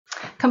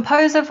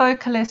Composer,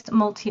 vocalist,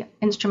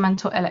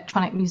 multi-instrumental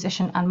electronic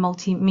musician, and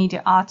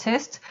multimedia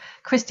artist,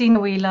 Christina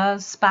Wheeler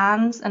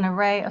spans an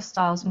array of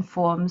styles and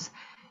forms.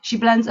 She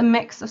blends a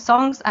mix of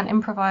songs and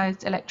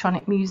improvised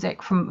electronic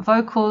music from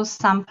vocals,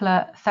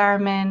 sampler,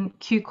 theremin,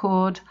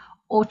 QChord,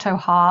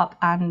 autoharp,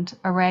 and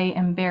array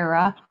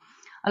mbira.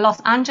 A Los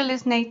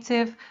Angeles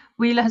native,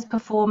 Wheeler has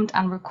performed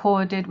and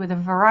recorded with a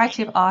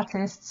variety of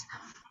artists,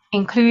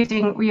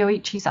 including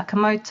Ryuichi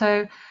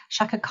Sakamoto,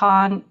 Chaka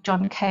Khan,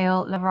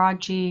 Cale,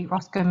 Laraaji,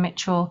 Roscoe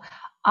Mitchell,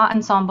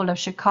 Ensemble of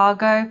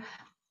Chicago,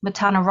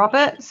 Matana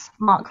Roberts,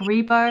 Marc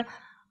Ribot,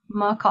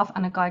 Murcof,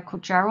 and A Guy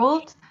Called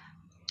Gerald.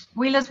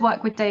 Wheeler's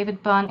work with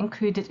David Byrne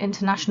included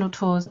international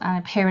tours and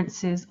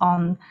appearances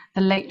on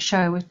The Late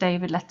Show with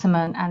David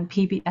Letterman and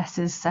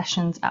PBS's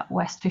sessions at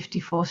West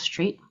 54th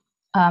Street.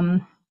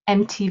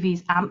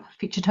 MTV's AMP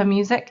featured her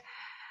music.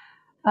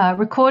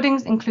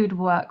 Recordings include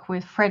work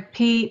with Fred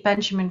P.,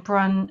 Benjamin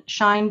Brunn,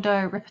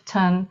 Shinedoe,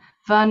 Ripperton,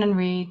 Vernon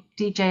Reid,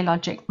 DJ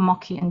Logic,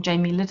 Mocky, and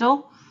Jamie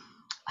Lidell.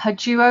 Her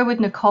duo with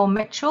Nicole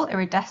Mitchell,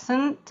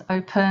 Iridescent,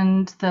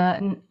 opened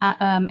the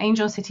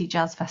Angel City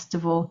Jazz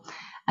Festival.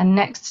 And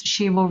next,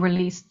 she will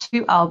release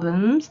 2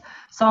 albums,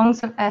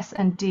 Songs of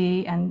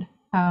S&D and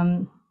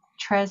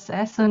Tres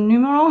Es un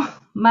Número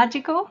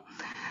Mágico,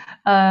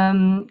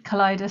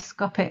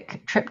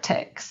 Kaleidoscopic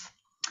Triptychs.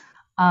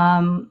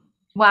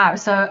 Wow,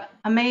 so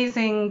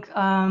amazing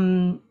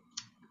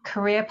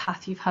career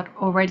path you've had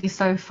already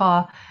so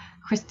far,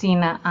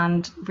 Christina,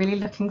 and really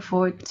looking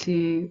forward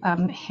to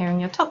hearing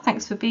your talk.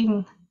 Thanks for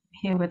being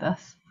here with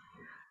us.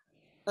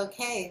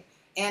 Okay,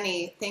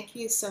 Annie, thank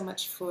you so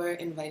much for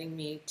inviting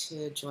me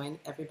to join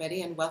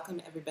everybody, and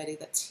welcome everybody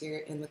that's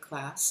here in the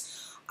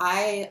class.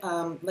 I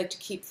like to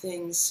keep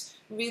things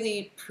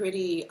really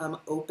pretty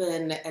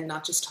open and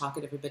not just talk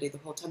at everybody the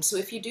whole time. So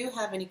if you do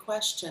have any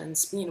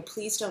questions,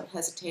 please don't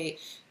hesitate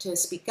to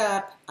speak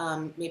up.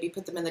 Maybe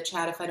put them in the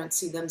chat. If I don't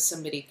see them,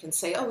 somebody can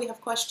say, oh, we have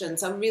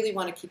questions. I really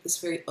want to keep this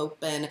very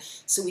open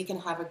so we can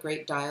have a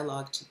great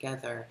dialogue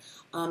together.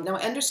 Now,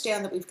 I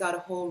understand that we've got a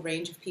whole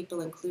range of people,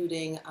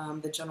 including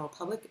the general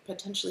public,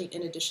 potentially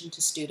in addition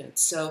to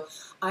students. So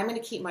I'm going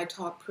to keep my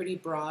talk pretty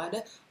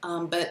broad,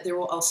 but there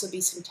will also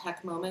be some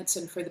tech moments.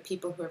 And for the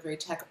people who are very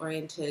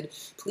tech-oriented,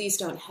 please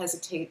don't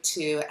hesitate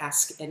to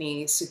ask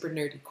any super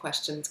nerdy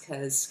questions,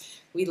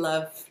 because we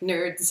love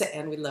nerds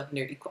and we love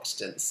nerdy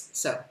questions.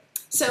 So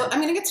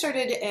I'm going to get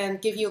started and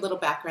give you a little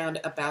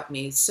background about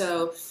me.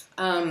 So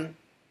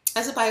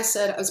as Abaya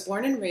said, I was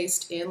born and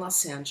raised in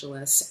Los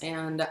Angeles,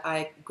 and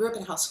I grew up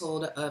in a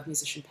household of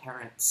musician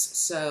parents.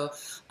 So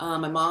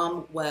my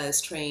mom was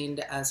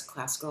trained as a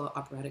classical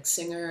operatic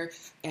singer,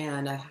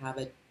 and I have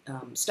a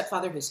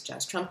stepfather who's a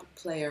jazz trumpet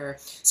player.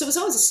 So it was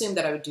always assumed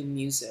that I would do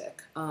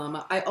music.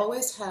 I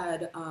always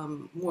had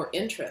more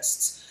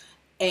interests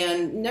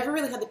and never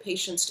really had the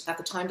patience at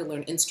the time to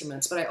learn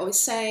instruments, but I always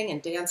sang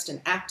and danced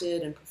and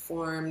acted and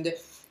performed.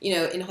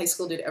 In high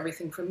school, did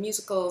everything from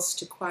musicals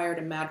to choir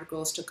to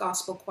madrigals to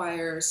gospel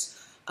choirs,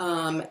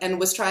 and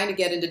was trying to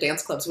get into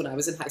dance clubs when I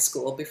was in high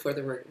school before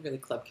there were really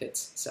club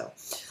kids. So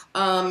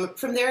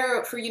from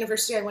there, for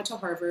university, I went to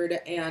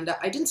Harvard, and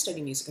I didn't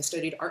study music. I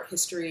studied art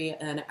history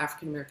and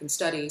African American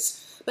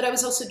studies, but I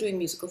was also doing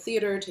musical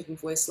theater, taking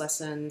voice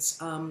lessons.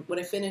 When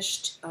I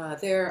finished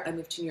there, I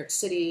moved to New York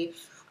City,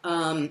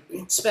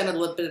 spent a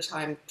little bit of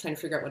time trying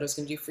to figure out what I was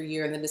going to do for a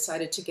year, and then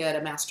decided to get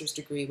a master's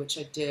degree, which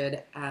I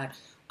did at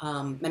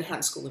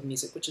Manhattan School of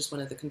Music, which is one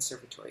of the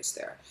conservatories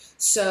there.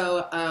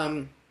 So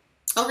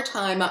over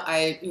time,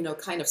 I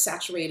kind of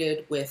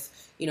saturated with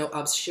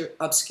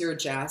obscure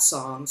jazz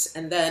songs,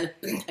 and then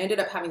I ended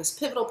up having this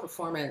pivotal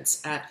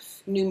performance at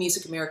New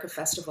Music America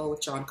Festival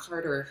with John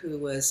Carter, who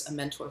was a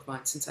mentor of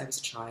mine since I was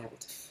a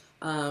child.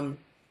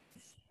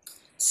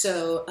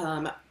 So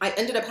I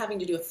ended up having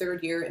to do a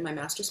third year in my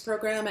master's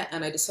program,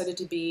 and I decided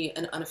to be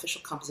an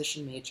unofficial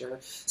composition major.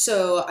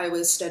 So I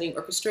was studying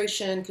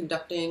orchestration,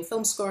 conducting,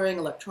 film scoring,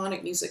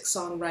 electronic music,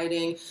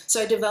 songwriting. So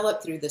I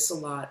developed through this a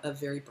lot of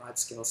very broad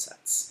skill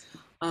sets.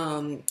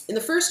 In the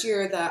first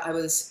year that I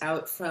was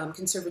out from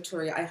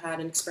conservatory, I had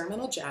an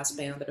experimental jazz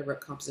band that I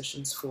wrote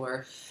compositions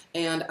for,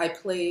 and I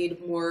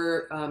played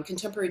more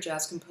contemporary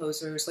jazz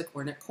composers like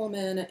Ornette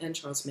Coleman and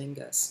Charles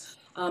Mingus.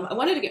 I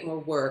wanted to get more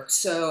work,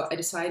 so I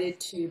decided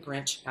to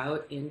branch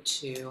out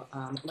into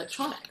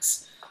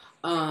electronics.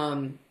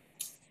 And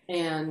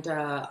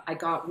I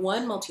got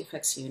one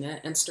multi-effects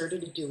unit and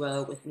started a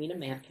duo with Nina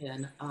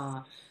Mankin.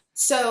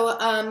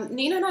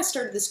 Nina and I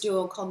started this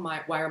duo called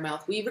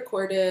Wiremouth. We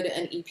recorded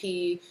an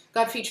EP,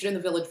 got featured in the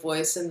Village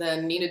Voice, and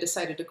then Nina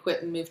decided to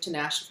quit and move to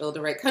Nashville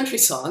to write country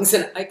songs,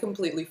 and I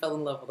completely fell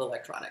in love with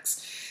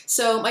electronics.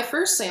 So my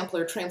first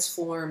sampler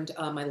transformed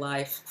my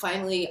life.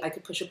 Finally, I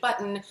could push a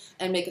button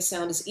and make a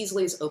sound as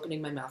easily as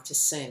opening my mouth to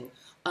sing.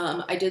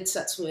 I did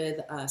sets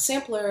with a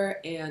sampler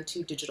and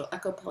 2 digital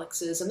echo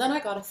plexes, and then I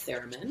got a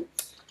theremin,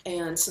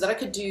 and so that I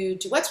could do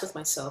duets with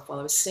myself while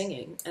I was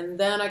singing. And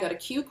then I got a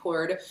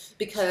QChord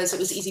because it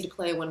was easy to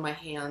play when my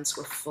hands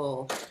were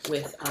full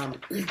with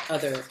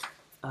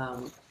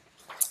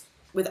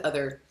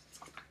other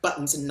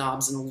buttons and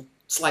knobs and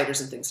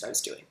sliders and things that I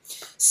was doing.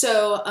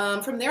 So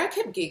from there I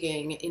kept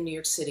gigging in New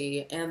York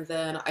City, and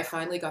then I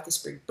finally got this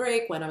big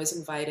break when I was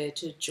invited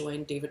to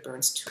join David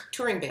Byrne's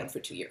touring band for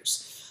 2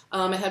 years.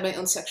 I had my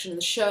own section in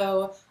the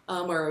show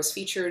where I was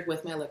featured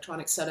with my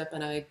electronic setup,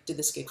 and I did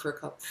this gig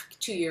for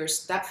 2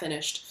 years. That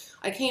finished.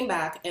 I came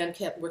back and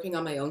kept working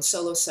on my own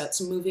solo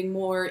sets, moving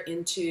more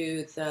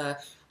into the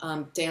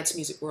dance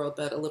music world,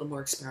 but a little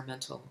more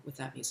experimental with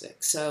that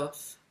music. So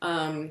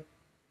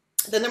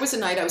then there was a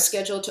night I was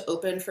scheduled to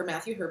open for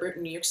Matthew Herbert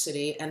in New York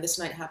City, and this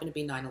night happened to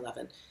be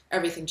 9/11.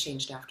 Everything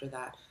changed after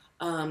that.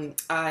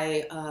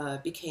 I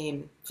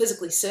became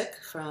physically sick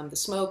from the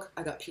smoke.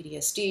 I got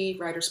PTSD,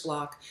 writer's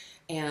block,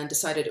 and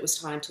decided it was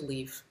time to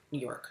leave New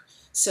York.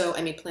 So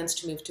I made plans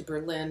to move to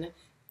Berlin,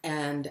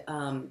 and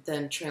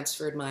then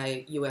transferred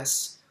my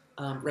US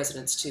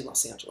residence to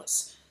Los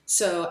Angeles.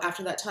 So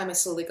after that time, I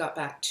slowly got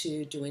back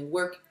to doing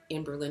work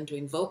in Berlin,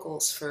 doing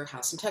vocals for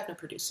house and techno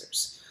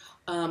producers.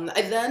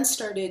 I then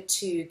started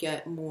to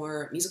get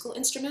more musical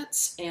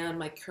instruments, and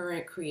my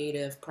current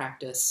creative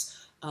practice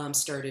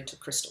started to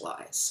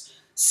crystallize.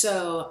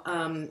 So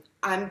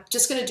I'm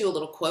just going to do a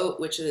little quote,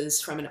 which is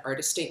from an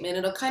artist statement.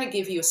 It'll kind of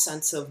give you a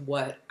sense of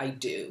what I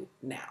do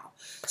now.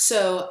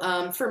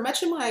 So for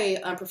much of my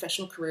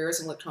professional career as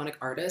an electronic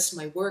artist,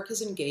 my work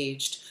has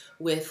engaged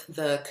with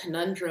the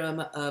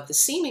conundrum of the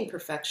seeming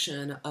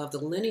perfection of the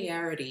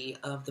linearity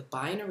of the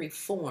binary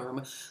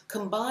form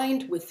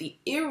combined with the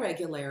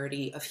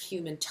irregularity of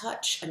human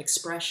touch and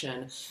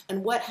expression,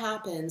 and what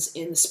happens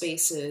in the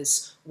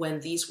spaces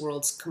when these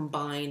worlds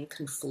combine,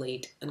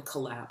 conflate, and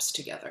collapse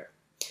together.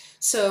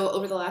 So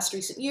over the last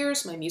recent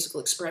years, my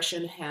musical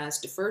expression has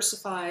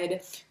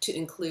diversified to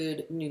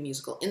include new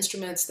musical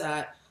instruments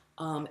that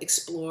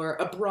explore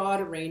a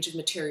broad range of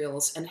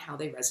materials and how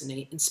they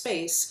resonate in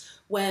space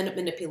when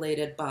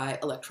manipulated by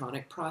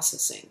electronic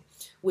processing,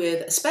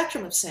 with a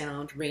spectrum of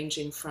sound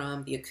ranging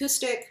from the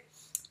acoustic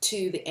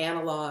to the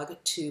analog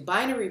to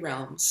binary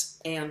realms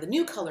and the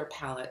new color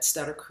palettes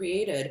that are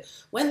created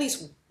when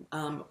these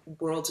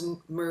worlds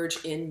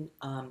merge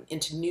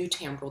into new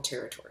timbral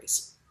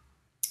territories.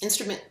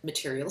 Instrument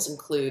materials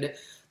include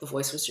the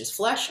voice, which is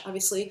flesh,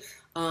 obviously,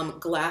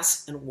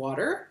 glass and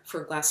water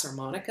for glass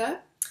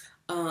harmonica,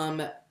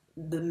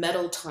 the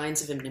metal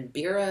tines of an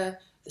mbira,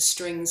 the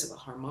strings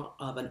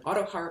of an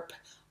autoharp,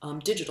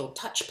 digital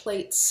touch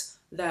plates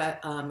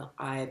that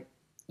I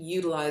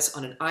utilize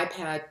on an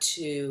iPad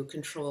to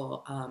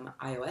control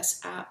iOS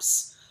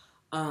apps,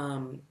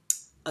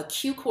 a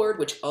QChord,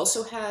 which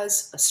also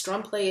has a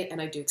strum plate,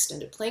 and I do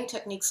extended playing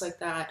techniques like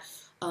that,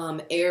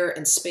 air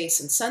and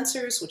space and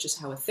sensors, which is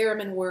how a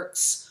theremin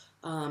works,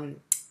 and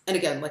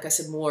again, like I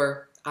said,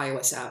 more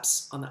iOS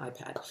apps on the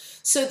iPad.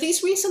 So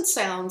these recent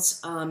sounds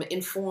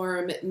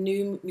inform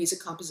new music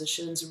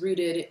compositions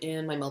rooted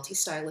in my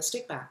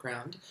multi-stylistic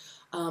background,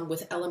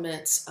 with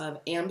elements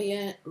of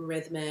ambient,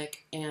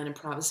 rhythmic, and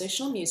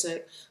improvisational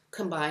music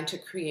combined to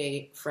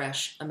create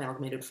fresh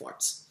amalgamated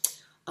forms.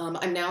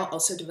 I'm now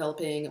also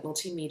developing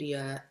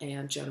multimedia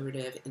and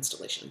generative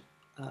installation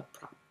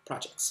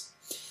projects.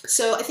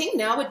 So I think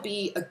now would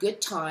be a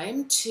good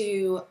time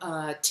to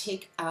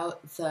take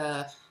out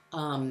the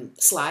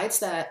slides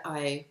that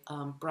I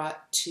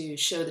brought to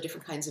show the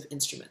different kinds of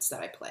instruments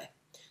that I play.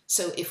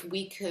 So if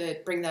we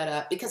could bring that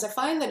up, because I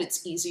find that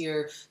it's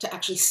easier to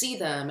actually see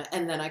them,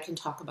 and then I can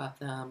talk about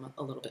them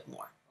a little bit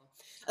more.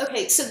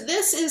 Okay, so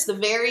this is the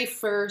very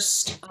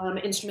first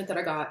instrument that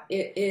I got.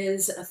 It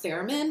is a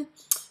theremin,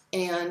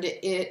 and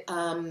it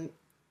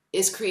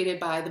is created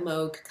by the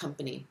Moog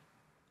company.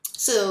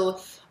 So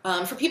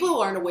for people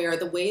who aren't aware,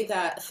 the way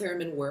that a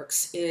theremin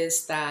works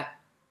is that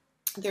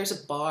there's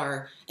a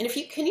bar, and if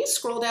you can you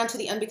scroll down to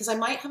the end, because I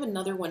might have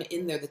another one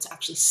in there that's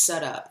actually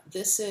set up.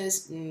 This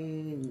is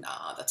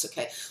nah, that's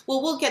okay.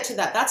 Well, we'll get to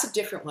that. That's a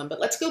different one, but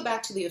let's go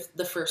back to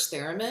the first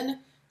theremin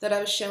that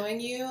I was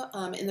showing you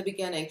in the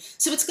beginning.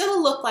 So it's going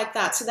to look like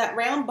that. So that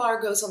round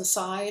bar goes on the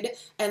side,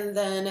 and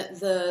then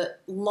the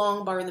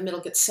long bar in the middle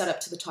gets set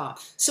up to the top.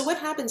 So what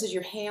happens is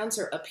your hands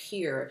are up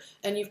here,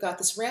 and you've got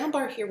this round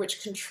bar here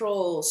which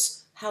controls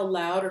how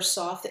loud or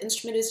soft the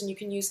instrument is, and you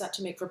can use that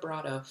to make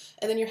vibrato.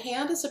 And then your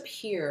hand is up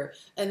here,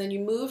 and then you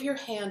move your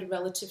hand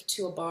relative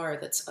to a bar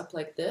that's up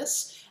like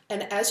this.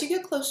 And as you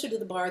get closer to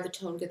the bar, the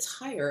tone gets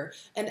higher.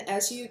 And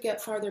as you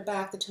get farther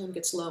back, the tone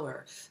gets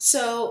lower.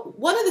 So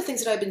one of the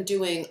things that I've been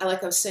doing,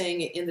 like I was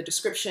saying in the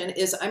description,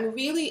 is I'm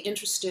really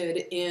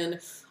interested in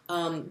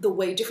the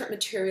way different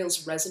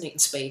materials resonate in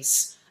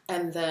space,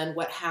 and then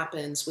what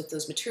happens with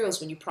those materials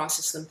when you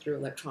process them through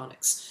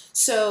electronics.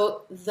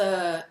 So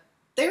the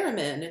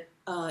theremin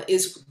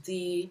is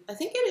I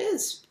think it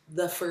is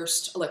the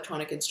first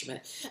electronic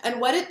instrument.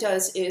 And what it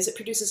does is it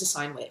produces a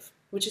sine wave,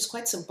 which is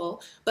quite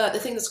simple. But the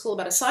thing that's cool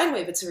about a sine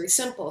wave, it's very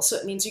simple. So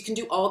it means you can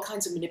do all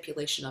kinds of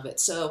manipulation of it.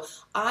 So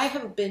I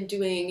have been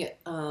doing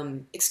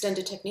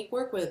extended technique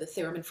work with the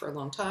theremin for a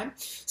long time.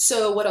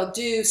 So what I'll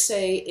do,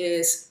 say,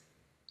 is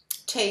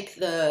take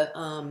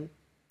the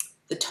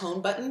the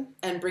tone button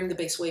and bring the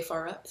bass way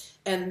far up,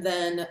 and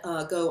then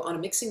go on a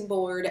mixing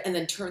board and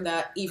then turn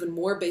that even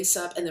more bass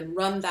up and then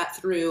run that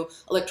through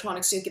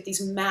electronics, so you get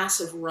these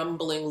massive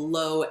rumbling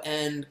low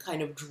end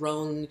kind of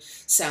drone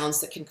sounds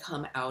that can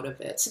come out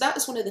of it. So that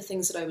was one of the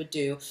things that I would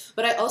do.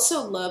 But I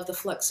also love the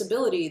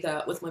flexibility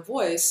that with my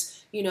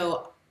voice, you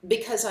know,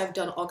 because I've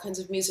done all kinds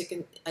of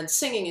music and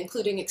singing,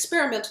 including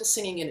experimental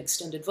singing and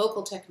extended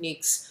vocal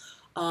techniques,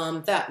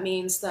 that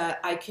means that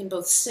I can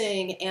both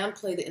sing and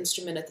play the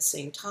instrument at the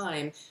same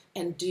time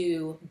and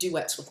do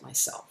duets with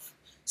myself.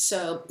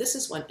 So this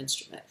is one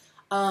instrument.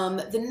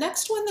 The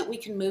next one that we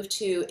can move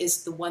to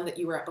is the one that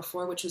you were at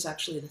before, which was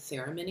actually the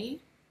theremin.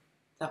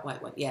 That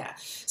white one, yeah.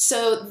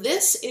 So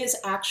this is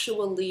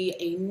actually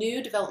a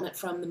new development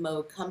from the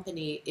Moog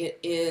company. It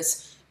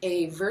is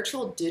a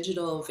virtual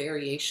digital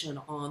variation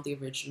on the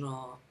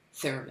original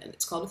theremin.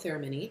 It's called a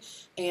theremin,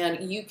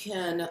 and you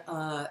can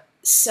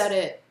set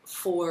it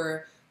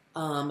for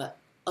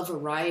a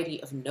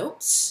variety of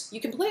notes. You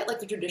can play it like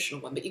the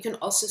traditional one, but you can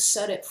also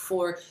set it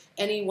for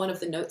any one of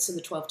the notes in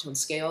the 12-tone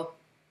scale.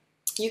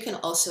 You can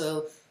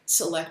also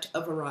select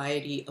a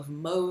variety of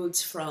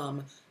modes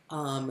from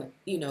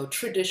you know,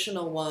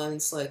 traditional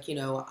ones like, you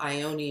know,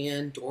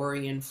 Ionian,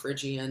 Dorian,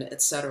 Phrygian,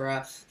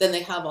 etc. Then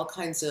they have all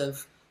kinds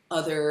of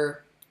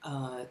other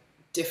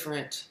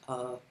different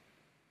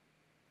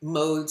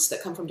modes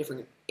that come from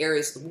different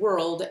areas of the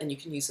world, and you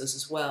can use those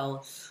as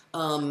well.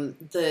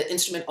 The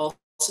instrument also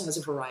has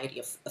a variety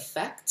of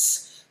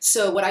effects.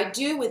 So what I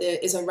do with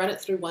it is I run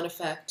it through one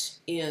effect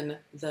in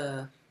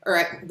the,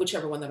 or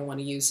whichever one that I want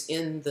to use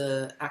in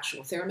the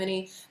actual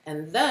theremin,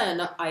 and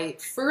then I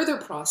further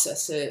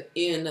process it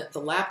in the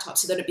laptop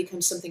so that it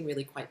becomes something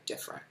really quite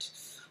different.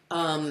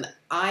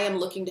 I am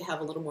looking to have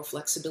a little more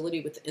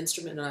flexibility with the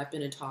instrument, and I've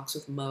been in talks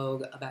with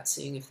Moog about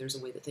seeing if there's a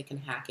way that they can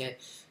hack it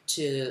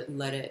to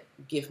let it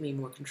give me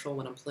more control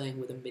when I'm playing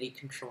with a MIDI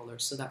controller.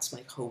 So that's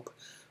my hope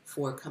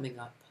for coming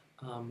up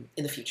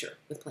in the future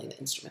with playing the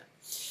instrument.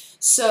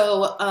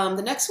 So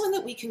the next one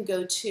that we can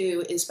go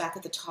to is back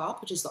at the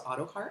top, which is the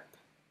autoharp.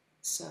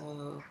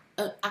 So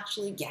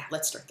actually, yeah,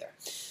 let's start there.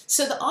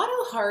 So the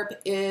autoharp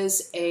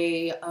is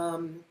a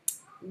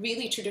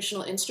really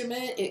traditional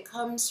instrument. It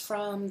comes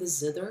from the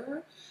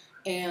zither,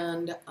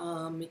 and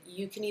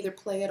you can either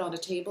play it on a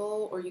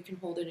table or you can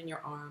hold it in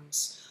your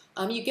arms.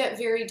 You get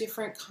very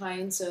different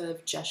kinds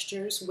of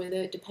gestures with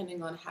it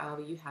depending on how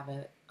you have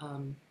it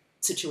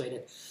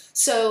situated.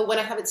 So when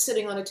I have it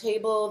sitting on a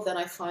table, then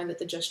I find that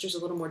the gesture is a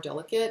little more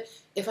delicate.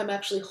 If I'm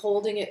actually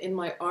holding it in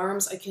my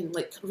arms, I can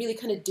like really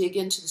kind of dig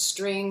into the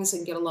strings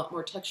and get a lot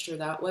more texture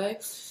that way.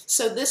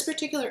 So this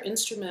particular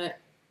instrument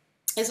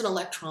is an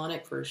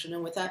electronic version,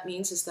 and what that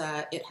means is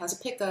that it has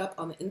a pickup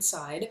on the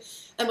inside,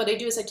 and what I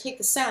do is I take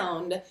the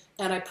sound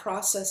and I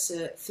process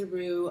it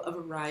through a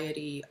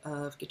variety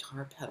of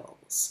guitar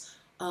pedals.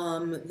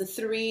 The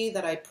three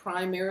that I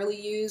primarily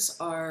use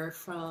are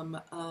from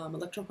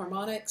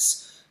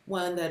Electro-Harmonix,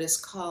 one that is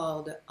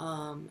called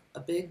a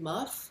Big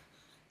Muff,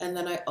 and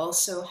then I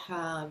also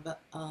have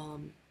what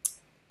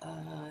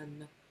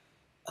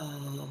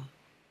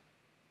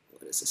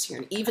is this here,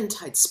 an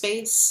Eventide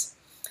Space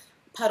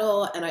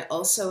pedal, and I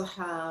also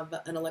have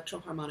an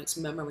Electro-Harmonix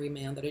Memory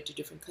Man that I do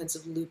different kinds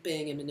of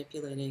looping and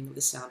manipulating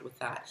the sound with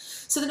that.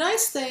 So the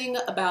nice thing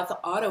about the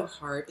auto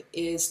harp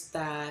is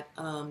that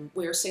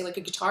where, say, like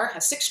a guitar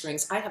has 6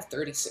 strings, I have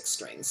 36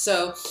 strings.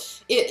 So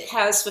it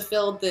has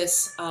fulfilled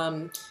this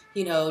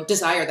you know,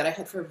 desire that I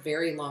had for a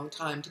very long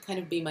time to kind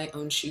of be my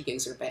own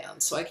shoegazer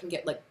band. So I can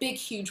get like big,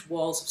 huge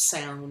walls of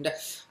sound.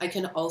 I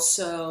can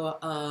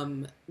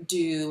also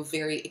do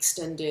very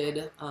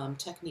extended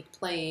technique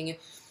playing.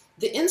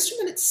 The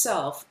instrument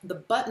itself, the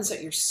buttons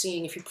that you're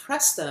seeing, if you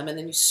press them and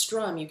then you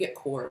strum, you get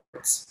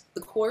chords.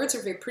 The chords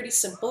are pretty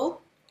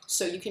simple,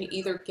 so you can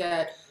either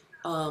get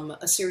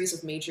a series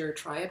of major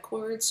triad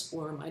chords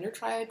or minor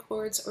triad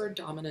chords or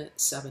dominant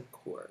 7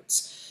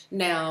 chords.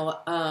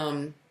 Now,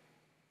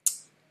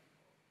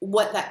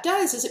 what that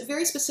does is it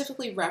very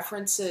specifically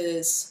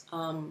references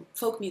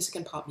folk music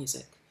and pop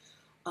music.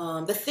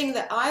 The thing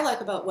that I like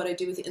about what I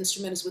do with the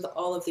instrument is with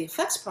all of the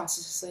effects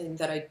processing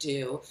that I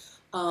do,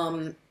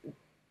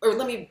 or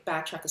let me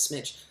backtrack a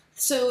smidge.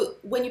 So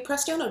when you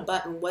press down on a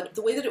button,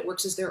 the way that it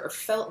works is there are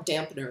felt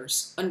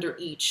dampeners under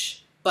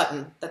each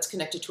button that's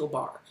connected to a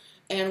bar.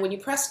 And when you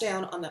press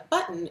down on that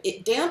button,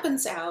 it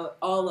dampens out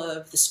all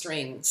of the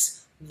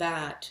strings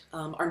that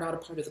are not a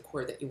part of the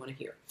chord that you want to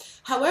hear.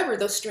 However,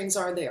 those strings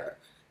are there,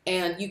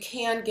 and you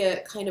can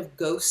get kind of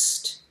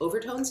ghost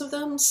overtones of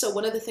them. So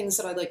one of the things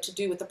that I like to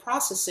do with the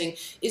processing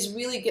is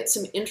really get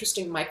some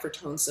interesting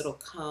microtones that'll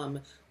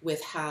come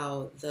with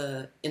how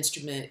the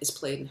instrument is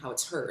played and how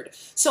it's heard.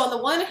 So on the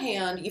one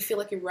hand, you feel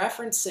like you're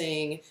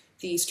referencing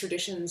these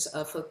traditions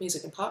of folk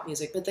music and pop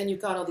music, but then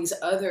you've got all these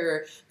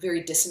other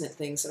very dissonant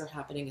things that are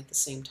happening at the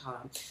same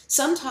time.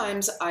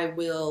 Sometimes I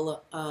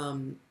will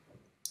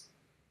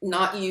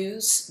not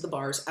use the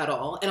bars at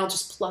all, and I'll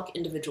just pluck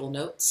individual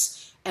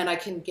notes, and I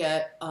can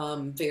get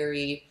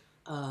very,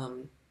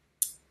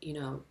 you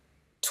know,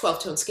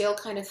 12-tone scale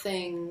kind of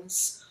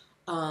things.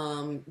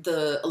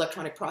 The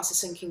electronic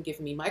processing can give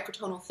me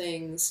microtonal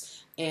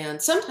things,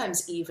 and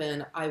sometimes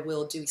even I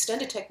will do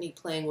extended technique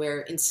playing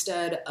where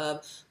instead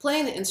of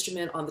playing the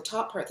instrument on the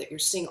top part that you're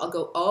seeing, I'll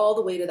go all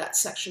the way to that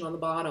section on the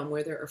bottom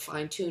where there are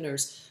fine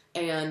tuners,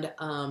 and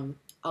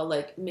I'll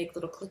like make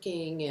little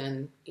clicking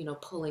and, you know,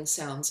 pulling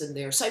sounds in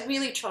there. So I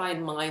really try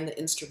and mine the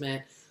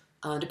instrument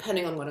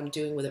depending on what I'm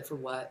doing with it for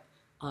what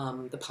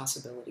the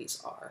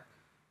possibilities are.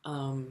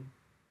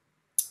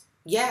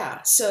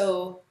 Yeah,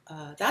 so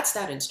that's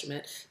that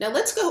instrument. Now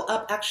let's go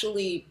up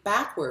actually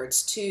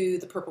backwards to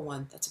the purple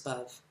one that's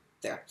above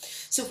there.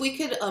 So if we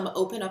could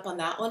open up on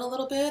that one a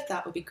little bit,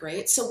 that would be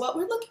great. So what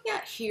we're looking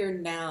at here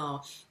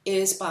now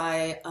is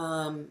by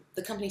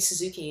the company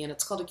Suzuki, and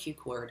it's called a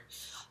QChord.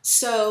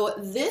 So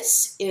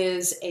this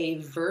is a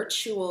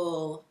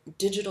virtual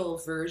digital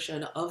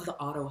version of the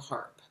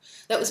autoharp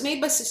that was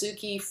made by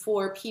Suzuki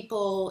for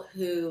people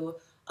who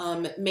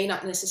may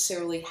not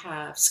necessarily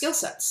have skill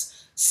sets.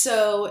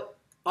 So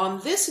on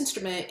this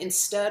instrument,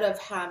 instead of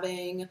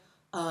having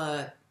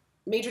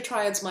major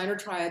triads, minor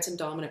triads, and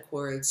dominant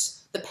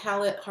chords, the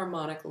palette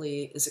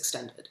harmonically is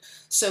extended.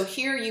 So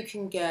here you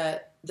can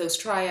get those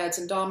triads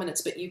and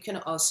dominants, but you can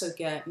also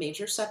get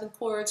major seventh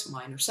chords,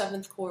 minor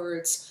seventh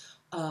chords,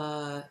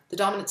 the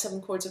dominant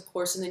seventh chords, of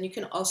course, and then you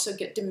can also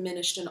get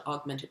diminished and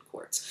augmented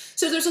chords.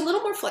 So there's a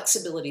little more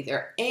flexibility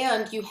there,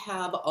 and you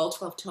have all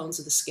 12 tones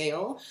of the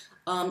scale.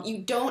 You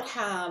don't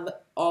have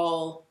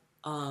all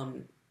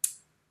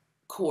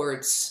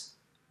chords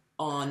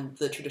on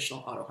the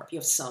traditional autoharp. You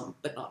have some,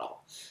 but not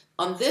all.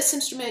 On this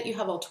instrument, you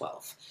have all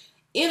 12.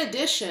 In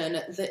addition,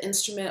 the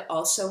instrument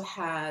also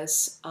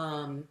has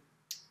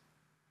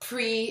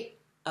pre-saved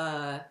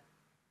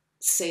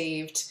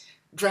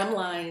drum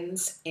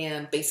lines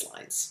and bass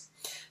lines.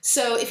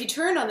 So if you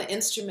turn on the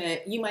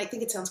instrument, you might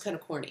think it sounds kind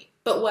of corny.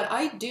 But what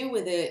I do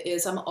with it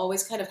is I'm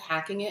always kind of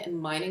hacking it and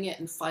mining it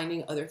and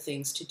finding other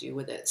things to do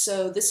with it.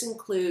 So this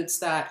includes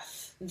that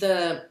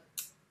the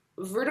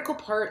vertical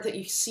part that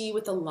you see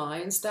with the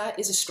lines, that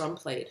is a strum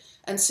plate.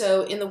 And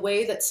so in the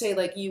way that, say,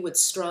 like you would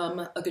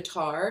strum a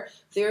guitar,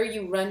 there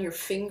you run your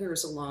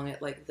fingers along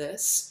it like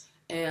this,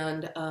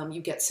 and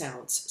you get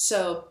sounds.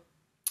 So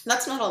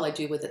that's not all I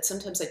do with it.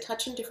 Sometimes I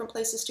touch in different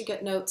places to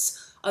get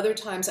notes. Other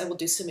times I will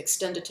do some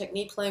extended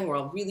technique playing where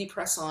I'll really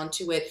press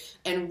onto it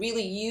and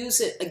really use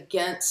it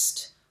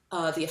against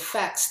the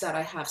effects that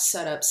I have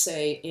set up,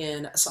 say,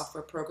 in a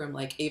software program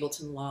like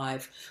Ableton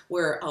Live,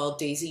 where I'll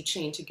daisy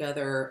chain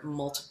together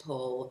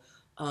multiple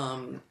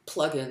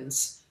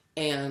plugins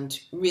and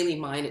really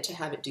mine it to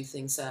have it do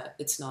things that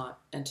it's not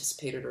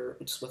anticipated or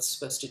just what's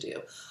supposed to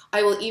do.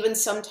 I will even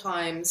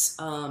sometimes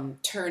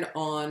turn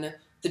on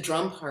the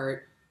drum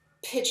part,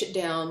 pitch it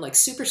down like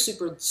super,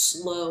 super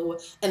slow,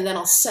 and then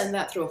I'll send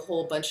that through a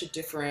whole bunch of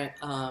different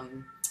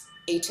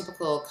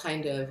atypical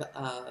kind of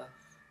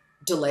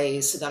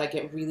delays so that I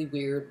get really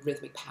weird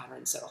rhythmic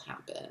patterns that'll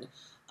happen.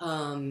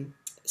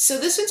 So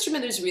this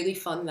instrument is really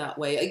fun that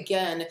way.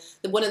 Again,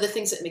 one of the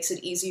things that makes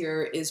it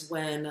easier is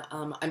when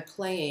I'm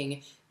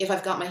playing, if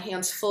I've got my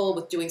hands full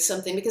with doing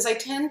something, because I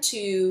tend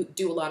to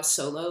do a lot of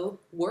solo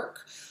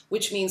work,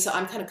 which means that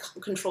I'm kind of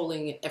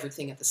controlling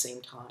everything at the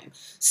same time.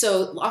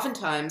 So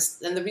oftentimes,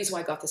 and the reason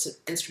why I got this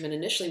instrument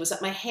initially was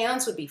that my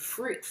hands would be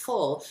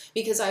full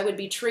because I would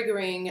be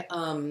triggering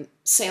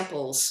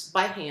samples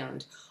by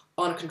hand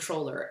on a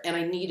controller, and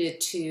I needed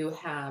to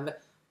have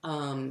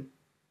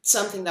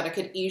something that I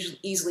could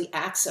easily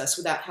access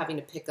without having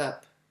to pick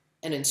up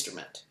an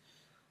instrument.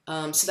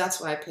 So that's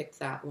why I picked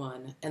that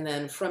one. And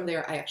then from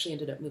there, I actually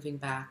ended up moving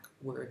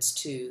backwards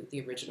to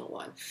the original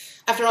one.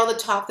 After all the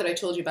talk that I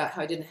told you about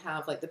how I didn't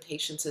have like the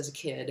patience as a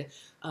kid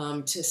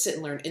to sit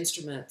and learn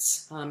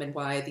instruments and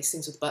why these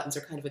things with buttons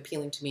are kind of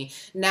appealing to me,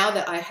 now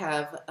that I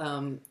have,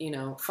 you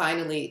know,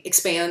 finally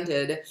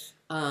expanded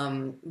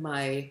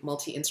my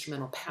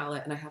multi-instrumental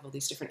palette and I have all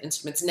these different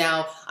instruments,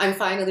 now I'm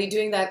finally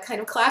doing that kind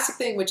of classic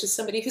thing, which is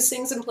somebody who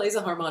sings and plays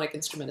a harmonic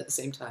instrument at the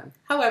same time.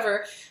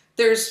 However,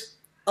 there's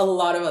a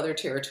lot of other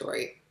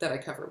territory that I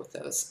cover with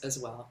those as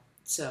well.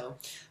 So,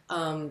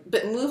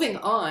 but moving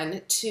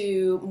on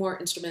to more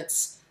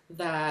instruments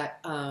that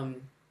are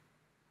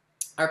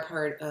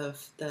part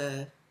of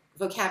the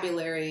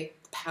vocabulary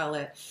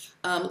palette.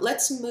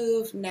 Let's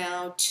move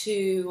now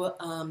to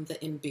the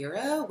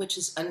mbira, which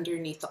is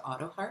underneath the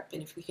autoharp,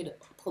 and if we could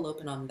pull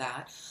open on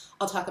that,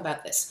 I'll talk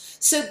about this.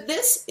 So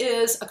this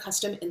is a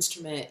custom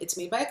instrument. It's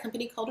made by a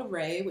company called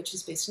Array, which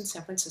is based in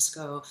San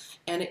Francisco,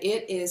 and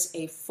it is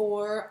a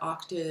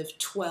 4-octave,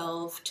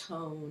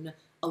 12-tone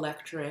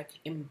electric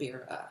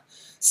mbira.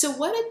 So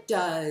what it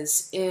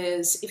does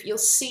is, if you'll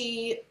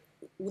see,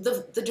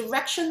 the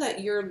direction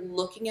that you're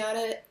looking at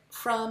it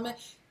from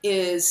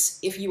is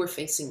if you were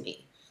facing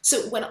me.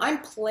 So when I'm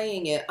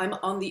playing it, I'm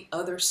on the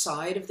other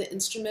side of the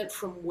instrument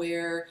from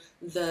where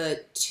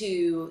the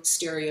 2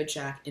 stereo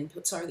jack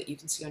inputs are that you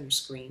can see on your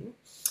screen.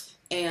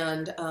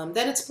 And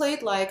then it's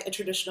played like a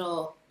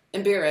traditional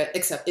mbira,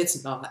 except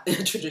it's not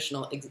a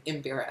traditional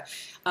mbira.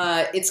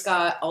 It's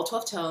got all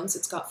 12 tones,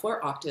 it's got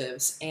 4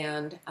 octaves,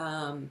 and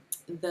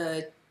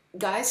the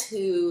guys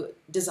who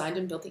designed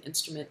and built the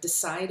instrument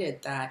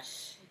decided that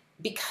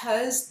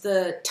because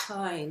the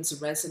tines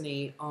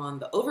resonate on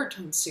the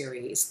overtone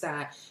series,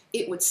 that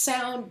it would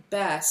sound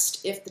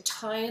best if the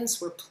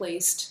tines were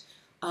placed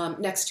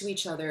next to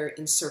each other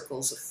in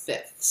circles of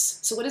fifths.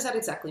 So what does that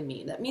exactly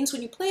mean? That means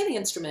when you play the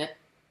instrument,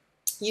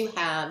 you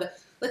have,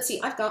 let's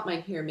see, I've got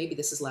mine here. Maybe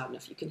this is loud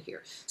enough you can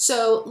hear.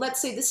 So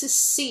let's say this is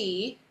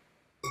C.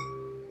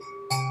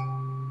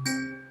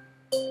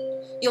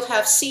 You'll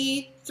have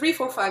C, 3,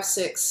 4, 5,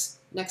 6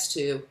 next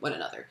to one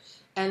another.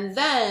 And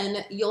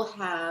then you'll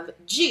have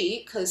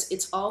G, because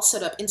it's all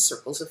set up in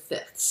circles of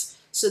fifths.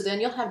 So then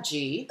you'll have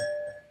G.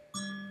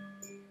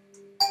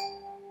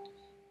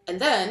 And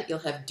then you'll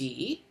have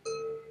D.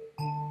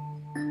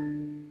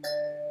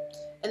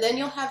 And then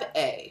you'll have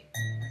A.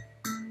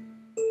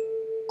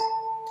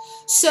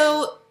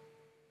 So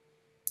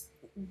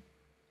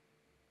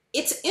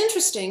it's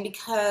interesting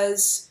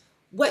because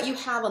what you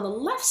have on the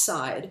left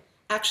side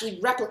actually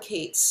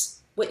replicates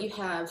what you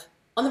have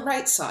on the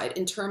right side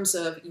in terms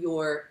of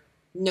your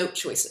note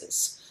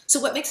choices. So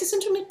what makes this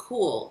instrument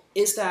cool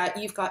is that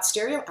you've got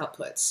stereo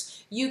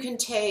outputs. You can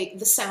take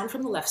the sound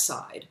from the left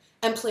side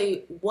and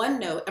play one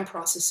note and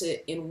process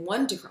it in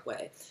one different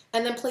way,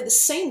 and then play the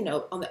same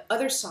note on the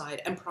other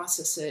side and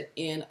process it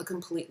in a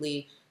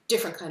completely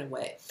different kind of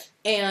way.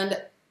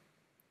 And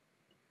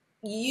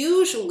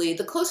usually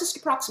the closest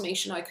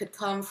approximation I could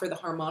come for the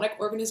harmonic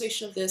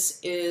organization of this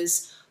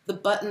is the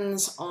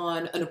buttons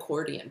on an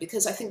accordion,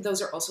 because I think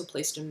those are also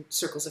placed in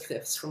circles of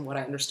fifths from what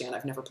I understand.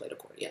 I've never played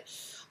accordion.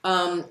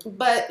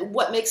 But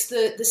what makes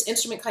this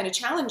instrument kind of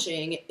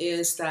challenging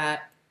is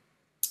that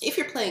if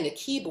you're playing a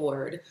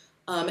keyboard,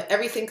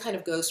 everything kind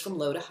of goes from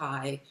low to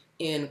high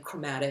in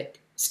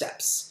chromatic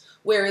steps.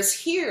 Whereas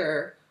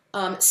here,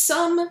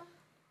 some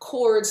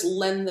chords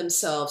lend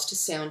themselves to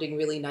sounding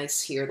really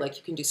nice here. Like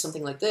you can do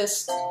something like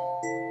this,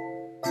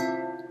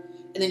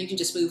 and then you can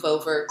just move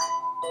over.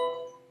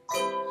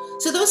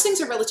 So those things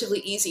are relatively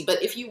easy,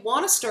 but if you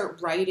want to start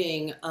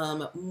writing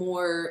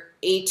more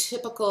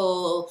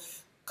atypical,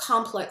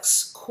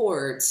 complex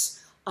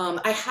chords,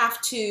 I have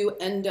to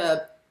end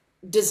up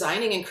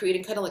designing and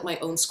creating kind of like my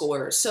own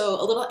scores. So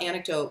a little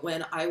anecdote,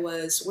 when I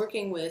was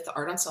working with the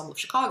Art Ensemble of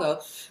Chicago,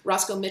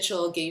 Roscoe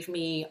Mitchell gave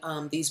me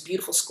these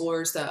beautiful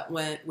scores that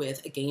went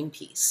with a game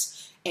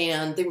piece,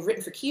 and they were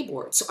written for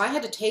keyboard. So I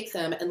had to take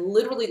them and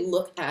literally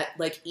look at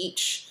like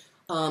each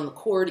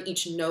chord,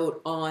 each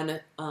note on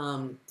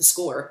the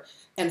score,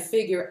 and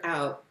figure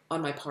out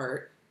on my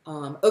part,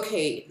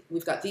 okay,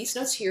 we've got these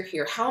notes here,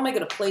 here. How am I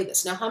going to play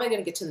this? Now, how am I going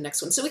to get to the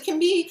next one? So it can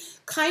be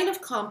kind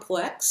of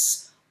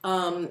complex.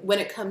 When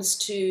it comes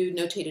to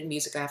notated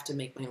music, I have to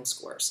make my own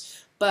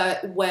scores.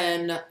 But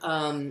when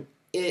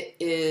it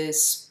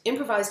is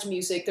improvised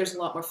music, there's a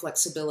lot more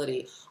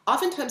flexibility.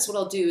 Oftentimes what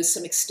I'll do is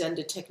some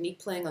extended technique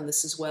playing on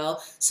this as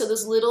well. So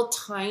those little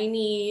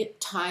tiny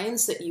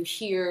tines that you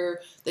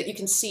hear, that you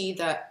can see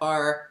that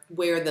are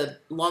where the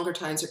longer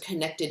tines are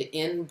connected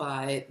in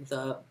by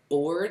the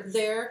board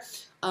there,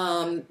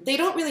 they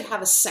don't really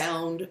have a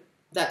sound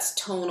that's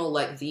tonal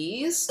like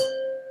these.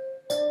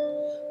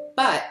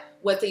 But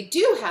what they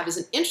do have is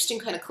an interesting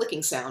kind of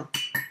clicking sound.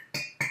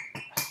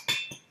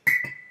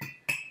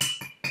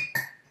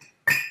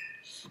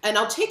 And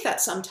I'll take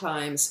that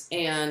sometimes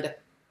and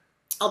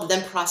I'll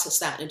then process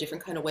that in a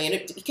different kind of way, and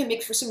it can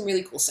make for some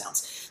really cool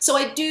sounds. So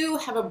I do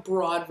have a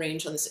broad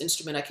range on this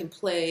instrument. I can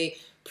play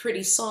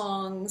pretty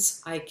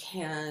songs, I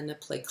can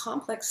play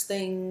complex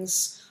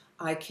things,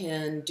 I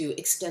can do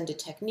extended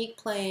technique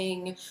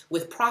playing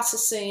with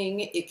processing.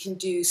 It can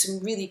do some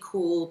really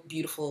cool,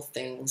 beautiful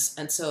things.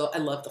 And so I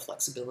love the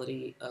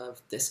flexibility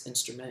of this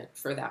instrument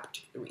for that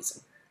particular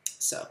reason.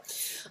 So,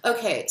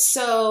 okay,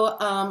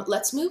 so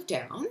let's move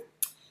down.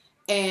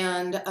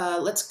 And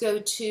let's go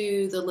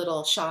to the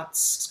little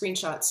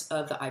screenshots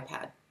of the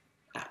iPad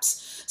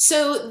apps.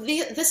 So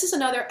this is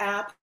another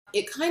app.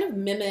 It kind of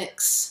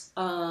mimics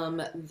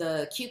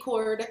the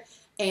QChord,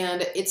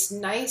 and it's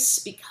nice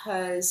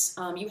because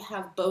you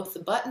have both the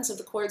buttons of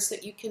the chords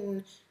that you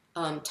can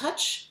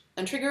touch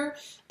and trigger,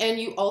 and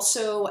you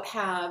also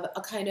have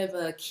a kind of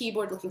a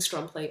keyboard-looking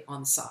strum plate on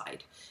the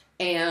side.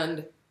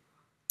 And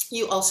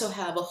you also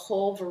have a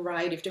whole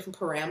variety of different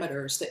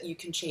parameters that you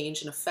can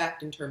change and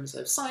affect in terms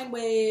of sine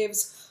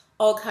waves,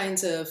 all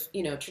kinds of,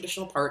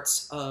 traditional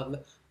parts of,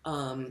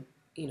 sound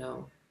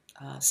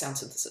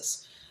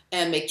synthesis,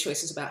 and make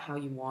choices about how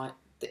you want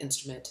the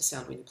instrument to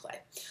sound when you play.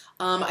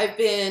 I've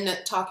been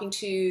talking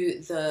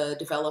to the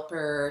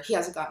developer. He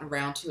hasn't gotten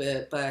around to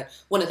it, but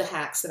one of the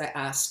hacks that I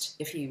asked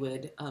if he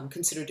would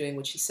consider doing,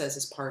 which he says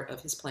is part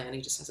of his plan,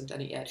 he just hasn't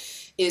done it yet,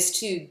 is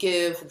to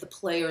give the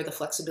player the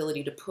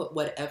flexibility to put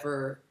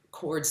whatever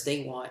chords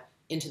they want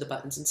into the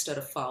buttons instead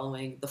of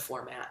following the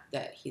format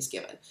that he's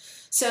given.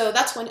 So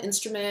that's one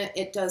instrument.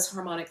 It does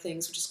harmonic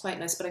things, which is quite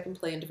nice, but I can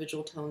play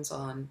individual tones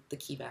on the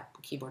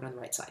keyboard on the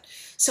right side.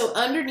 So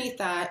underneath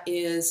that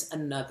is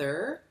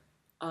another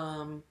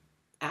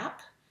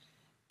app,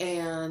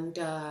 and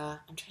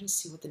I'm trying to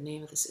see what the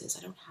name of this is.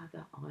 I don't have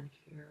that on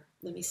here.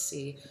 Let me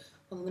see.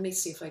 Well, let me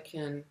see if I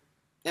can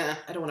I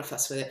don't want to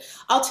fuss with it.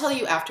 I'll tell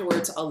you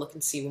afterwards. I'll look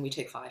and see when we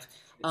take 5.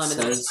 It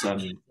says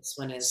this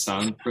one is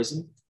Sound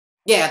Prism.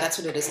 Yeah, that's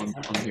what it is. On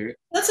here.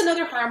 That's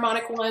another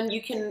harmonic one.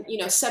 You can,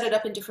 set it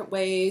up in different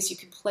ways. You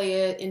can play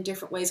it in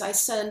different ways. I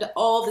send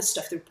all this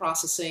stuff through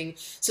processing,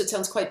 so it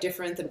sounds quite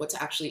different than what's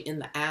actually in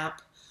the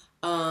app.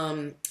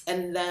 And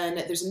then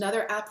there's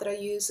another app that I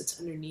use that's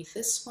underneath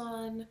this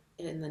one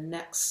in the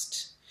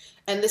next.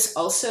 And this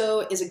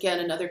also is,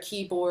 again, another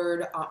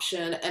keyboard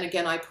option. And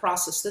again, I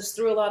process this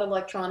through a lot of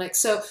electronics.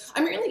 So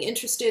I'm really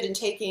interested in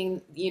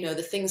taking, the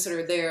things that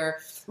are there.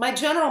 My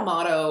general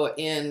motto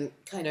in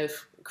kind of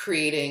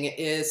creating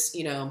is,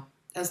 I don't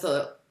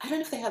know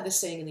if they have this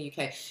saying in the UK.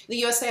 In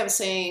the US, they have a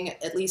saying,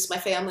 at least my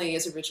family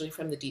is originally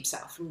from the Deep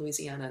South, from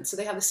Louisiana. And so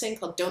they have this saying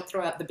called, don't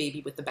throw out the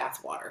baby with the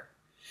bathwater.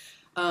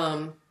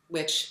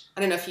 Which,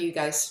 I don't know if you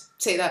guys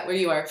say that where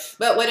you are.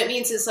 But what it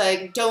means is,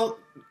 like, don't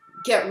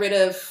get rid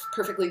of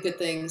perfectly good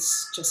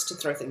things just to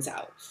throw things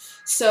out.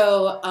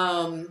 So,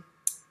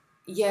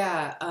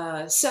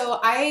 so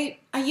I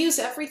use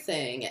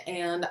everything,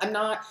 and I'm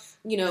not,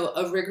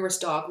 a rigorous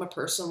dogma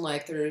person,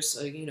 like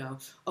there's,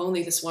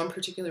 only this one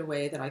particular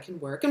way that I can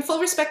work. And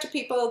full respect to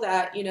people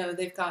that,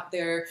 they've got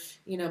their,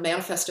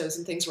 manifestos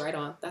and things right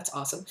on. That's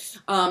awesome.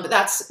 But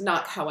that's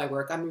not how I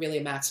work. I'm really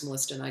a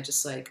maximalist, and I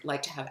just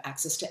like to have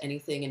access to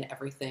anything and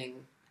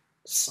everything,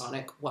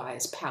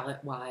 sonic-wise,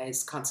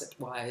 palette-wise,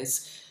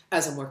 concept-wise,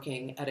 as I'm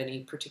working at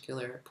any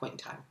particular point in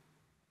time.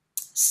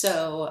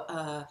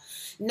 So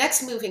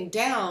next, moving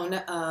down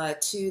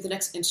to the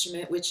next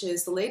instrument, which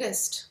is the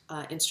latest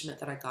instrument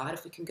that I got.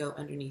 If we can go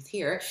underneath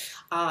here,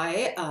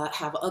 I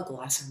have a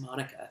glass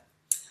harmonica.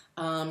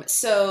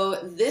 So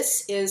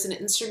this is an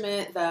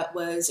instrument that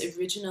was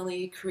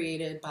originally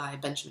created by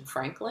Benjamin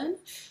Franklin,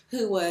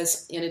 who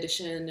was, in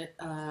addition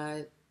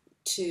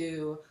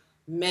to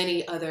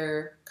many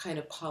other kind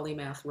of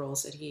polymath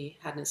roles that he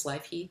had in his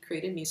life, he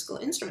created musical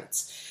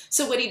instruments.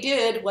 So what he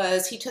did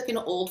was he took an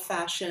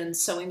old-fashioned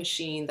sewing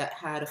machine that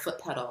had a foot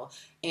pedal,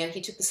 and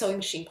he took the sewing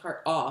machine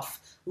part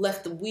off,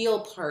 left the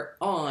wheel part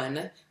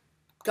on,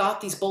 got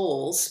these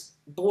bowls,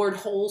 bored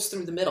holes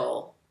through the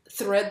middle,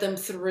 thread them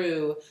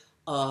through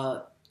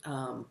a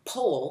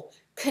pole,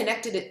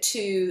 connected it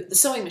to the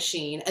sewing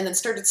machine, and then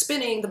started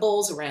spinning the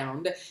bowls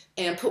around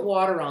and put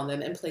water on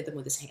them and played them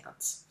with his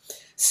hands.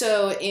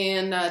 So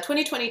in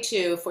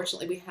 2022,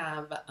 fortunately, we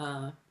have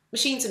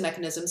machines and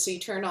mechanisms. So you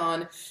turn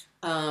on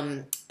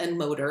a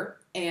motor,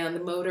 and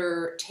the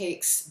motor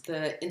takes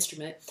the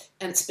instrument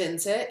and it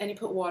spins it, and you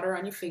put water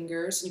on your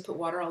fingers, and you put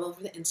water all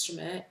over the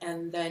instrument,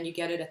 and then you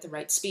get it at the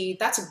right speed.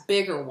 That's a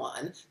bigger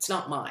one. It's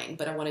not mine,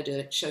 but I wanted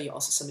to show you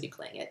also somebody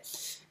playing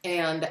it.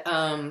 And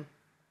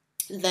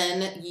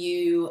then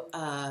you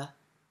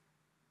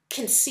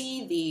can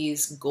see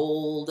these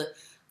gold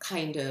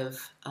kind of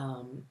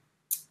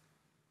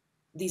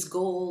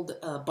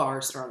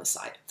bars that are on the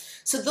side.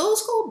 So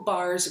those gold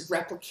bars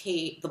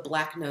replicate the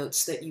black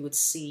notes that you would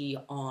see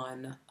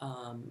on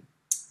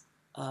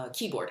a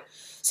keyboard.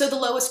 So the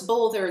lowest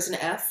bowl there is an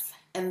F,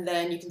 and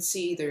then you can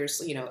see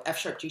there's, F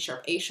sharp, G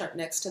sharp, A sharp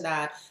next to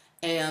that,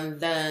 and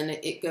then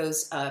it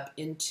goes up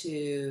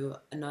into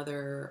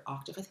another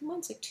octave. I think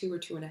mine's like 2 or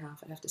 2.5.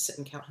 I'd have to sit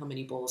and count how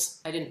many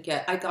bowls. I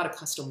got a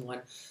custom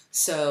one.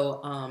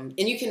 So,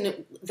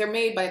 and they're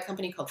made by a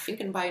company called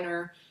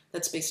Finkenbeiner,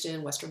 that's based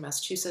in Western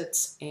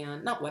Massachusetts,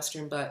 and not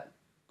Western, but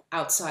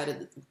outside of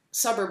the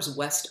suburbs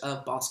west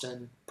of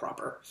Boston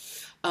proper.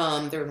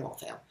 They're in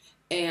Waltham.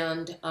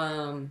 And,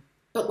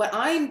 but what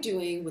I'm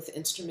doing with the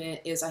instrument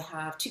is I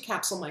have 2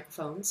 capsule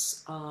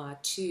microphones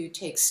to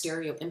take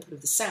stereo input of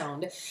the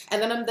sound,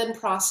 and then I'm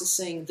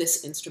processing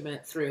this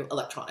instrument through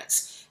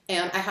electronics.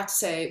 And I have to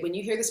say, when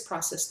you hear this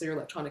process through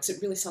electronics,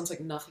 it really sounds like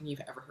nothing you've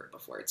ever heard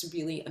before. It's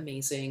really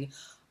amazing.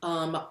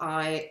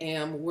 I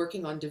am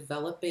working on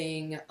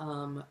developing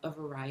a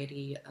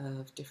variety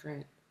of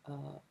different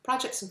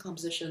projects and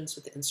compositions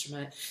with the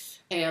instrument.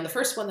 And the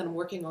first one that I'm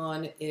working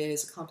on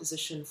is a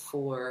composition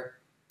for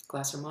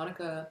glass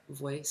harmonica,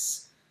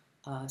 voice,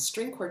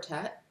 string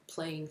quartet,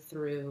 playing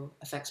through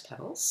effects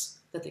pedals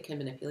that they can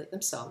manipulate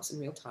themselves in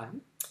real time.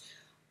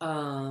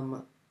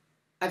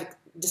 I've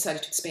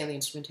decided to expand the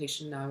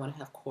instrumentation. Now I want to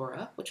have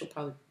Cora, which will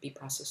probably be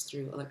processed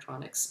through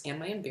electronics, and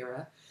my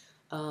mbira.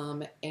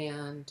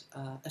 And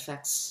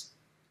effects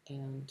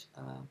and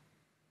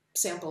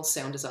samples,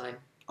 sound design,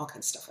 all kinds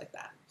of stuff like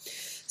that.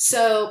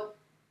 So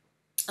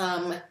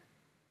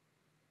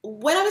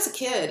when I was a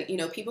kid,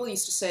 people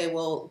used to say,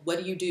 well, what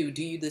do you do?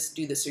 Do you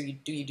do this, or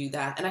do you do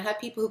that? And I had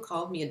people who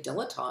called me a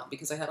dilettante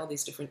because I had all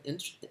these different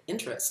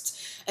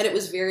interests. And it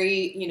was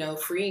very,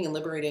 freeing and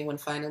liberating when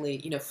finally,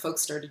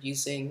 folks started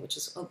using, which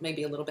is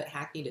maybe a little bit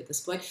hackneyed at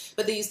this point,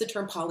 but they use the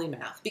term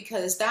polymath,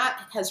 because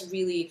that has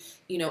really,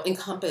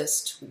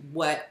 encompassed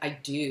what I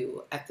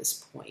do at this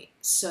point.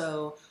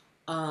 So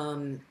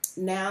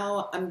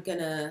now I'm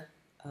gonna,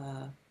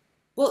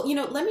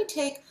 let me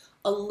take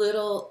a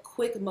little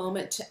quick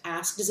moment to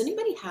ask, does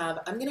anybody have,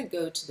 I'm going to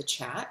go to the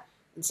chat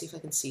and see if I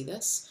can see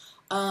this.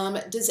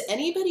 Does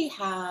anybody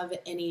have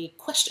any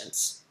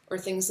questions or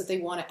things that they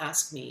want to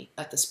ask me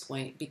at this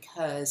point,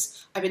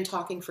 because I've been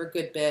talking for a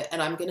good bit,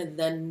 and I'm going to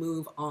then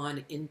move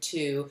on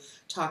into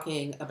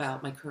talking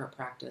about my current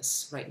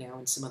practice right now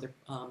and some other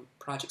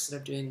projects that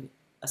I'm doing,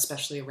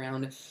 especially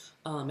around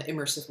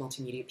immersive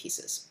multimedia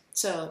pieces.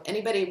 So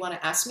anybody want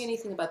to ask me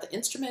anything about the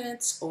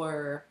instruments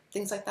or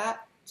things like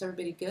that? Is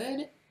everybody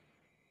good?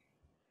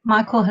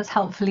 Michael has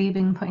helpfully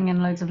been putting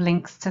in loads of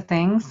links to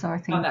things, so I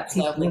think That's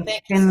people lovely. have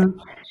Thank you so been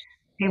much.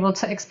 able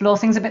to explore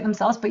things a bit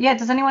themselves. But yeah,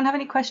 does anyone have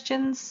any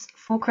questions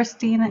for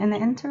Christina in the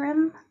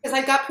interim? Because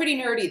I got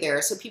pretty nerdy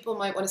there, so people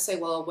might want to say,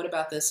 well, what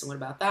about this and what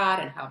about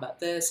that, and how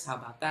about this, how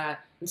about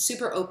that? I'm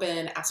super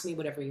open. Ask me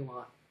whatever you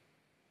want.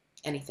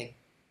 Anything.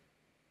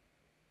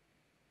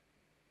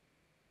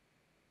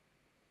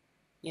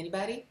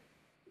 Anybody?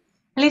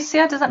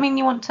 Alicia, does that mean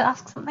you want to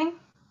ask something?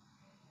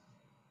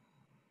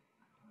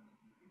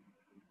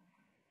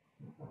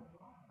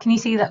 Can you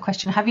see that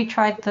question? Have you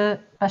tried the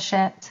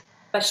Bachette?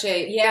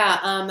 Bachet,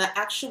 yeah.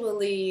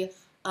 Actually,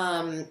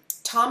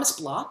 Thomas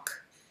Bloch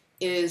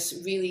is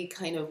really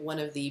kind of one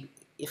of the,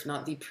 if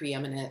not the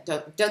preeminent.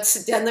 Don't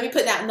sit down. Let me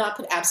put that, not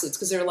put absolutes,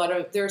 because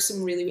there are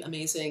some really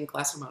amazing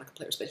glass harmonica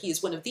players, but he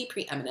is one of the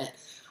preeminent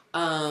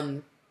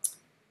um,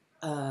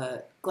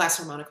 glass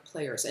harmonica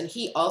players, and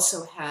he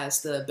also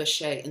has the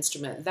Bachet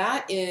instrument.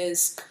 That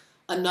is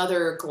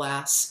another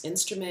glass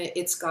instrument.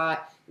 It's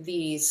got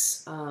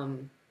these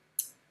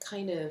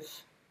kind of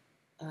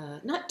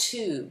not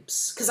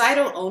tubes, because I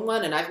don't own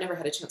one and I've never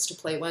had a chance to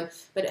play one,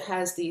 but it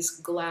has these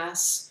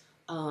glass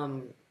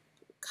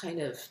kind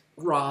of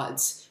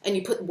rods, and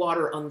you put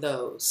water on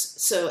those.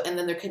 So, and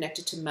then they're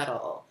connected to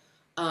metal.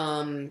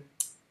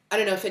 I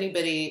don't know if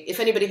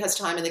anybody has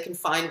time and they can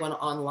find one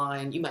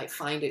online, you might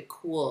find it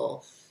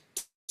cool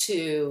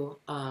to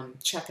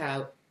check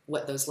out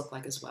what those look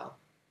like as well.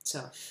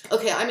 So,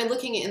 okay, I'm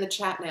looking in the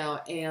chat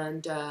now,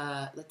 and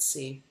let's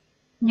see.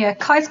 Yeah,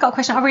 Kai's got a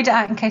question. I'll read it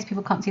out in case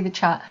people can't see the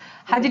chat.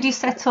 How did you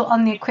settle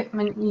on the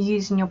equipment you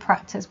use in your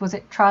practice? Was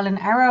it trial and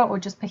error, or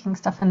just picking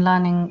stuff and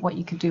learning what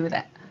you could do with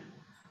it?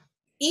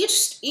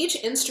 Each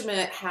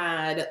instrument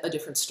had a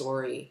different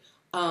story.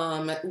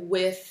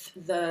 With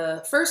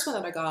the first one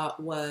that I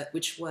got,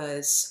 which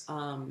was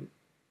the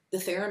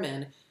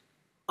theremin,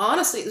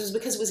 honestly, it was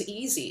because it was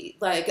easy.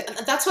 Like,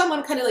 that's why I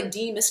want to kind of like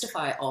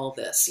demystify all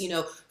this. You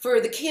know, for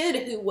the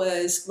kid who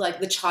was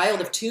like the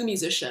child of two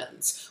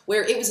musicians,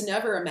 where it was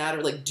never a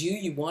matter like, do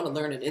you want to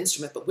learn an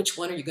instrument, but which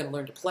one are you going to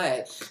learn to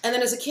play? And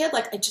then as a kid,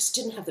 like, I just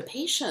didn't have the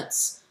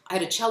patience. I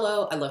had a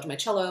cello. I loved my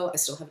cello. I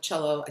still have a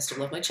cello. I still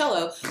love my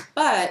cello.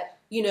 But,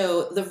 you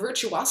know, the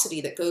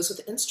virtuosity that goes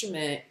with the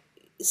instrument,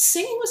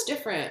 singing was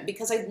different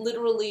because I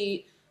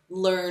literally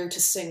learned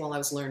to sing while I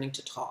was learning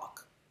to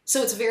talk.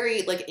 So it's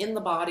very like in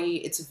the body,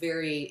 it's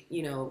very,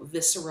 you know,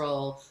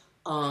 visceral.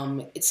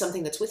 It's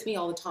something that's with me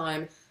all the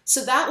time.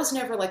 So that was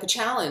never like a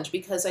challenge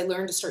because I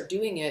learned to start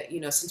doing it,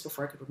 you know, since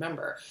before I could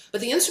remember.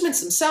 But the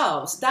instruments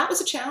themselves, that was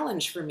a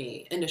challenge for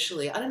me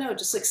initially. I don't know,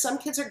 just like some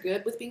kids are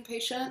good with being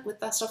patient with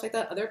that stuff like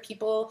that. Other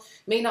people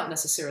may not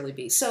necessarily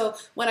be. So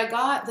when I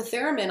got the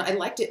theremin, I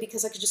liked it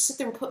because I could just sit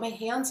there and put my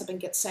hands up and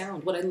get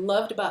sound. What I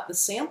loved about the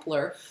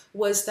sampler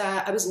was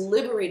that I was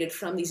liberated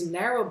from these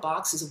narrow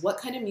boxes of what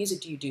kind of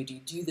music do you do? Do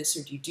you do this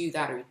or do you do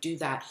that or you do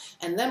that?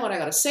 And then when I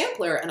got a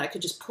sampler and I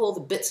could just pull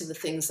the bits of the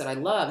things that I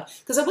loved,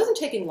 because I wasn't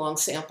taking long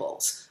samples.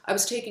 I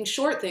was taking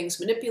short things,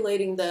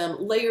 manipulating them,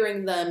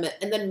 layering them,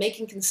 and then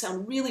making them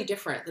sound really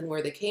different than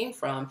where they came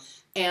from.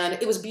 And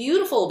it was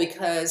beautiful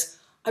because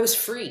I was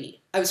free.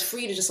 I was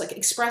free to just like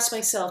express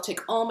myself, take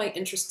all my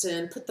interests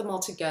in, put them all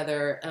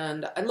together.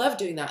 And I love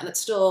doing that. And it's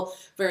still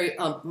very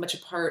much a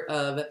part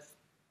of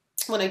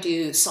when I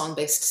do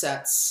song-based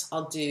sets.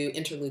 I'll do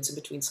interludes in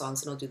between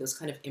songs, and I'll do those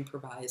kind of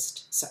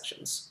improvised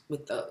sections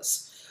with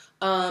those.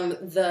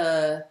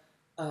 The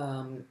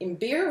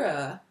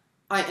mbira,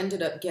 I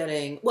ended up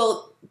getting,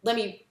 well, let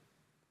me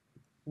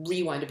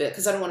rewind a bit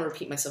because I don't want to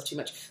repeat myself too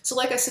much. So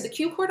like I said, the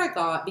QChord I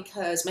got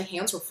because my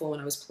hands were full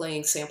when I was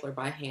playing sampler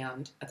by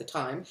hand at the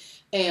time,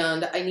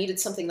 and I needed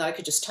something that I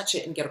could just touch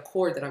it and get a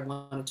chord that I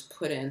wanted to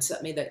put in, so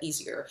that made that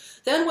easier.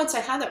 Then once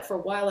I had that for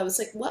a while, I was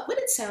like, what would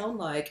it sound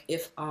like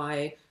if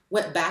I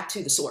went back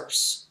to the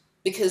source?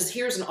 Because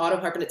here's an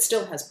autoharp and it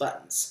still has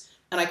buttons,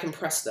 and I can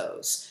press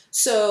those.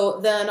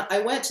 So then I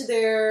went to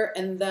there,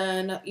 and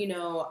then, you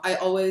know, I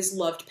always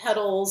loved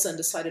pedals and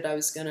decided I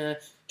was gonna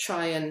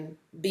try and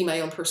be my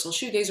own personal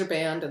shoegazer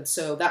band, and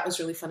so that was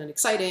really fun and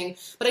exciting.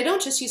 But I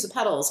don't just use the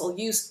pedals. I'll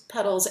use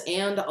pedals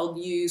and I'll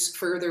use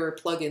further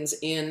plugins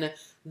in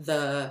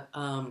the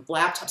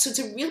laptop. So it's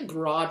a real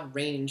broad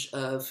range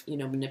of, you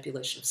know,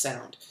 manipulation of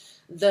sound.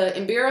 The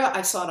mbira,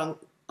 I saw it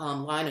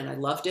online and I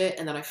loved it,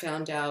 and then I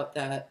found out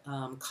that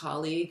a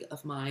colleague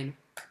of mine,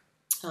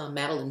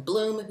 Madeline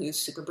Bloom, who's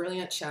super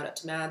brilliant, shout out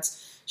to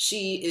Mads.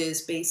 She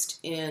is based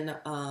in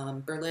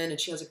Berlin, and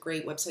she has a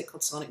great website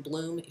called Sonic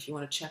Bloom. If you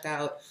want to check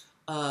out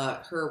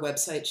her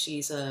website,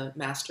 she's a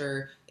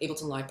master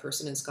Ableton Live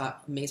person and has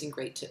got amazing,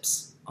 great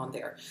tips on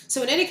there.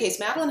 So in any case,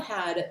 Madeline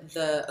had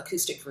the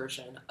acoustic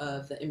version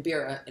of the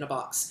mbira in a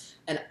box,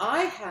 and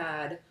I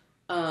had,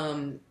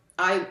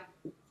 I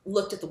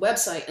looked at the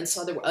website and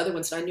saw there were other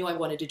ones, and I knew I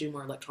wanted to do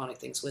more electronic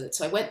things with it.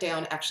 So I went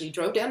down, actually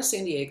drove down to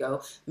San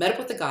Diego, met up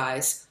with the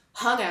guys,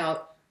 hung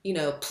out, you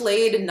know,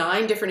 played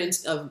 9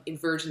 different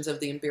versions of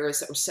the mbiras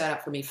that were set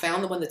up for me,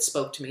 found the one that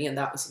spoke to me, and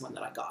that was the one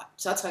that I got.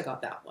 So that's how I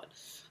got that one.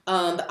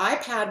 The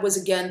iPad was,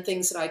 again,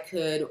 things that I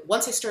could,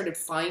 once I started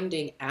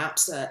finding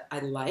apps that I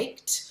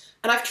liked,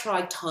 and I've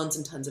tried tons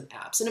and tons of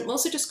apps, and it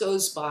mostly just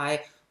goes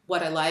by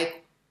what I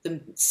like, the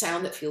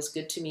sound that feels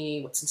good to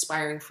me, what's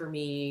inspiring for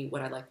me,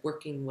 what I like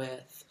working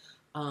with,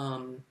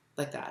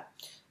 like that.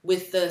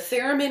 With the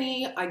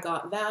theremin, I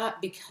got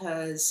that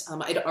because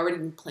I'd already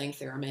been playing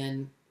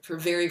theremin for a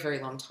very, very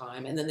long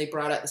time, and then they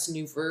brought out this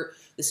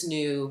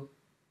new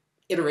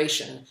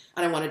iteration,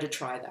 and I wanted to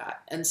try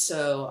that. And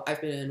so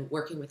I've been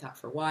working with that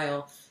for a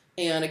while.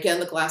 And again,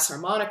 the glass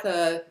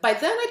harmonica, by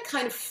then I'd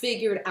kind of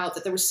figured out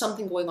that there was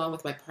something going on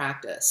with my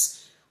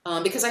practice.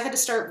 Because I had to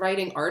start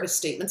writing artist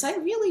statements. I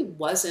really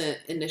wasn't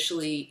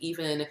initially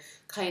even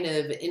kind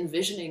of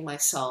envisioning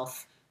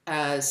myself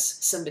as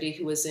somebody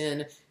who was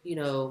in, you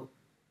know,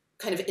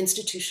 kind of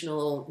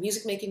institutional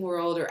music making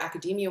world or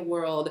academia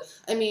world.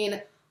 I mean,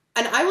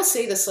 and I will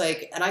say this,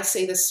 like, and I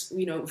say this,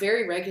 you know,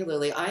 very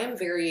regularly, I am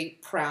very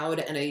proud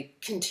and a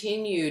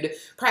continued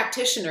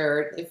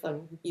practitioner, if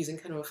I'm using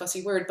kind of a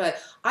fussy word, but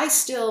I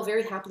still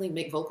very happily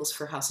make vocals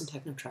for house and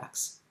techno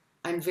tracks.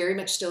 I'm very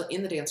much still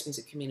in the dance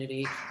music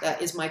community.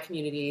 That is my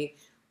community.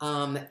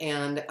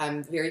 And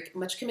I'm very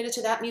much committed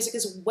to that music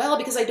as well,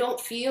 because I don't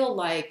feel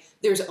like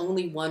there's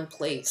only one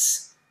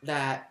place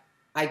that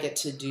I get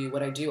to do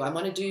what I do. I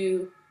want to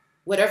do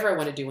whatever I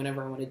want to do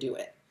whenever I want to do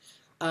it.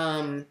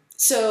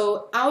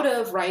 So out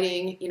of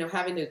writing, you know,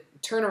 having to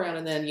turn around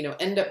and then, you know,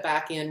 end up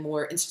back in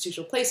more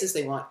institutional places,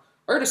 they want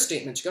artist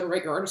statements. You got to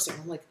write your artist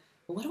statement. I'm like,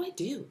 well, what do I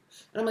do?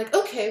 And I'm like,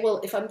 okay,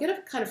 well, if I'm going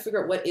to kind of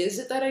figure out what is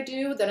it that I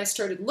do, then I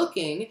started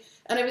looking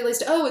and I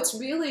realized, oh, it's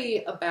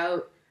really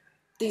about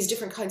these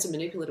different kinds of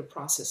manipulative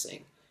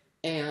processing.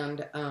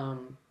 And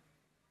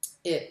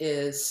it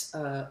is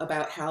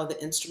about how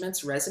the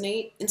instruments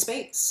resonate in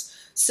space.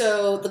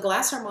 So the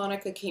glass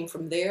harmonica came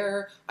from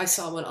there. I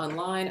saw one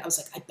online. I was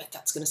like, I bet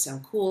that's going to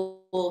sound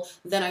cool.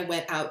 Then I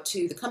went out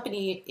to the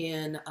company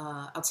in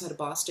outside of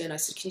Boston. I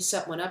said, can you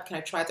set one up? Can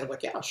I try it? They're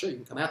like, yeah, sure, you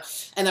can come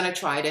out. And then I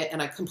tried it,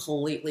 and I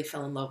completely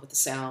fell in love with the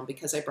sound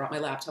because I brought my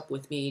laptop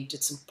with me,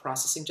 did some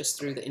processing just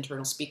through the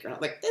internal speaker. And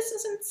I'm like, this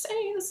is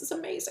insane. This is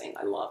amazing.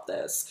 I love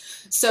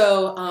this.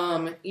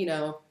 So, you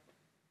know,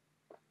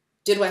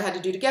 did what I had to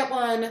do to get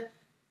one.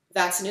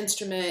 That's an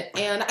instrument,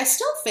 and I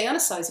still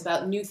fantasize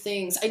about new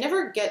things. I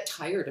never get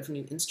tired of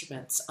new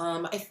instruments.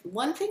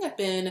 One thing I've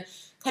been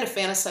kind of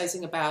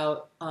fantasizing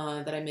about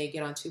that I may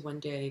get onto one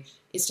day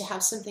is to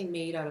have something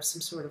made out of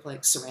some sort of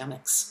like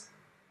ceramics.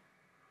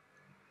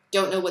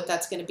 Don't know what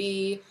that's going to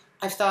be.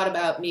 I've thought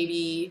about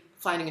maybe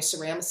finding a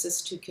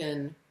ceramicist who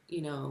can,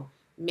 you know,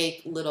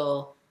 make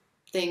little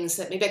things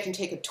that maybe I can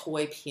take a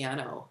toy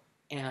piano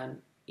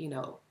and, you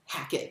know,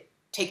 hack it.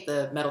 Take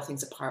the metal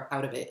things apart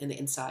out of it in the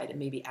inside and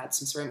maybe add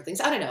some ceramic things.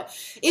 I don't know.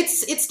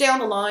 It's down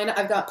the line.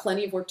 I've got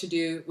plenty of work to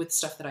do with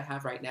stuff that I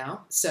have right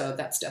now. So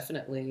that's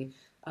definitely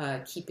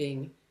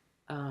keeping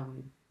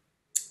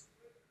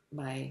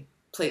my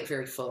plate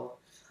very full.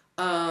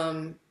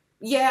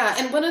 Yeah,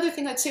 and one other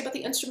thing I'd say about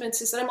the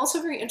instruments is that I'm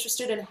also very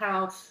interested in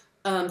how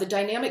the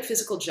dynamic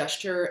physical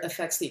gesture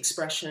affects the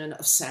expression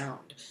of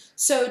sound.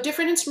 So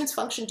different instruments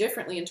function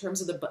differently in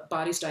terms of the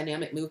body's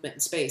dynamic movement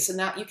in space. And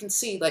that you can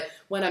see, like,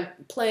 when I'm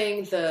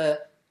playing the,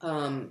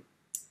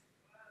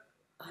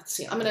 let's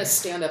see, I'm going to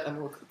stand up. I'm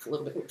going to look a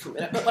little bit for a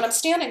minute. But when I'm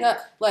standing up,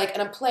 like,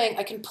 and I'm playing,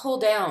 I can pull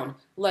down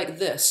like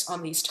this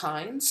on these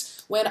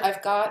tines. When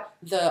I've got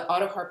the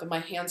autoharp in my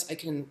hands, I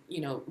can,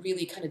 you know,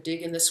 really kind of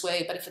dig in this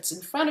way. But if it's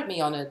in front of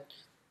me on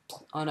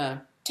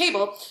a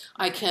table,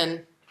 I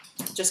can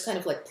just kind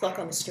of like pluck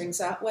on the strings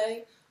that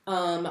way.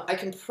 I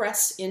can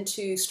press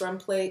into strum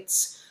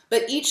plates,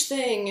 but each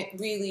thing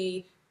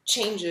really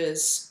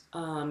changes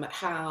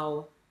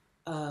how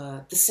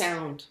the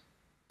sound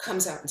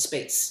comes out in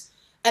space.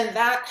 And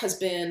that has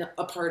been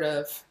a part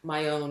of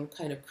my own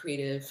kind of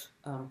creative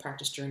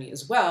practice journey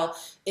as well,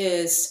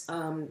 is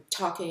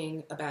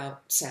talking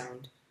about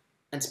sound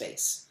and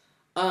space.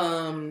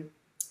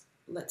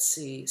 Let's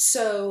see.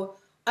 So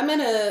I'm going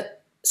to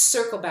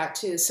circle back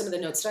to some of the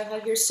notes that I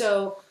had here.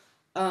 So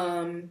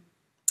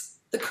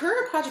the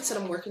current projects that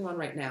I'm working on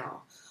right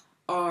now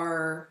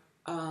are,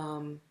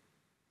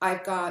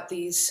 I've got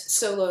these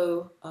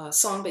solo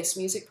song-based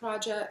music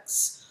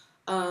projects.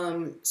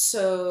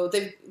 So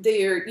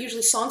they are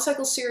usually song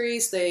cycle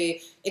series.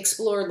 They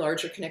explore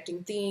larger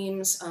connecting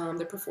themes.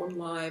 They're performed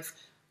live,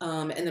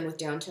 and then with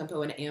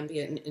down-tempo and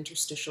ambient and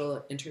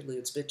interstitial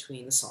interludes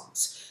between the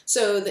songs.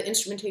 So the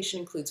instrumentation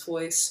includes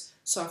voice,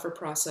 software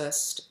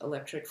processed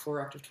electric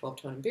 4-octave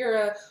 12-tone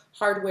mbira,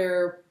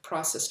 hardware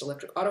processed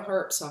electric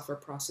autoharp, software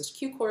processed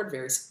QChord,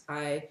 various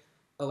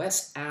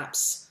iOS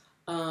apps.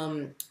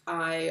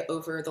 I,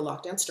 over the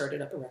lockdown,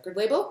 started up a record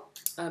label.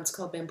 It's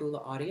called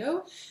Bambula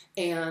Audio.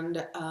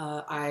 And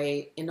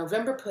I, in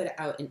November, put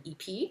out an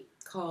EP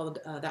called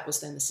That Was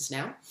Then, This Is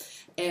Now.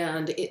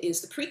 And it is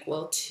the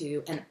prequel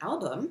to an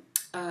album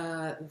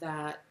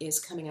that is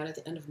coming out at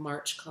the end of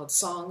March called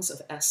Songs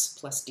of S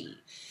plus D.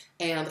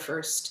 And the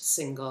first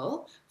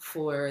single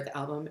for the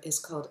album is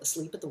called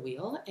Asleep at the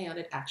Wheel, and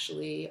it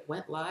actually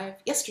went live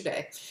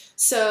yesterday.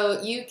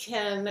 So you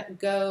can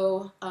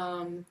go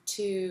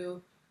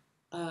to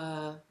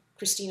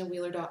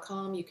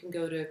ChristinaWheeler.com. You can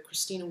go to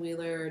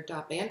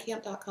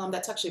ChristinaWheeler.bandcamp.com.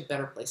 That's actually a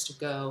better place to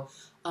go.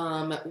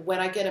 When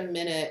I get a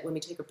minute, when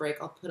we take a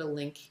break, I'll put a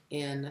link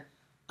in.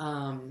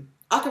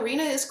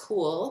 Ocarina is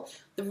cool.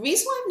 The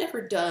reason why I've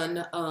never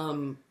done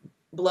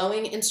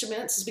blowing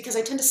instruments is because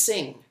I tend to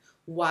sing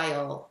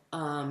while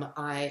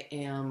I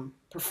am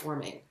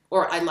performing,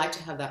 or I like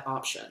to have that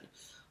option.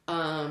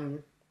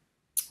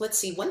 Let's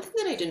see, one thing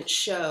that I didn't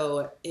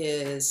show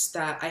is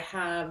that I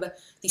have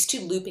these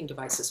two looping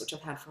devices, which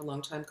I've had for a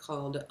long time,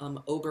 called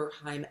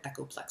Oberheim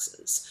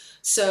Echoplexes.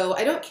 So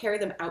I don't carry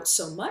them out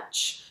so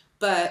much,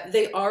 but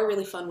they are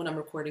really fun when I'm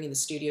recording in the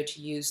studio to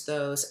use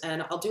those.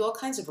 And I'll do all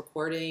kinds of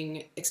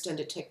recording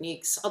extended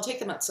techniques. I'll take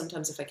them out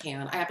sometimes if I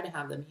can. I happen to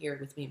have them here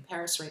with me in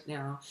Paris right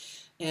now.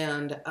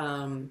 And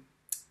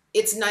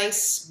it's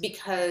nice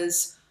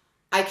because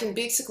I can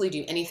basically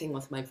do anything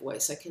with my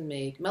voice. I can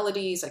make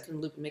melodies, I can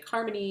loop and make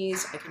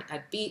harmonies, I can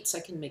add beats, I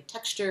can make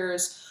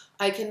textures,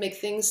 I can make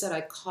things that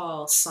I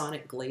call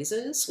sonic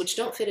glazes, which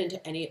don't fit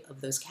into any of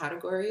those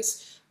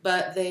categories,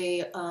 but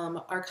they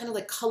are kind of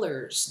like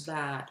colors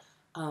that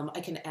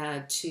I can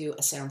add to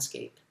a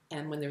soundscape.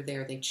 And when they're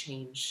there, they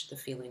change the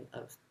feeling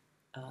of,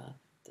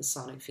 the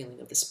sonic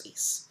feeling of the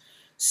space.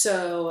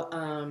 So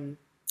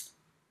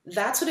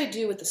that's what I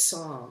do with the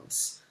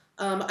songs.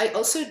 I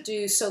also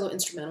do solo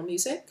instrumental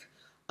music.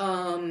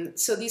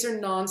 So these are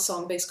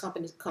non-song-based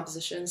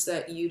compositions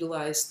that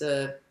utilize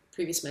the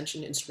previous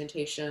mentioned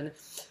instrumentation.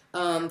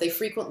 They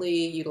frequently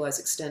utilize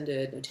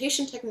extended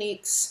notation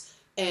techniques,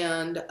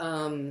 and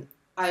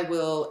I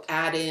will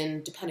add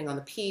in, depending on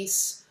the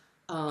piece,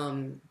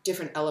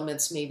 different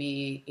elements,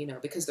 maybe, you know,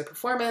 because the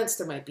performance,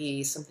 there might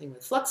be something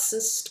with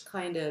fluxist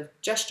kind of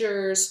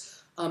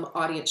gestures,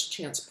 audience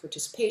chance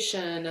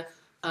participation.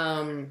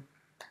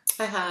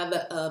 I have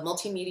a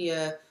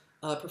multimedia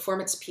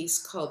performance piece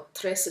called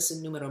Tres es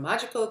un Número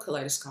Mágico,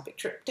 Kaleidoscopic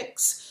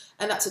Triptychs,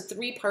 and that's a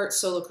three-part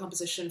solo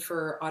composition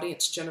for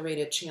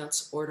audience-generated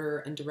chants, order,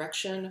 and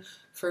direction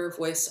for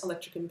voice,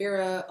 electric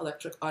mbira,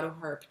 electric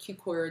autoharp,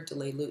 QChord,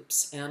 delay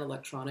loops, and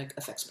electronic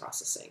effects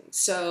processing.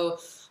 So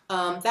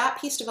that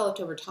piece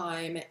developed over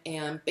time,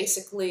 and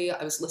basically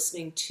I was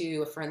listening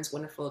to a friend's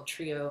wonderful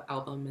trio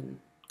album and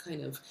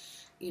kind of,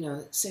 you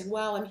know, saying,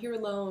 wow, I'm here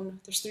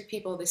alone. There's three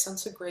people. They sound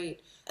so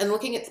great. And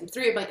looking at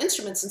three of my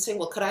instruments and saying,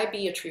 well, could I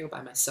be a trio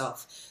by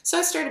myself? So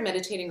I started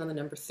meditating on the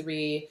number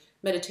three,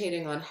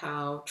 meditating on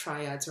how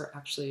triads are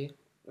actually,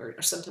 or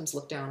sometimes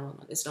looked down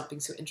on as not being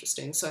so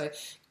interesting. So I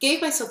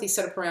gave myself these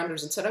set of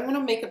parameters and said, I'm going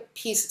to make a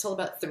piece that's all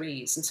about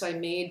threes. And so I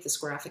made this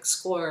graphic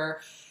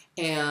score.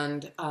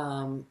 And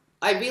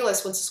I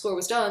realized once the score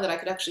was done that I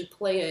could actually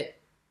play it.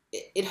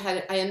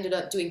 I ended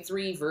up doing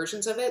three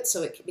versions of it,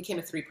 so it became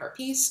a three-part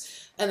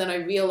piece. And then I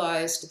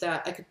realized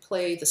that I could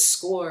play the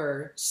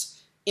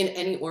scores in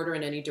any order,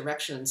 in any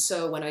direction.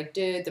 So when I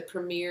did the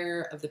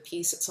premiere of the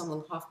piece at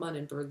Hoffmann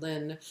in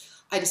Berlin,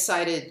 I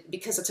decided,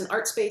 because it's an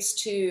art space,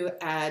 to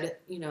add,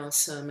 you know,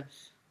 some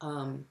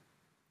kind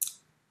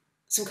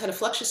of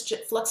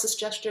fluxus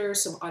gesture,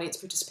 some audience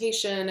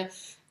participation,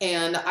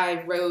 and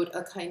I wrote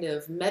a kind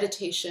of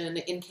meditation,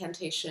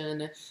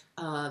 incantation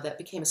that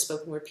became a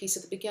spoken word piece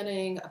at the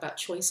beginning about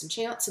choice and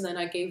chance, and then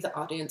I gave the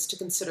audience to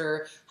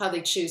consider how they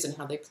choose and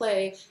how they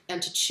play,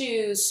 and to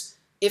choose,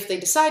 if they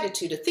decided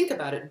to think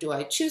about it, do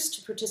I choose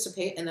to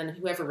participate? And then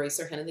whoever raised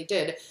their hand, and they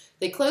did,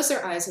 they closed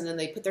their eyes and then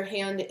they put their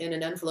hand in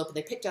an envelope and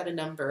they picked out a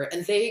number,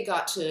 and they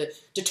got to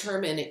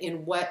determine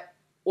in what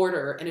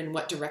order and in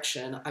what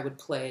direction I would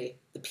play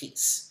the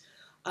piece.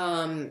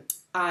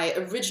 I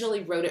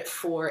originally wrote it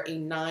for a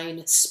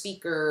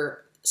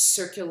 9-speaker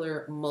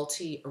circular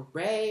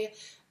multi-array,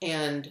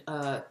 and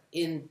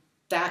in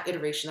that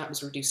iteration that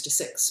was reduced to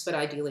 6, but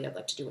ideally I'd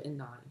like to do it in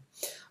 9.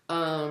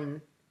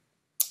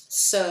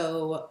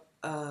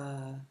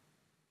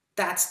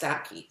 That's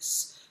that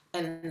piece.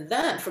 And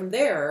then from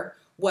there,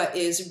 what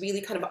is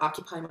really kind of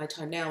occupying my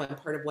time now and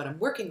part of what I'm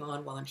working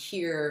on while I'm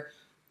here,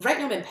 right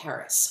now I'm in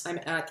Paris. I'm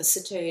at the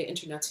Cité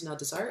Internationale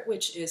des Arts,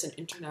 which is an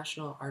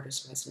international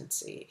artist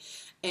residency.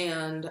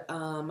 And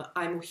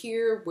I'm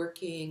here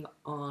working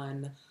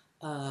on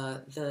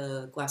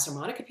the glass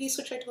harmonica piece,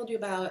 which I told you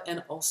about,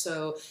 and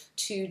also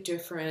 2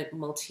 different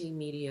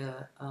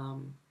multimedia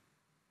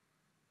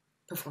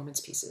performance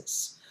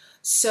pieces.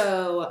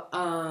 So,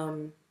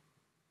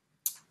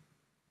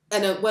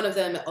 and one of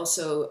them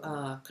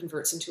also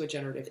converts into a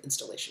generative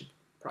installation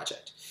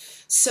project.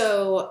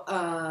 So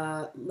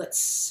let's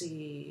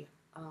see.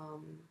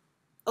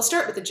 I'll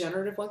start with the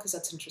generative one because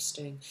that's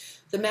interesting.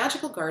 The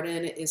Magical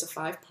Garden is a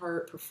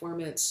 5-part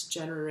performance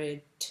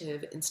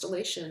generative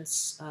installation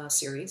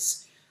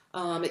series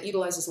It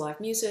utilizes live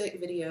music,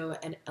 video,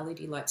 and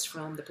LED lights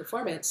from the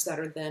performance that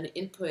are then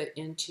input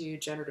into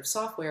generative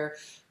software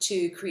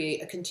to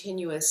create a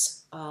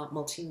continuous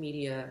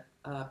multimedia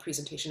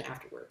presentation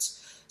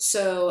afterwards.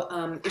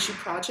 So Issue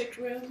Project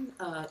Room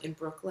in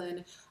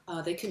Brooklyn,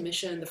 they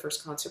commissioned the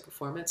first concert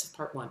performance of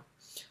part 1.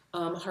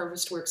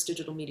 Harvest Works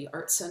Digital Media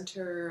Arts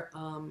Center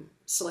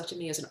selected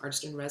me as an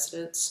artist in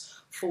residence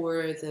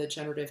for the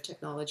generative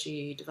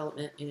technology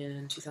development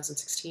in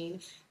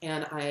 2016,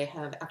 and I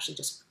have actually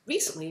just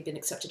recently been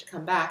accepted to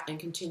come back and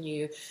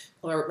continue,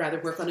 or rather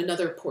work on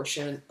another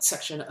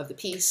section of the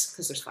piece,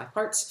 because there's 5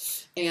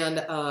 parts,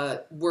 and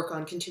work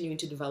on continuing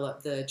to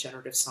develop the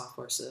generative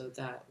software so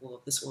that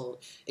this will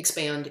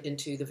expand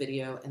into the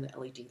video and the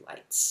LED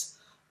lights.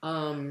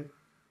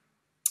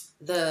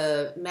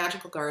 The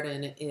Magical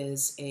Garden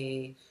is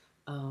a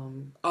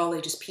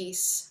all-ages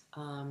piece.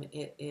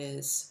 It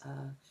is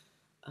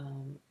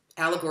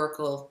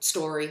allegorical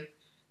story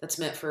that's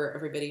meant for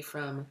everybody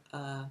from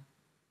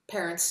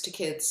parents to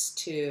kids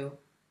to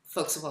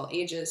folks of all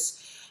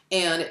ages.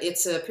 And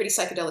it's a pretty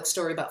psychedelic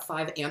story about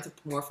 5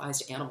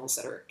 anthropomorphized animals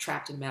that are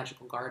trapped in a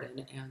magical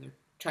garden, and they're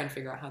trying to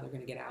figure out how they're going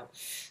to get out.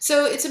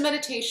 So it's a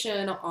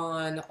meditation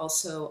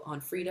also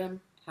on freedom,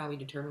 how we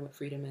determine what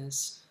freedom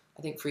is.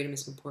 I think freedom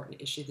is an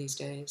important issue these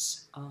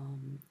days.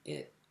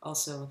 It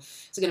also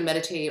is going to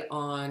meditate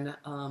on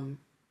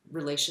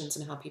relations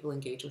and how people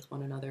engage with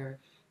one another,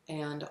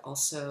 and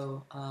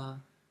also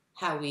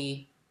how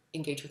we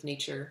engage with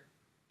nature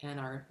and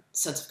our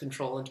sense of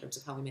control in terms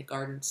of how we make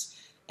gardens,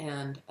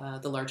 and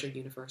the larger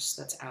universe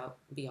that's out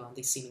beyond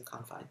these seeming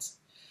confines.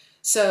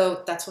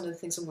 So that's one of the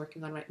things I'm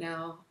working on right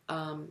now.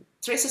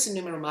 Traces and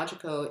Número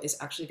Mágico is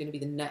actually going to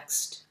be the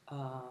next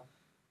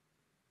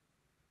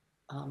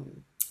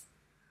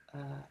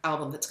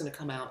album that's going to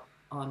come out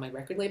on my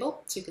record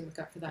label, so you can look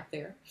out for that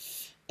there.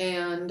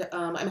 And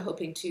I'm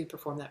hoping to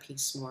perform that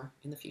piece more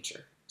in the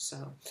future.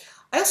 So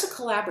I also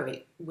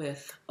collaborate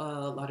with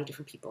a lot of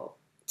different people.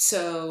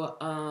 So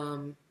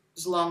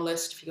there's a long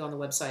list. If you go on the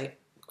website,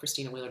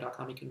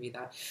 ChristinaWheeler.com, you can read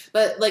that.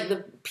 But like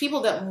the people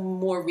that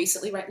more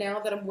recently right now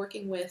that I'm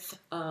working with,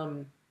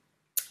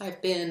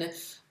 I've been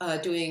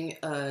doing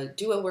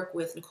duo work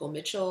with Nicole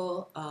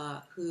Mitchell,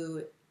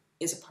 who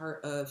is a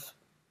part of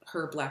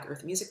her Black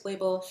Earth music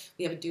label.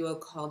 We have a duo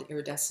called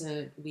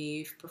Iridescent.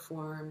 We've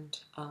performed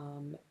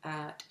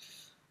at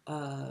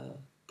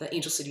the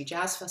Angel City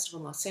Jazz Festival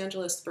in Los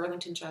Angeles, the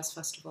Burlington Jazz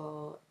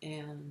Festival,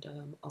 and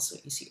also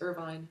at UC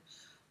Irvine.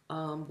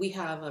 We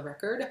have a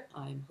record.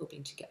 I'm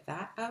hoping to get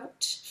that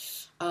out.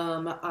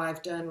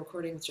 I've done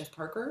recording with Jeff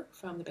Parker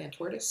from the band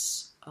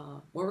Tortoise.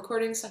 More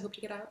recordings I hope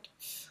to get out.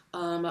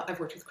 I've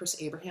worked with Chris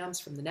Abrahams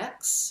from The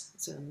Necks.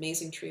 It's an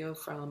amazing trio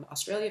from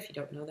Australia. If you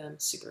don't know them,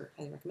 super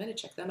highly recommended.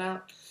 Check them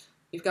out.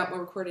 We've got more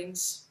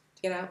recordings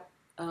to get out.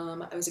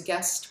 I was a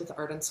guest with the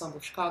Art Ensemble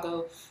of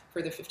Chicago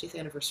for their 50th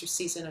anniversary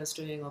season. I was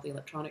doing all the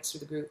electronics for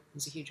the group. It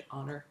was a huge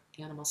honor.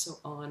 And I'm also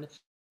on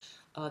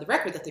the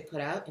record that they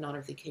put out in honor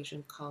of the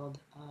occasion called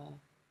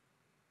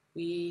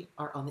We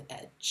Are on the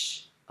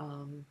Edge.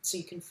 So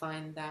you can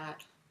find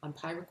that on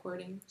Pi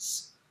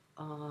Recordings.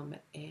 And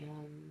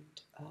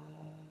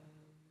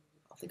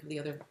I'll think of the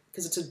other,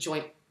 because it's a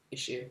joint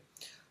issue.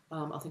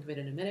 I'll think of it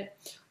in a minute.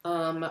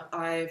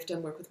 I've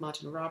done work with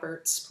Matana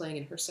Roberts, playing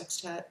in her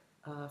sextet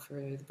for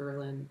the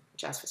Berlin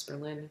Jazz Fest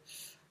Berlin.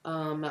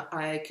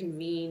 I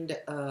convened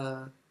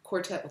a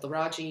quartet with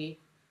Laraaji,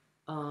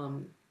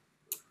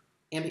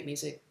 ambient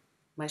music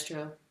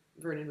maestro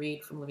Vernon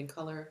Reid from Living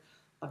Color,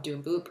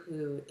 Abdou Mboop,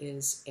 who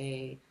is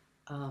a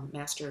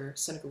master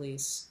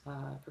Senegalese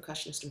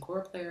percussionist and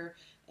choral player,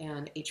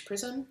 and H.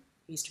 Prism,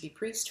 who used to be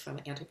Priest from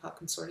Antipop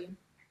Consortium.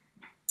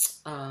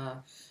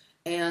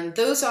 And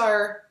those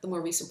are the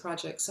more recent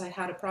projects. I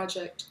had a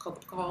project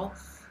called The Call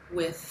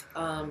with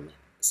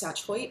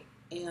Satch Hoyt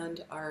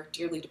and our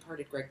dearly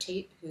departed Greg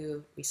Tate,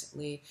 who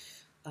recently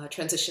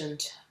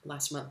transitioned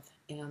last month.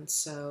 And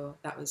so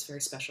that was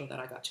very special that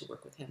I got to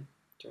work with him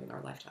during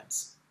our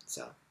lifetimes.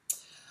 So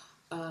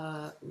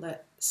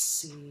let's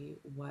see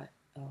what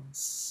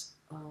else.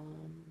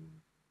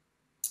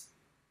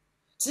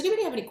 Does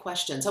anybody have any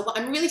questions?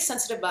 I'm really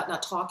sensitive about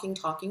not talking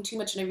too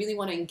much, and I really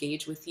want to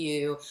engage with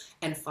you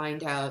and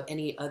find out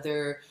any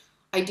other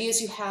ideas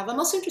you have. I'm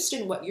also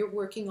interested in what you're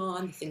working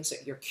on, the things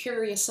that you're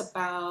curious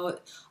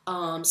about,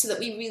 so that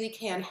we really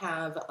can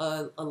have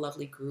a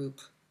lovely group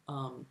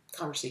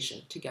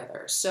conversation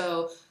together.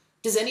 So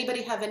does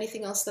anybody have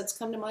anything else that's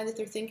come to mind that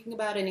they're thinking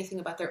about? Anything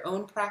about their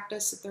own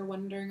practice that they're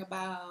wondering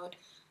about?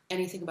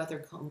 Anything about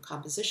their own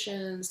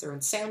compositions, their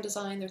own sound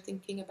design they're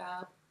thinking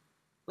about?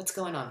 What's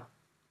going on?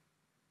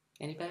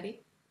 Anybody?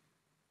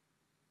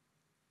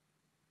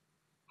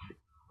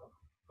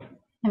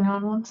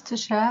 Anyone wants to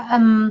share?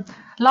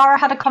 Lara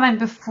had a comment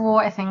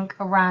before, I think,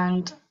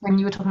 around when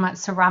you were talking about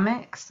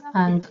ceramics,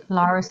 and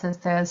Lara says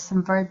there's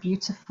some very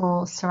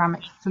beautiful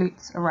ceramic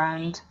flutes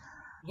around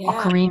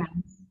ocarinas.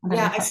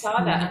 Yeah, I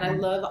saw that, and I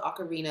love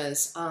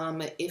ocarinas.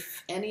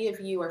 If any of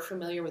you are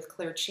familiar with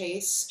Claire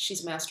Chase,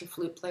 she's a master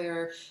flute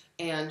player,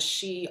 and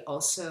she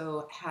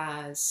also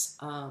has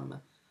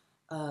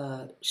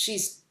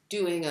she's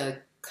doing a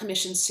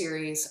commission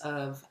series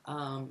of,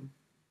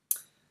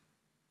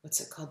 what's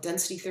it called,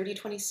 Density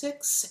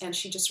 3026, and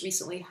she just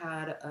recently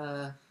had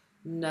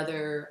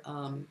another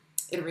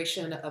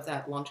iteration of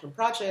that long-term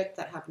project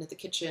that happened at the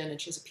kitchen,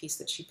 and she has a piece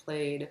that she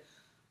played.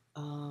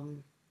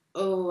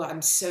 Oh,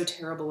 I'm so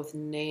terrible with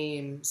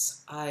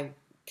names. I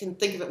can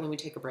think of it when we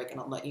take a break and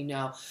I'll let you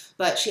know.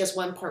 But she has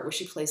one part where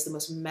she plays the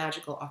most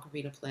magical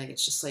ocarina playing.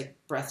 It's just like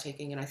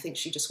breathtaking, and I think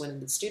she just went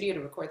into the studio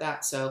to record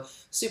that, so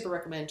super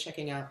recommend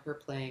checking out her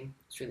playing.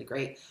 It's really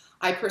great.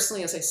 I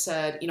personally, as I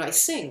said, you know, I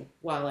sing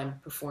while I'm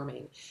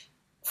performing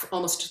for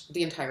almost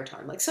the entire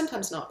time. Like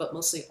sometimes not, but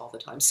mostly all the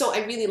time. So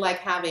I really like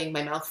having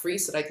my mouth free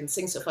so that I can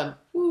sing. So if I'm,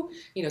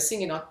 you know,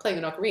 singing, playing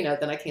an ocarina,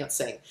 then I can't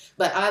sing.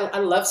 But I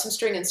love some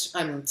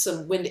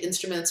some wind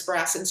instruments,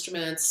 brass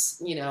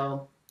instruments. You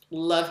know,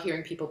 love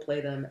hearing people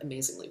play them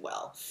amazingly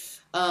well.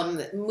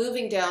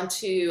 Moving down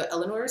to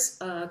Eleanor's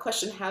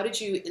question: how did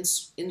you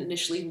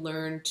initially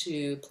learn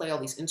to play all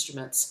these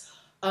instruments?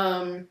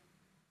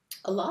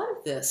 A lot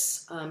of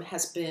this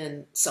has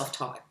been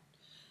self-taught.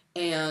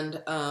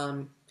 And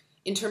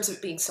in terms of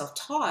it being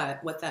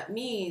self-taught, what that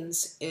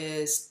means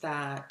is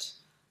that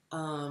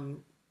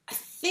I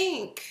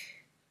think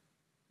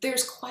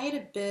there's quite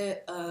a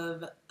bit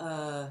of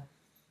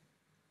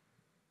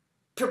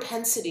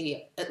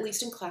propensity, at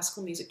least in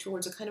classical music,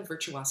 towards a kind of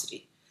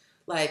virtuosity.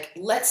 Like,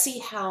 let's see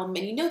how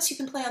many notes you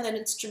can play on that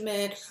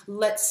instrument.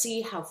 Let's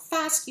see how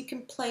fast you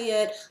can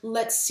play it.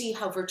 Let's see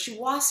how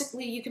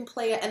virtuosically you can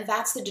play it. And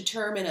that's the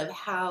determinant of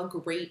how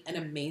great and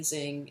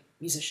amazing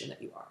musician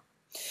that you are.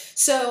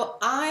 So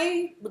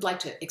I would like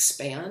to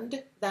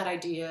expand that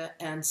idea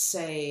and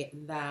say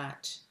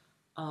that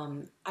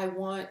I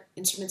want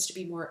instruments to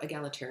be more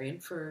egalitarian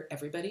for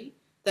everybody.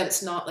 That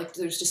it's not like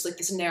there's just like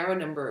this narrow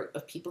number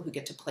of people who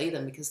get to play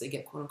them because they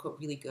get quote unquote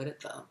really good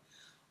at them.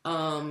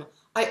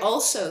 I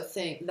also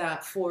think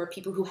that for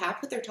people who have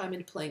put their time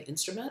into playing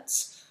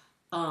instruments,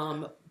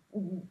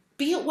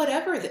 be it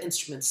whatever the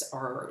instruments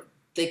are,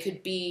 they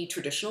could be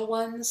traditional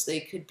ones,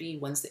 they could be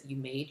ones that you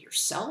made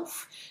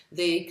yourself,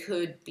 they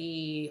could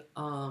be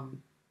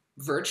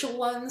virtual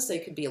ones, they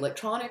could be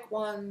electronic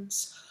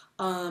ones.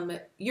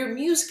 Your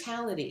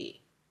musicality,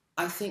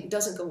 I think,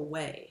 doesn't go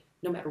away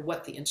no matter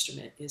what the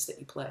instrument is that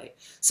you play.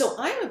 So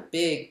I'm a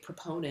big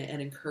proponent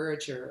and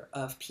encourager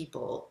of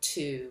people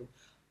to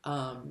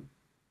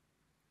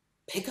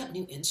pick up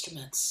new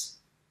instruments.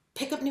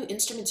 Pick up new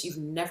instruments you've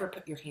never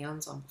put your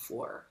hands on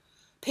before.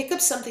 Pick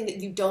up something that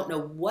you don't know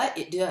what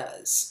it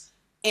does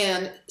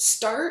and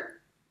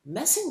start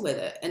messing with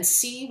it and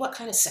see what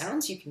kind of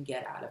sounds you can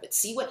get out of it.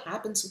 See what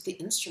happens with the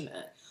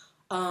instrument.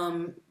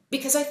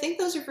 Because I think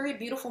those are very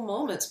beautiful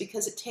moments,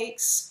 because it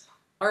takes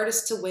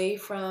artists away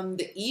from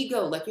the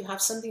ego. Like, you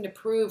have something to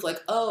prove, like,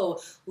 oh,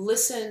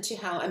 listen to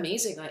how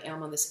amazing I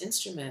am on this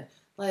instrument.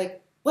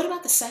 Like, what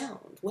about the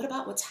sound? What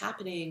about what's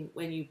happening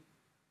when you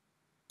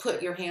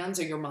put your hands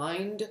or your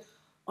mind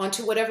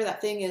onto whatever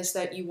that thing is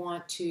that you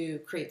want to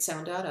create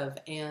sound out of,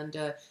 and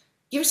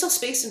give yourself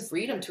space and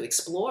freedom to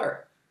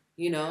explore,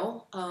 you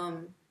know?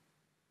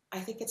 I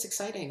think it's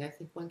exciting. I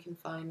think one can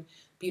find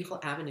beautiful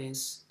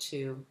avenues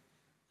to,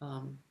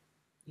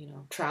 you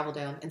know, travel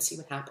down and see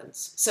what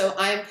happens. So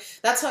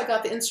that's how I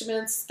got the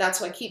instruments. That's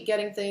how I keep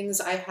getting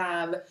things. I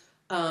have,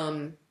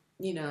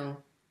 you know,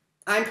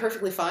 I'm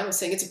perfectly fine with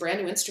saying it's a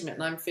brand new instrument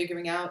and I'm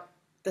figuring out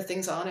the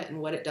things on it and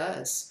what it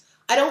does.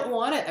 I don't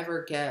want to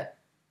ever get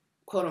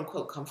quote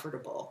unquote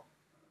comfortable.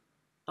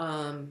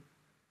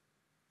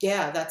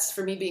 Yeah, that's,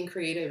 for me, being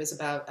creative is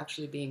about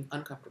actually being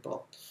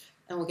uncomfortable.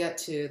 And we'll get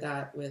to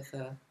that with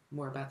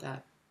more about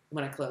that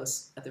when I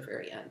close at the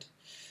very end.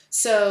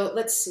 So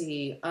let's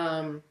see.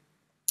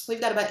 We've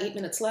got about 8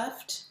 minutes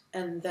left.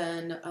 And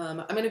then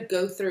I'm going to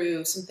go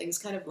through some things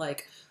kind of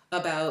like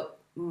about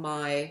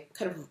my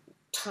kind of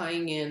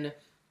tying in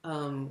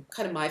kind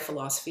of my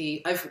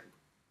philosophy. I've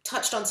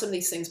touched on some of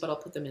these things, but I'll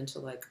put them into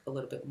like a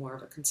little bit more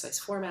of a concise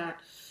format.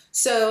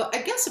 So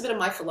I guess a bit of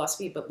my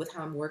philosophy, but with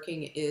how I'm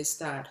working, is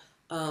that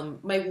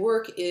my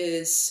work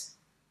is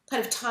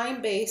kind of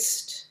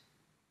time-based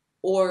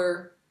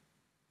or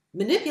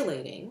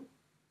manipulating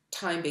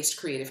time-based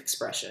creative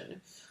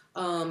expression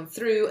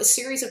through a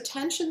series of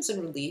tensions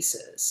and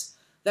releases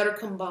that are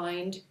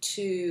combined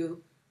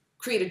to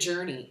create a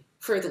journey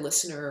for the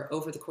listener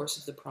over the course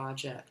of the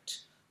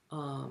project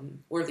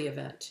or the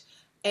event.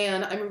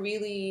 And I'm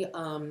really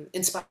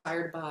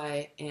inspired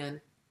by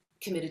and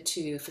committed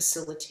to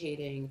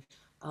facilitating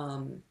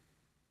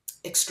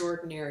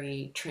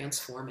extraordinary,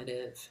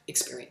 transformative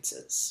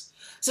experiences.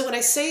 So when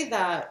I say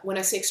that, when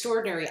I say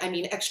extraordinary, I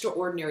mean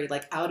extraordinary,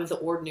 like out of the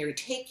ordinary,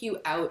 take you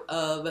out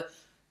of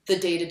the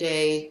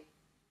day-to-day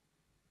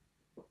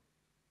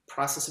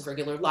process of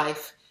regular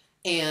life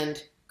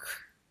and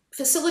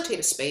facilitate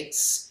a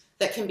space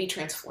that can be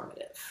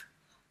transformative.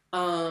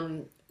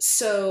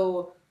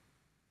 So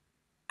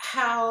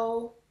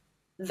how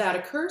that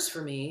occurs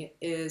for me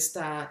is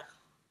that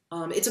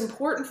it's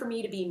important for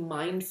me to be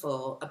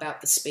mindful about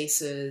the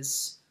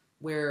spaces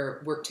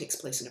where work takes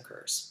place and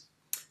occurs.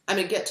 I'm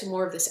going to get to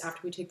more of this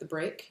after we take the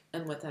break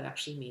and what that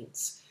actually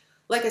means.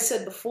 Like I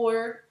said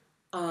before,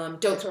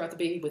 don't throw out the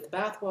baby with the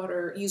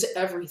bathwater. Use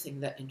everything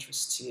that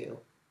interests you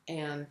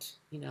and,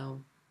 you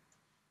know,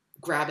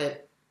 grab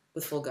it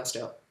with full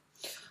gusto.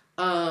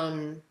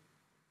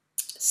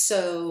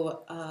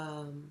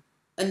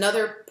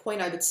 Another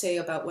point I would say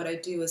about what I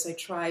do is I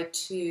try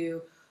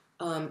to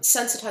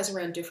sensitize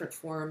around different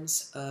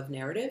forms of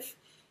narrative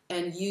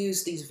and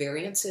use these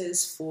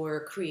variances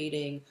for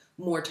creating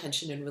more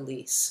tension and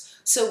release.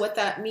 So what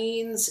that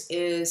means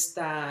is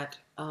that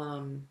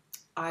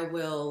I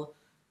will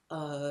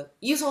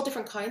use all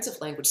different kinds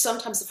of language.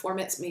 Sometimes the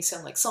formats may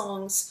sound like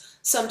songs.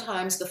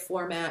 Sometimes the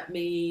format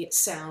may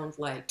sound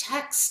like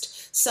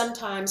text.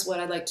 Sometimes what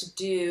I like to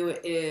do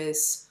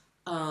is,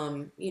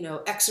 you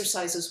know,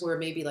 exercises where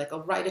maybe like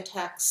I'll write a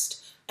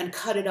text and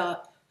cut it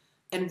up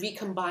and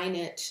recombine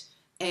it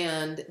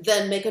and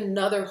then make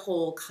another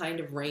whole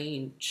kind of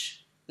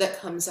range that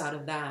comes out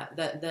of that,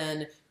 that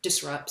then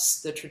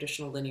disrupts the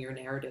traditional linear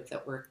narrative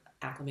that we're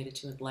acclimated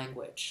to in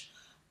language.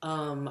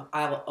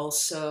 I'll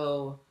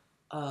also,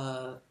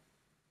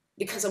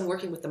 because I'm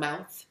working with the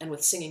mouth and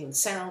with singing and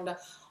sound,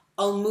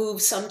 I'll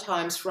move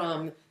sometimes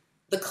from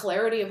the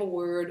clarity of a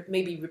word,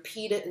 maybe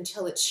repeat it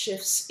until it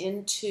shifts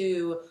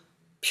into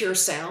pure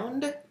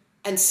sound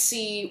and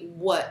see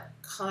what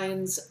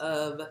kinds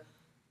of,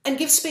 and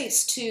give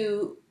space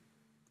to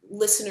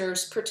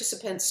listeners,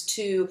 participants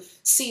to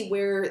see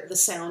where the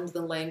sound,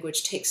 the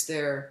language takes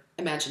their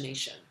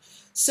imagination.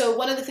 So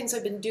one of the things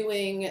I've been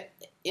doing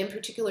in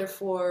particular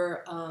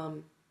for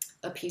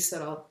a piece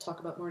that I'll talk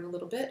about more in a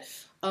little bit,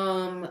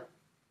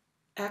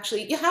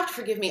 actually, you have to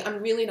forgive me. I'm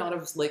really not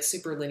a like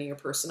super linear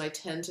person. I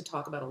tend to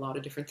talk about a lot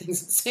of different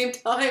things at the same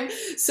time.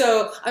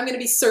 So I'm going to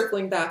be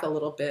circling back a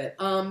little bit.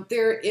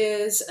 There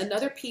is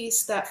another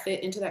piece that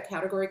fit into that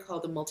category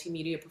called the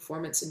Multimedia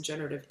Performance and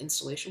Generative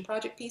Installation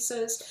Project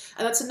pieces.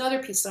 And that's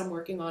another piece that I'm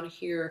working on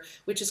here,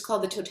 which is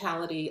called the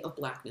Totality of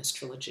Blackness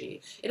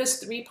Trilogy. It has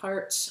 3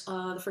 parts.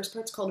 The first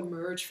part's called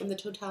Emerge from the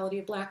Totality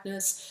of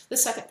Blackness. The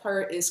second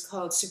part is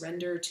called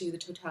Surrender to the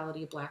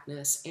Totality of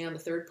Blackness. And the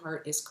third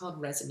part is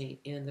called Resonate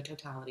in the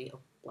Totality of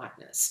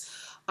Blackness.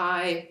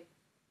 I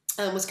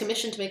was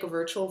commissioned to make a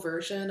virtual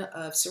version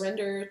of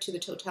Surrender to the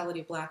Totality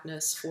of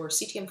Blackness for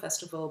CTM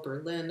Festival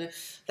Berlin.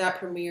 That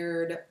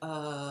premiered,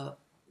 gosh,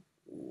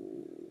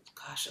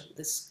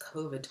 this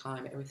COVID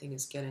time, everything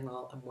is getting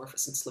all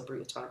amorphous and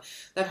slippery at time.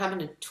 That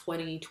happened in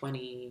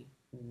 2021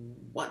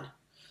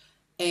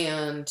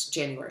 and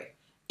January.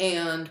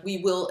 And we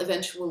will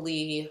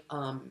eventually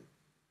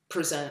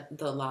present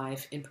the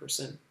live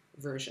in-person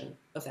version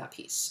of that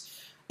piece.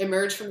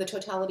 Emerge from the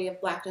Totality of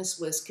Blackness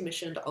was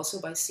commissioned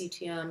also by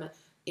CTM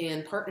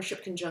in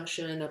partnership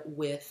conjunction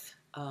with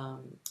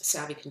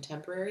Savvy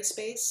Contemporary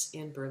Space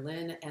in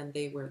Berlin, and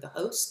they were the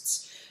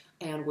hosts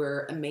and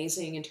were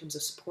amazing in terms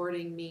of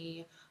supporting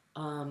me.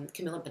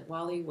 Camilla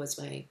Bentwali was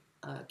my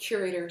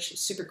curator. She's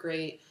super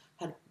great.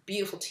 Had a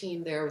beautiful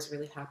team there. Was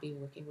really happy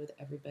working with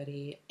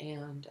everybody.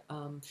 And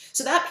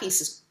so that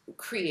piece is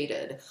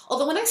created.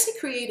 Although when I say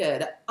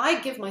created, I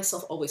give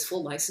myself always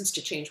full license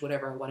to change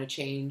whatever I want to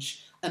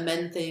change,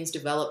 amend things,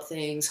 develop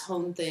things,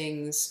 hone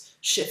things,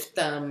 shift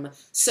them.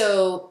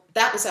 So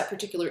that was that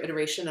particular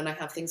iteration, and I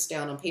have things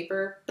down on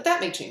paper, but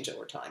that may change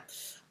over time.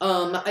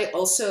 I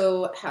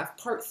also have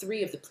part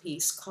 3 of the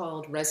piece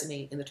called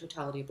Resonate in the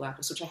Totality of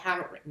Blackness, which I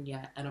haven't written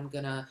yet, and I'm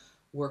going to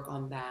work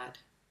on that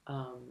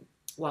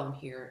while I'm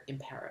here in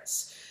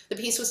Paris. The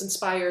piece was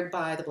inspired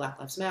by the Black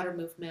Lives Matter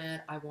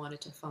movement. I wanted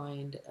to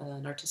find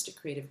an artistic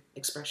creative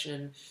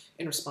expression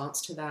in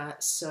response to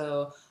that.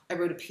 So I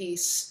wrote a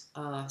piece,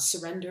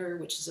 Surrender,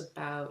 which is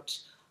about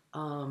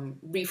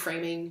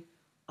reframing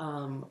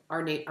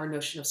our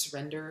notion of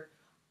surrender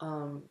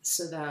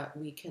so that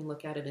we can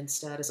look at it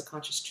instead as a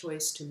conscious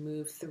choice to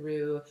move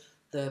through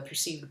the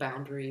perceived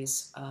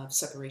boundaries of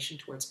separation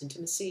towards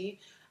intimacy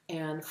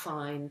and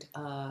find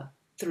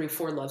through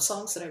 4 love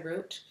songs that I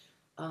wrote,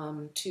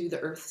 to the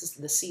earth,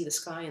 the sea, the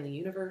sky, and the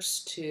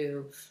universe,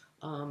 to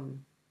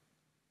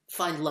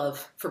find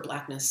love for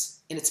Blackness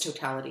in its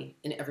totality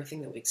in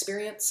everything that we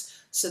experience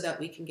so that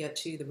we can get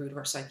to the root of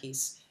our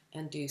psyches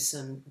and do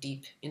some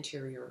deep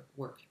interior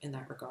work in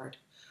that regard.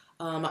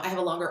 I have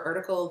a longer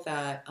article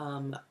that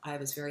I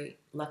was very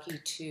lucky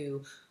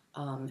to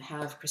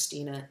have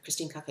Christine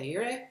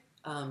Kakayure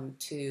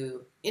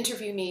to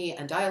interview me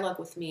and dialogue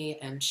with me,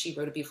 and she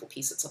wrote a beautiful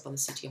piece that's up on the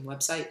CTM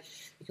website.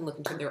 You can look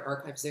into their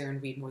archives there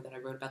and read more that I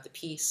wrote about the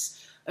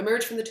piece.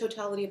 Emerge from the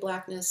Totality of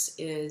Blackness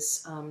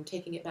is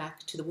taking it back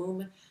to the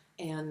womb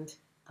and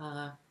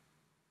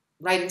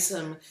writing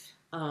some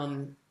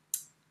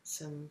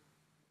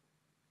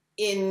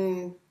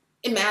in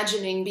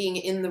imagining being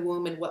in the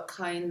womb and what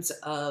kinds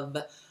of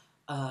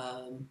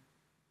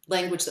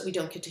language that we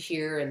don't get to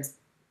hear and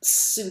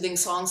soothing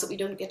songs that we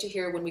don't get to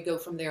hear when we go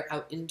from there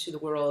out into the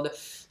world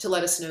to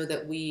let us know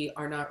that we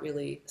are not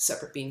really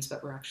separate beings,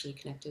 but we're actually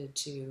connected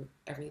to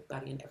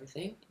everybody and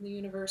everything in the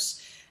universe.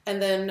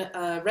 And then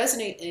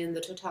Resonate in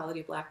the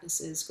Totality of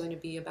Blackness is going to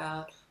be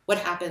about what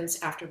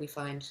happens after we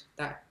find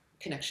that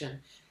connection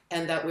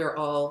and that we're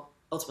all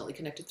ultimately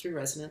connected through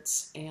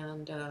resonance.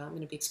 And I'm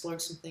going to be exploring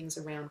some things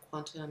around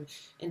quantum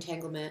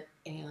entanglement,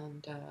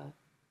 and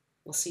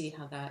we'll see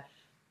how that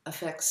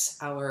affects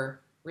our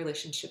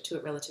relationship to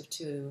it relative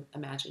to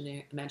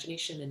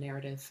imagination and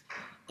narrative,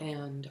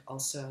 and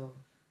also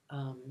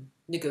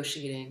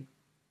negotiating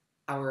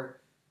our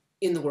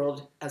in the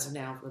world as of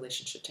now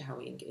relationship to how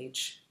we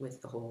engage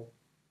with the whole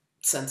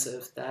sense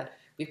of that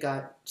we've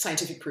got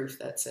scientific proof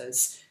that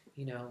says,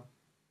 you know,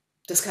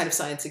 this kind of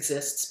science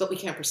exists, but we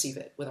can't perceive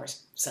it with our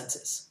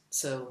senses.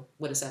 So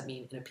what does that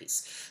mean in a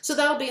piece? So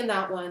that'll be in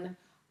that one.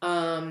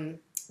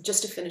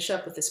 Just to finish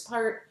up with this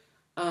part,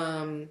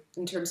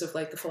 in terms of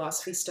like the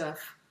philosophy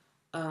stuff,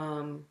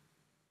 I've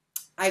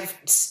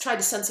tried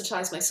to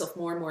sensitize myself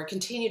more and more,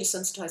 continue to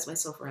sensitize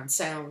myself around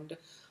sound.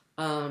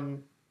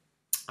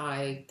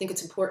 I think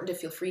it's important to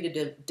feel free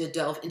to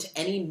delve into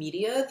any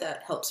media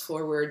that helps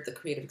forward the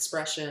creative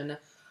expression.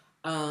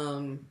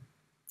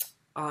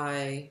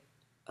 I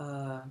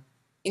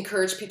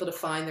encourage people to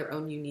find their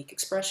own unique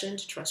expression,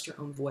 to trust your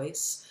own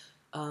voice.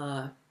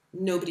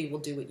 Nobody will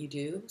do what you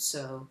do,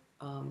 so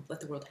let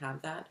the world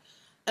have that.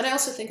 And I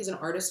also think as an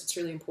artist, it's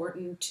really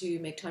important to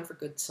make time for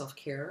good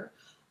self-care.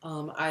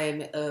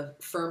 I'm a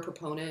firm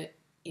proponent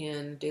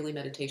in daily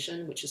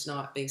meditation, which is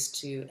not based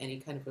to any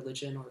kind of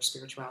religion or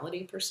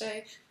spirituality per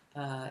se,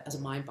 as a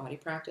mind-body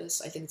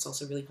practice. I think it's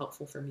also really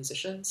helpful for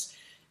musicians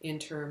in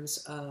terms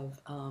of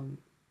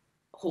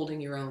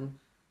holding your own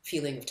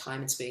feeling of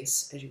time and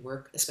space as you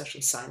work,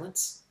 especially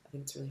silence. I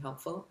think it's really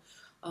helpful.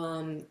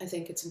 I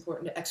think it's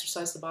important to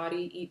exercise the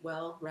body, eat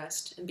well,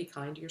 rest, and be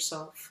kind to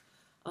yourself.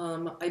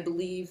 I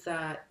believe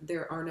that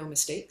there are no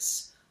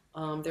mistakes.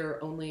 There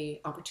are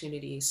only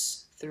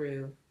opportunities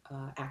through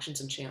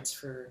actions and chance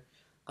for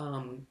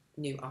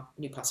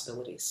new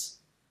possibilities.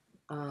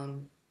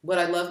 What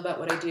I love about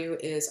what I do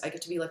is I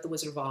get to be like the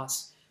Wizard of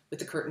Oz, with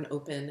the curtain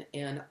open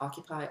and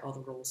occupy all the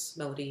roles: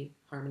 melody,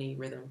 harmony,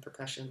 rhythm,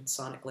 percussion,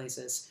 sonic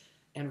glazes,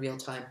 and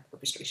real-time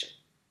orchestration.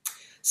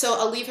 So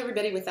I'll leave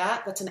everybody with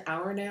that. That's an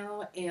hour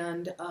now,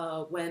 and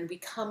when we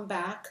come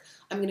back,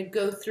 I'm going to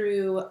go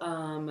through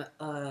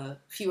a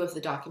few of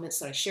the documents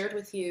that I shared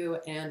with you,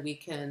 and we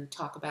can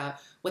talk about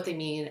what they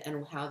mean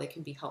and how they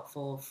can be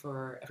helpful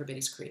for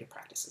everybody's creative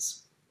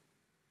practices.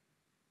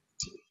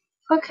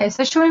 Okay,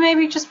 so should we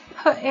maybe just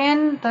put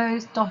in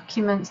those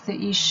documents that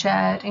you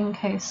shared in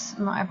case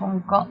not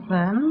everyone got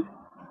them?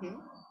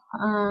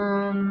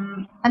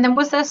 Mm-hmm. And then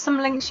was there some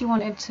links you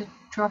wanted to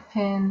drop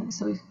in?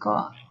 So we've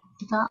got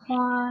that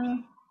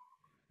one.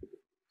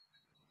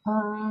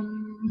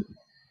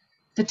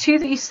 The two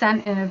that you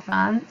sent in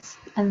advance,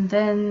 and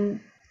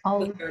then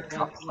I'll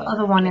drop the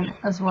other one in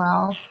as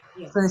well.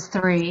 Yes. Those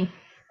three.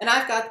 And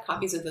I've got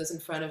copies of those in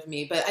front of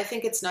me, but I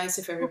think it's nice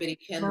if everybody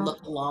can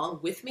look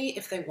along with me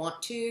if they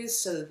want to,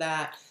 so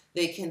that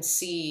they can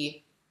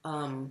see,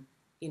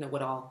 you know,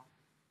 what all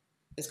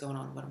is going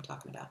on, what I'm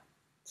talking about.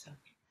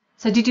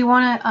 So did you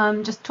want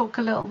to just talk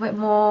a little bit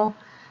more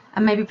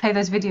and maybe play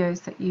those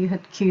videos that you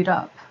had queued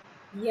up?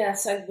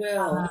 Yes, I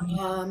will.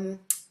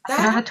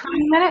 Another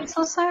 20 minutes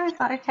or so, is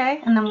that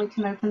okay? And then we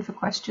can open for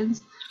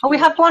questions. Oh, we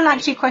have one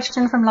actually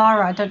question from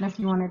Lara. I don't know if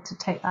you wanted to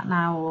take that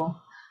now or...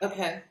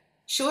 Okay,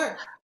 sure.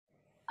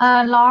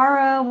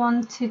 Lara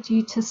wanted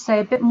you to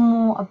say a bit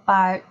more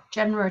about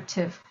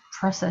generative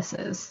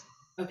processes.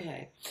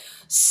 Okay,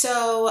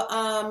 so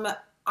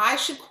I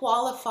should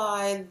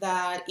qualify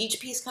that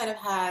each piece kind of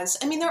has,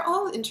 I mean, they're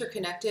all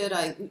interconnected.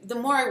 The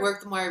more I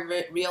work, the more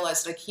I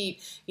realize that I keep,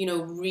 you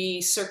know,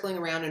 circling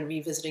around and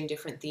revisiting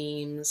different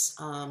themes.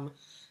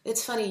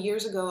 It's funny,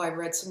 years ago I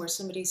read somewhere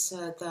somebody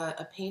said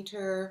that a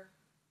painter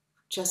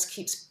just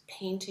keeps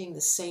painting the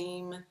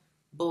same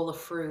bowl of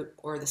fruit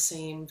or the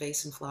same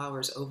vase and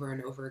flowers over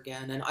and over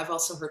again. And I've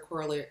also heard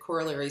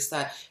corollaries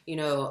that, you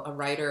know, a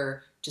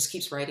writer just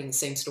keeps writing the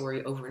same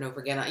story over and over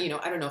again. You know,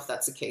 I don't know if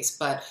that's the case,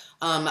 but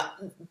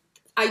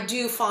I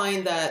do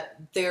find that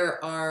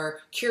there are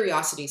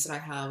curiosities that I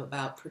have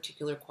about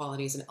particular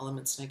qualities and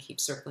elements, and I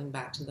keep circling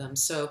back to them.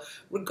 So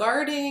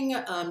regarding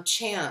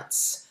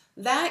chance,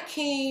 that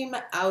came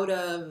out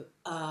of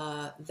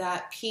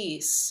that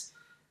piece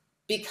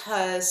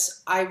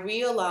because I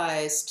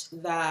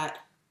realized that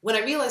when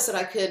I realized that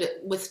I could,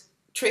 with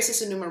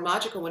Traces in Número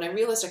Mágico, when I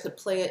realized I could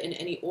play it in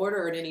any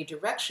order or in any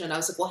direction, I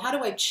was like, well, how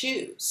do I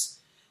choose?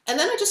 And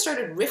then I just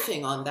started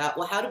riffing on that.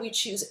 Well, how do we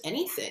choose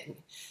anything?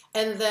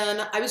 And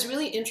then I was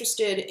really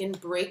interested in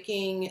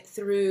breaking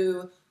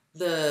through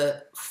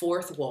the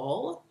fourth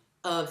wall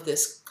of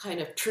this kind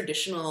of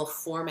traditional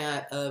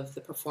format of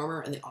the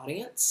performer and the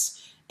audience.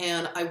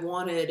 And I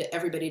wanted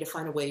everybody to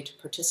find a way to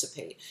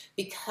participate,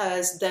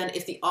 because then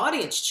if the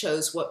audience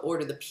chose what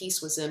order the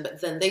piece was in,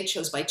 but then they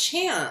chose by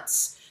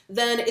chance,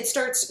 then it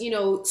starts, you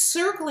know,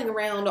 circling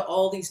around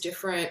all these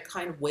different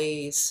kind of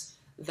ways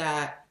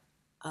that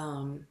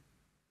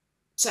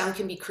sound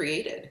can be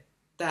created,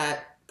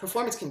 that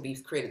performance can be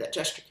created, that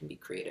gesture can be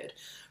created.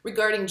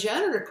 Regarding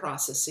generative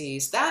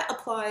processes, that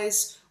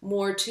applies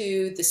more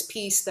to this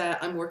piece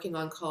that I'm working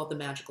on called The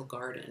Magical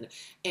Garden.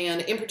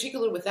 And in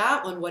particular with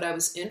that one, what I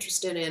was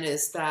interested in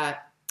is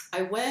that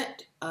I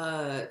went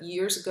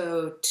years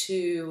ago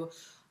to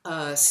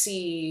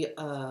see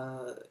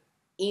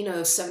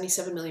Eno's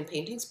 77 Million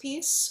Paintings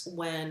piece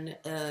when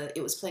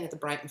it was playing at the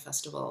Brighton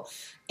Festival.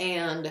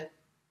 And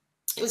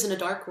it was in a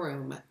dark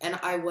room, and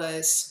I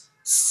was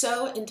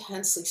so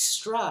intensely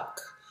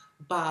struck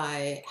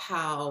by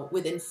how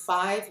within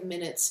 5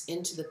 minutes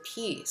into the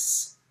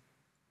piece,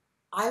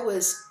 I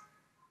was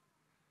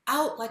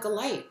out like a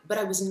light, but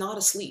I was not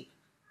asleep.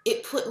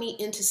 It put me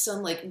into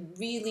some like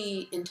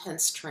really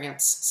intense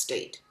trance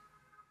state.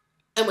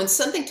 And when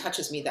something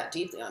touches me that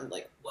deeply, I'm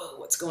like, whoa,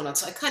 what's going on?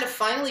 So I kind of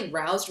finally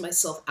roused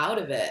myself out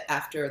of it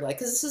after, like,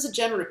 because this is a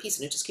generative piece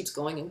and it just keeps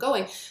going and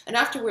going. And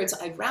afterwards,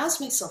 I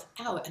roused myself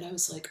out and I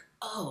was like,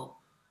 oh,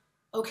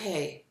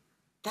 okay,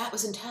 that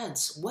was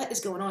intense. What is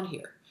going on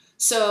here?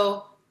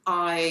 So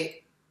I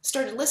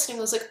started listening.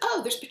 I was like,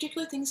 oh, there's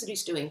particular things that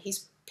he's doing.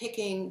 He's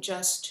picking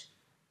just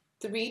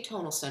 3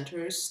 tonal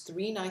centers,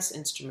 3 nice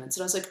instruments.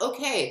 And I was like,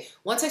 okay,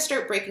 once I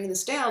start breaking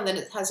this down, then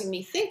it has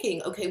me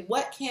thinking, okay,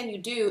 what can you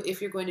do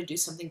if you're going to do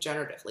something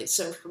generatively?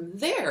 So from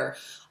there,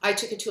 I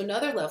took it to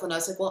another level and I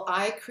was like, well,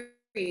 I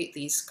create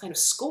these kind of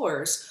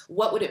scores.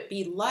 What would it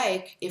be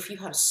like if you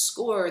had a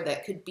score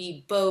that could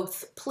be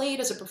both played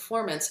as a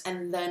performance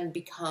and then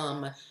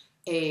become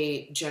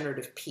a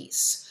generative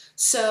piece?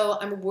 So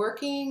I'm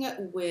working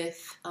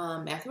with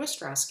Matthew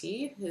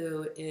Ostrowski,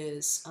 who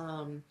is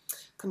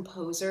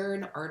composer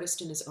and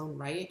artist in his own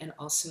right, and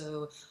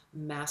also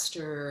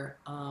master,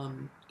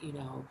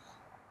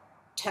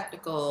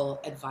 technical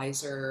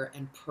advisor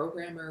and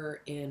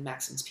programmer in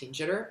Maxim's P and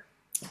Jitter.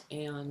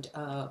 And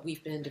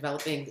we've been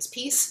developing this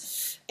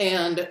piece,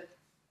 and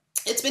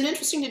it's been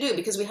interesting to do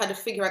because we had to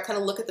figure out, kind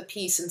of look at the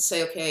piece and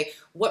say, okay,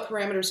 what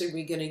parameters are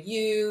we going to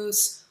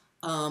use?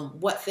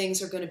 What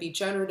things are going to be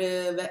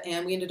generative,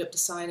 and we ended up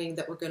deciding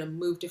that we're going to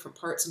move different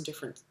parts in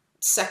different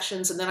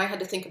sections, and then I had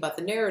to think about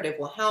the narrative.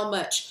 Well, how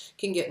much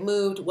can get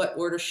moved? What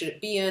order should it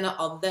be in?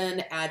 I'll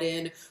then add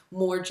in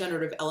more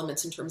generative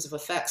elements in terms of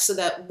effects so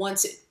that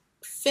once it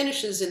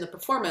finishes in the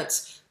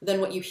performance,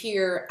 then what you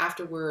hear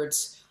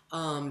afterwards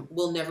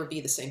will never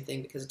be the same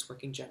thing because it's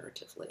working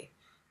generatively.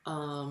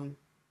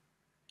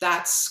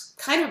 That's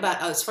kind of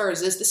about as far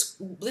as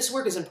this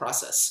work is in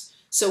process.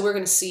 So we're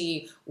going to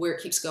see where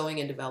it keeps going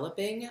and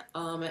developing.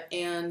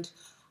 And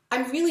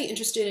I'm really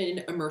interested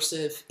in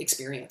immersive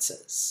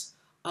experiences.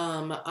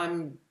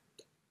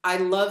 I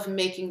love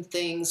making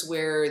things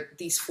where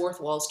these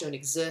fourth walls don't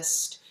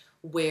exist,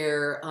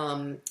 where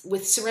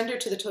with Surrender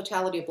to the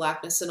Totality of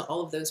Blackness and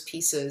all of those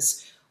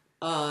pieces,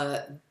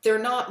 they're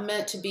not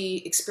meant to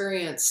be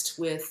experienced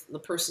with the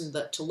person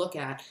to look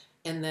at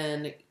and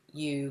then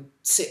you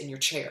sit in your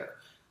chair.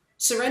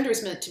 Surrender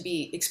is meant to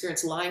be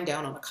experienced lying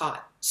down on a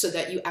cot so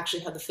that you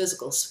actually have the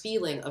physical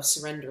feeling of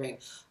surrendering.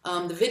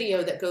 The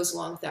video that goes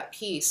along with that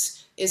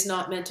piece is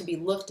not meant to be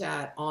looked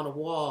at on a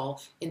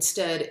wall.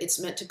 Instead, it's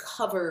meant to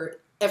cover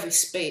every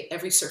space,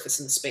 every surface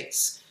in the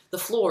space. The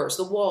floors,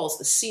 the walls,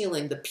 the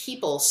ceiling, the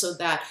people, so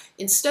that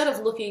instead of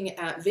looking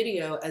at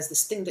video as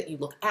this thing that you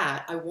look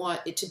at, I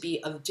want it to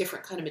be a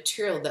different kind of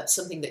material, that's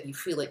something that you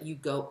feel like you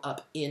go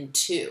up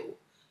into.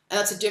 And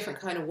that's a different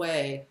kind of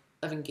way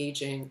of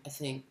engaging, I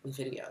think, with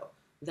video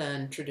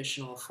than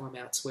traditional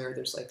formats where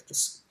there's like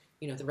this,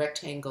 the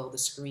rectangle, the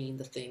screen,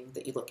 the thing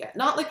that you look at.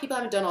 Not like people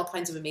haven't done all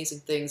kinds of amazing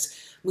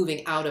things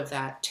moving out of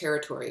that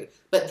territory,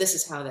 but this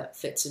is how that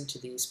fits into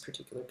these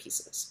particular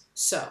pieces.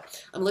 So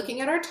I'm looking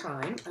at our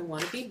time. I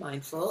want to be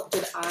mindful.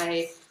 Did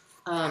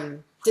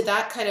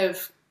that kind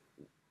of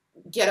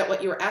get at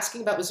what you were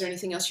asking about? Was there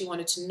anything else you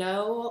wanted to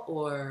know,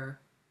 or?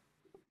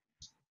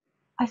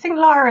 I think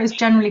Lara is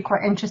generally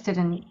quite interested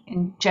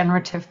in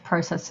generative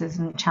processes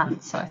and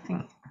chants, so I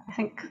think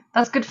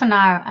that's good for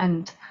now.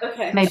 And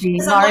okay. Maybe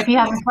Lara, if you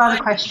have a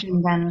further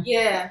question, then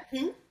yeah,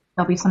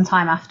 there'll be some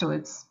time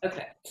afterwards.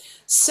 Okay,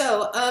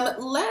 so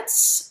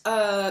let's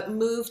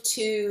move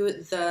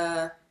to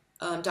the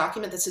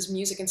document that says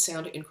Music and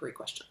Sound Inquiry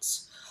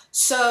Questions.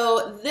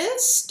 So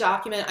this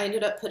document I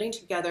ended up putting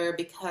together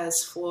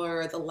because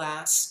for the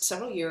last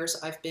several years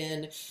I've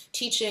been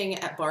teaching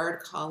at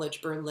Bard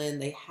College Berlin.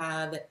 They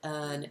have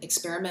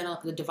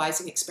the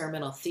Devising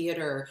Experimental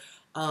Theater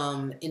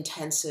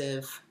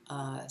intensive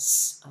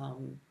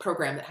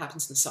program that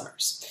happens in the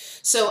summers.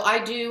 So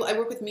I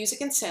work with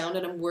music and sound,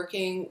 and I'm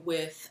working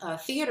with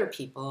theater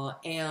people,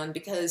 and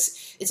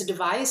because it's a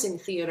devising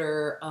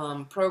theater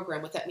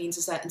program, what that means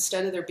is that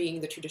instead of there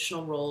being the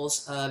traditional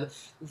roles of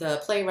the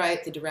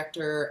playwright, the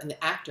director, and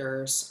the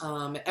actors,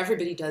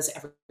 everybody does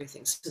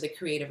everything, so they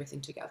create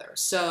everything together.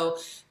 So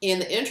in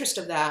the interest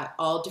of that,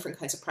 all different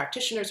kinds of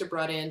practitioners are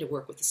brought in to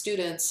work with the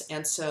students,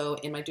 and so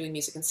in my doing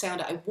music and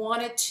sound, I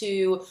wanted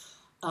to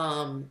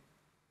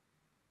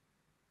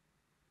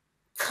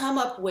come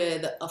up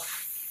with a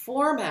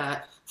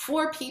format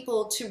for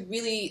people to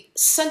really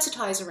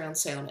sensitize around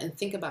sound and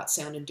think about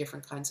sound in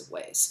different kinds of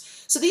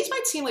ways. So these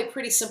might seem like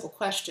pretty simple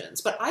questions,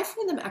 but I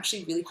find them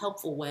actually really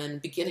helpful when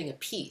beginning a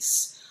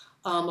piece.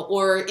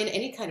 or in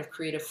any kind of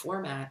creative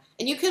format.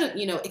 And you can,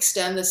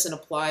 extend this and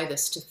apply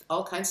this to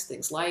all kinds of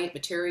things, light,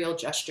 material,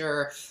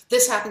 gesture.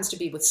 This happens to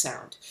be with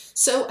sound.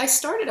 So I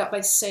started out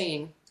by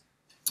saying,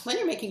 when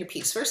you're making your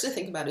piece, first to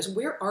think about is,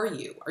 where are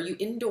you? Are you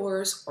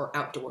indoors or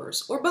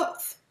outdoors or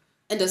both?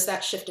 And does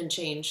that shift and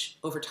change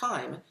over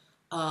time,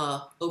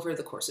 over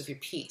the course of your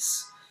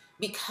piece?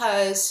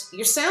 Because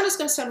your sound is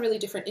going to sound really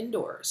different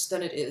indoors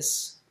than it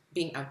is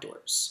being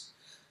outdoors.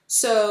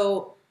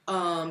 So,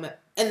 and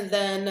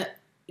then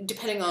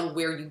depending on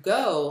where you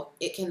go,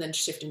 it can then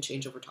shift and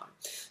change over time.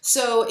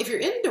 So if you're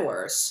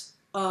indoors,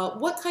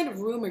 what kind of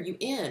room are you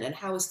in, and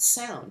how is the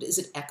sound? Is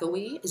it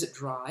echoey? Is it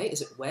dry?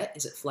 Is it wet?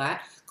 Is it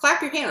flat?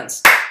 Clap your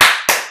hands.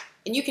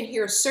 And you can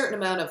hear a certain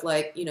amount of,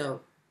 like,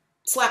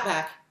 slap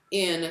back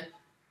in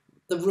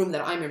the room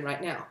that I'm in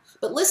right now.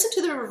 But listen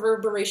to the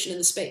reverberation in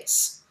the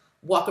space.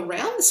 Walk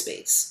around the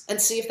space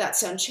and see if that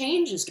sound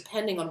changes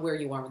depending on where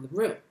you are in the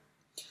room.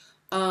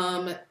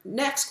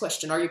 Next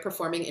question, are you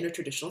performing in a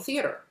traditional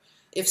theater?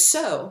 If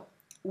so,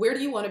 where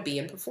do you want to be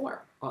and perform?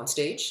 On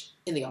stage,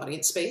 in the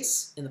audience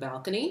space, in the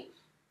balcony,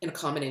 in a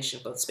combination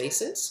of both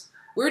spaces?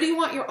 Where do you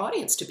want your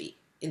audience to be?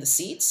 In the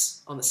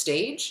seats, on the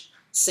stage,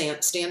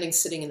 standing,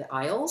 sitting in the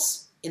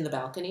aisles, in the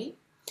balcony?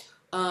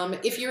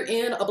 If you're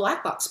in a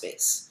black box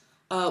space,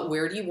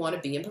 where do you want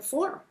to be and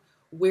perform?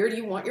 Where do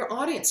you want your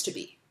audience to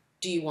be?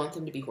 Do you want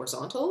them to be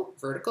horizontal,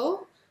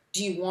 vertical?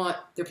 Do you want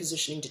their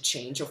positioning to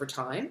change over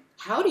time?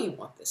 How do you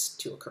want this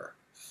to occur?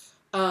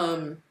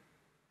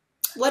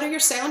 What are your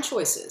sound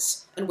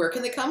choices, and where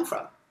can they come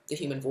from? The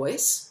human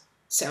voice,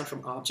 sound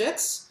from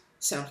objects,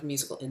 sound from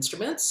musical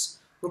instruments,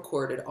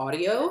 recorded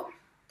audio,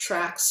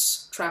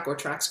 tracks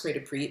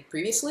created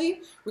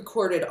previously,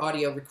 recorded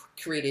audio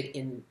created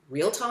in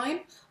real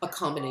time, a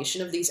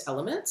combination of these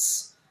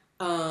elements.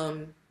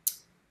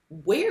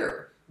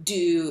 Where do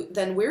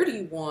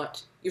you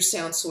want your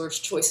sound source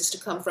choices to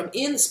come from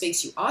in the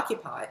space you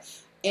occupy?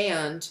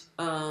 And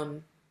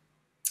oh,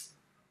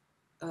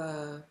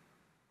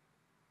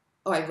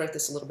 I wrote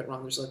this a little bit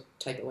wrong. There's a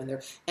typo in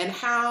there. And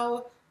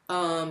how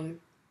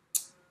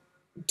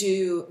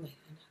due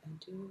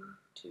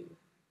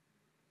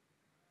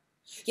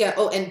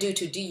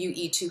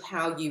to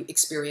how you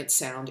experience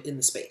sound in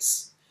the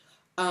space.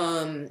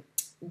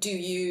 Do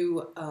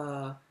you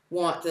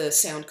want the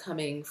sound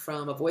coming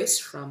from a voice,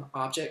 from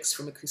objects,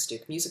 from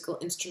acoustic musical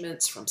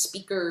instruments, from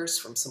speakers,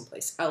 from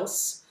someplace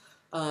else,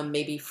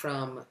 maybe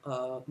from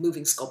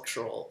moving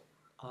sculptural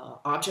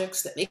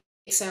objects that make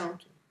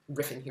sound?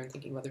 Riffing here and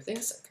thinking of other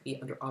things that could be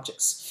under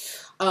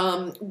objects.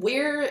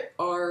 Where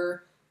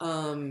are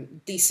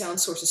these sound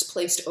sources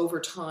placed over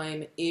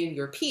time in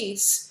your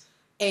piece,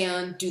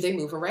 and do they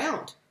move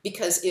around?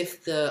 Because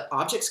if the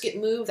objects get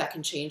moved, that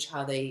can change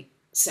how they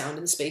sound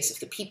in space. If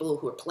the people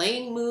who are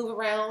playing move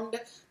around,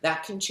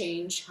 that can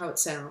change how it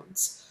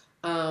sounds.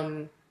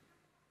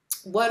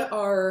 What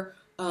are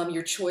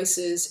your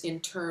choices in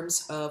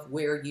terms of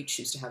where you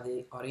choose to have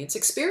the audience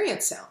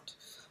experience sound?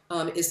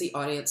 Is the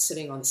audience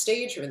sitting on the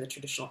stage or in the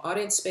traditional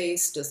audience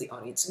space? Does the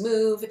audience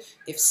move?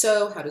 If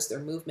so, how does their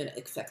movement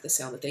affect the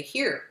sound that they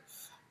hear?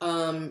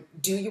 Do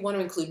you want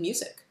to include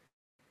music?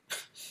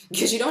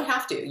 Because you don't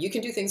have to. You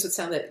can do things with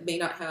sound that may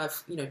not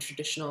have,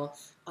 traditional,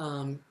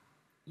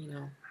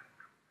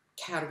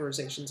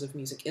 categorizations of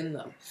music in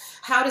them.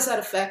 How does that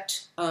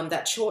affect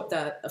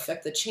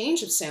affect the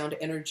change of sound,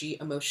 energy,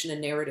 emotion,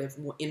 and narrative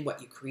in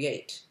what you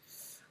create?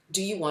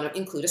 Do you want to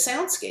include a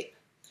soundscape?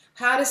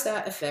 How does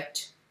that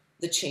affect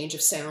the change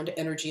of sound,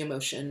 energy,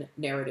 emotion,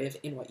 narrative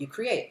in what you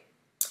create?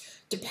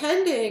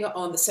 Depending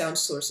on the sound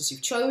sources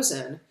you've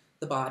chosen,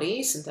 the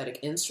body, synthetic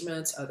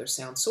instruments, other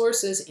sound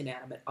sources,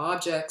 inanimate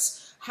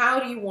objects, how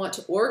do you want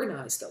to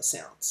organize those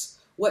sounds?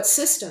 What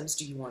systems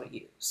do you want to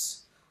use?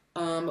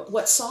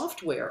 What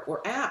software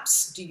or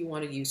apps do you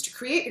want to use to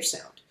create your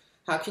sound?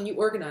 How can you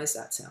organize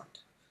that sound?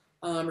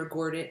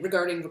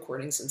 Regarding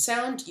recordings and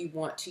sound, do you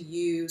want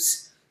your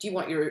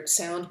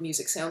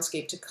music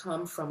soundscape to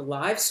come from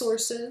live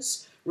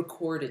sources,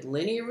 recorded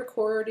linear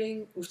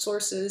recording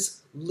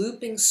sources,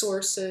 looping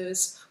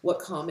sources? What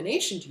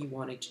combination do you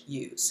want to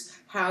use?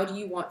 How do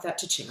you want that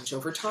to change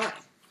over time?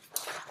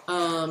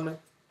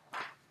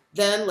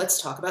 Then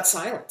let's talk about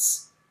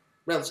silence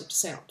relative to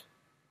sound.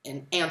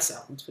 And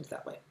sound, let's put it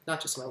that way. Not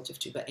just relative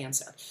to, but and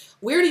sound.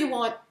 Where do you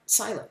want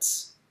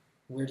silence?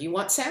 Where do you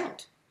want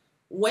sound?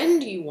 When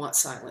do you want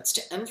silence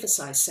to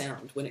emphasize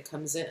sound when it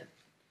comes in?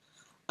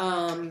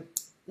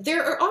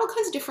 There are all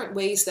kinds of different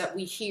ways that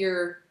we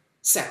hear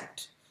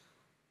sound,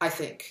 I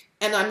think.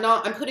 And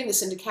I'm putting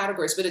this into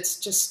categories, but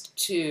it's just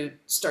to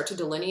start to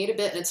delineate a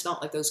bit, and it's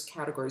not like those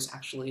categories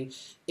actually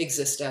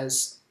exist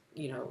as,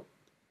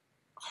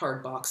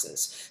 hard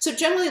boxes. So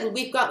generally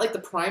we've got like the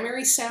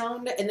primary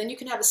sound, and then you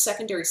can have a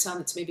secondary sound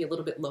that's maybe a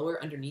little bit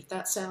lower underneath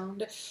that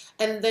sound.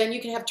 And then you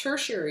can have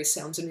tertiary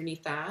sounds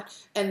underneath that.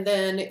 And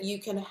then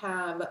you can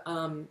have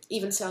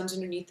even sounds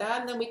underneath that.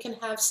 And then we can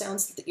have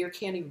sounds that the ear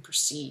can't even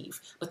perceive,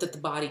 but that the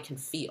body can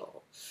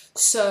feel.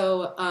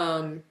 So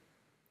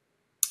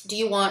do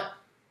you want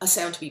a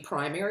sound to be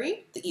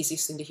primary, the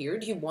easiest thing to hear?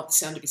 Do you want the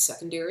sound to be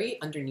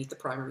secondary underneath the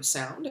primary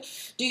sound?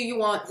 Do you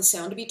want the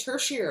sound to be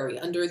tertiary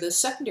under the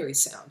secondary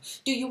sound?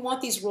 Do you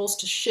want these roles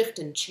to shift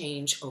and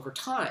change over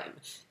time?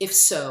 If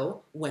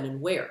so, when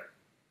and where?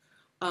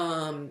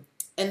 And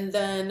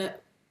then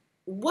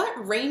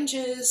what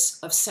ranges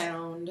of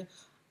sound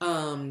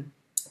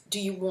do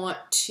you want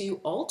to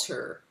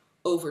alter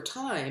over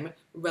time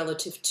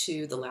relative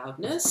to the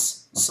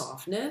loudness,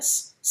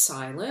 softness,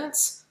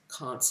 silence,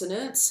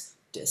 consonance,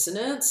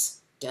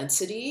 dissonance,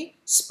 density,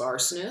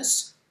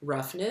 sparseness,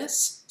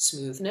 roughness,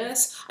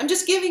 smoothness? I'm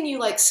just giving you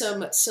like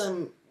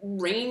some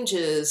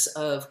ranges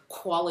of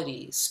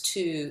qualities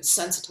to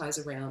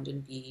sensitize around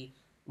and be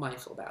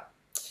mindful about.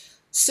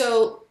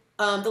 So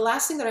the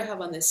last thing that I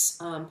have on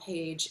this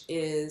page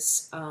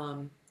is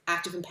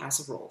active and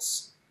passive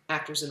roles,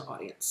 actors and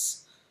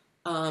audience.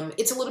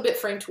 It's a little bit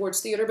framed towards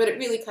theater, but it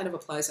really kind of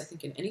applies, I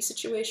think, in any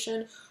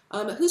situation.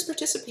 Who's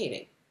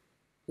participating?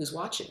 Who's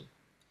watching?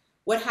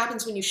 What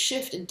happens when you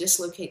shift and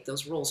dislocate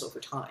those roles over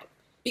time?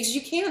 Because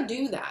you can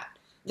do that.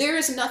 There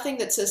is nothing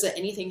that says that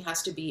anything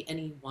has to be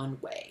any one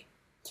way.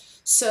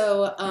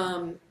 So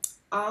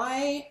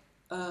I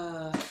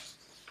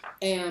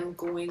am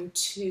going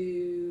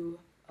to,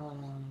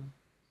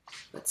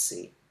 let's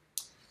see,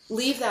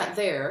 leave that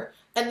there.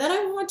 And then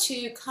I want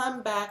to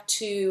come back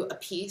to a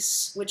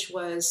piece, which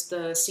was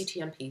the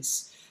CTM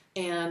piece.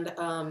 And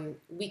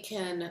we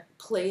can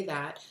play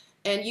that.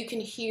 And you can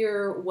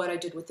hear what I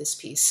did with this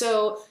piece.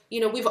 So, you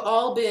know, we've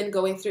all been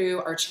going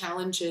through our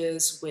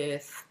challenges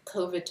with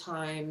COVID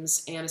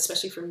times, and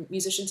especially for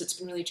musicians, it's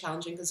been really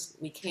challenging because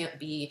we can't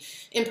be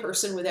in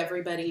person with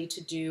everybody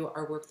to do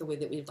our work the way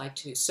that we'd like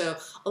to. So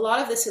a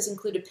lot of this has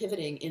included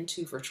pivoting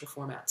into virtual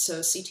formats.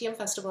 So CTM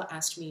Festival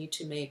asked me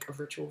to make a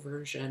virtual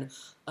version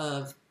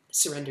of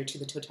Surrender to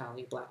the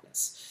Totality of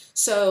Blackness.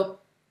 So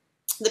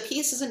the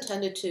piece is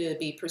intended to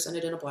be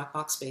presented in a black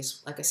box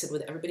space, like I said,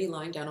 with everybody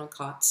lying down on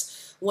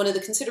cots. One of the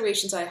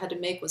considerations I had to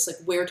make was like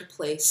where to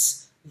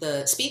place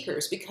the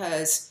speakers,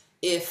 because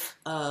if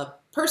a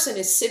person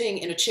is sitting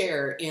in a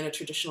chair in a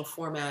traditional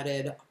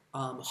formatted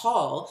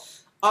hall,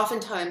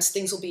 oftentimes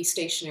things will be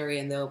stationary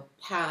and they'll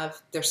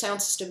have their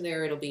sound system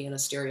there. It'll be in a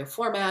stereo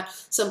format.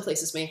 Some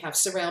places may have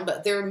surround,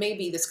 but there may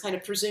be this kind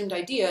of presumed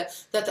idea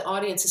that the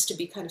audience is to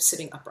be kind of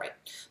sitting upright.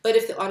 But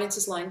if the audience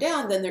is lying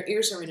down, then their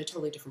ears are in a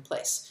totally different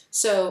place.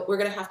 So we're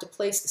going to have to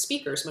place the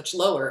speakers much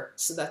lower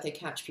so that they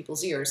catch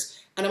people's ears.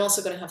 And I'm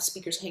also going to have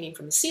speakers hanging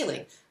from the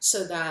ceiling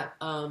so that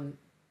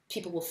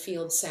people will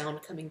feel the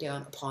sound coming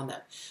down upon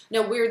them.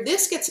 Now, where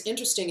this gets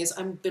interesting is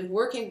I've been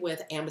working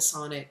with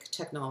ambisonic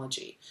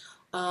technology.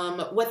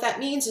 What that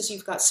means is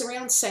you've got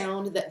surround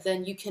sound that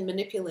then you can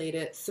manipulate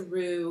it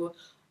through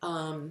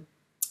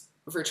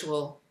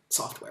virtual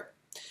software.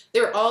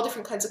 There are all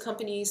different kinds of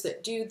companies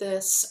that do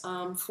this.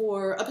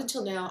 For up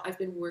until now, I've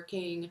been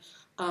working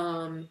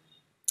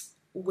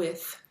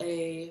with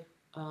a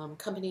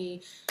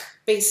company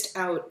based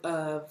out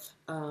of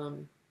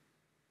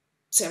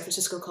San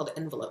Francisco called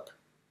Envelope.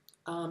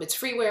 It's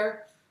freeware.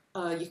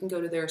 You can go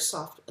to their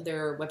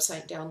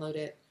website, download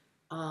it.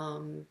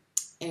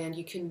 And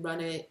you can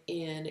run it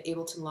in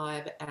Ableton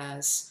Live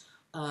as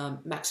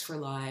Max for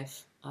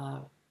Live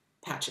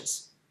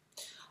patches.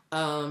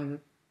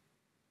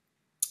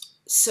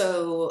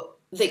 So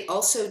they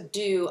also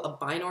do a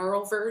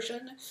binaural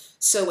version.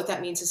 So what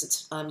that means is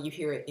it's you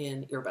hear it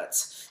in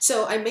earbuds.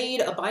 So I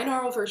made a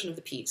binaural version of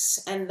the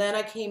piece, and then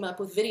I came up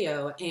with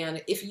video.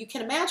 And if you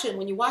can imagine,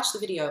 when you watch the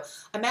video,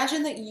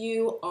 imagine that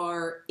you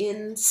are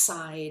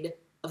inside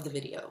of the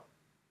video.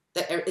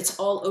 That it's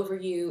all over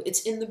you,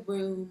 it's in the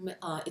room,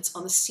 it's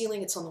on the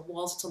ceiling, it's on the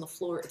walls, it's on the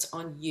floor, it's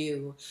on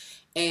you.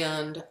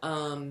 And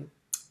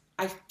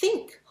I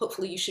think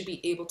hopefully you should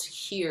be able to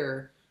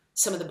hear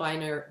some of the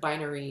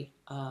binaural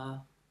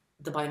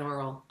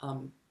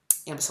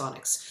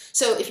ambisonics.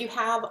 So if you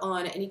have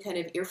on any kind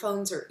of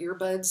earphones or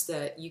earbuds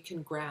that you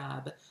can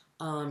grab,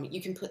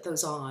 you can put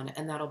those on,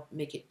 and that'll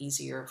make it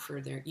easier for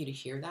you to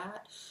hear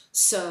that.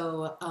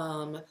 So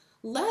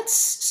let's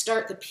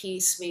start the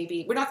piece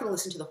maybe, we're not going to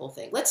listen to the whole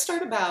thing. Let's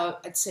start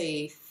about, I'd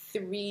say,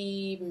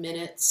 3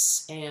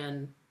 minutes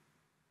and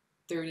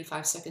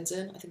 35 seconds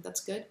in. I think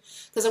that's good.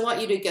 Because I want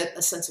you to get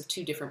a sense of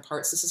two different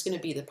parts. This is going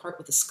to be the part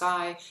with the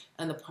sky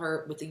and the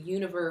part with the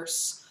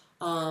universe.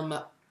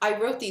 I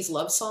wrote these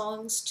love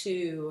songs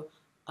to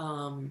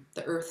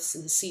the earth,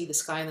 the sea, the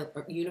sky, and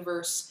the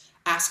universe,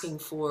 asking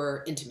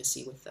for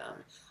intimacy with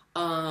them.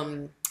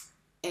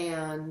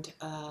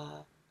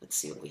 Let's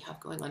see what we have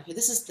going on here.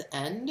 This is the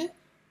end.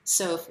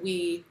 So if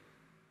we,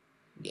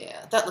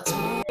 yeah, that looks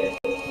good.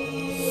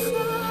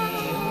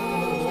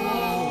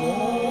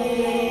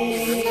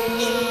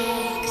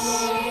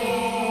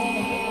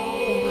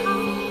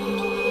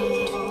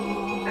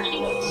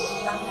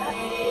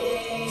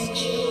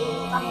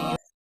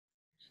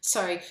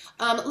 Sorry,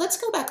 let's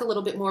go back a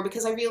little bit more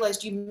because I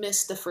realized you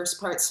missed the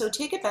first part. So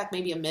take it back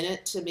maybe a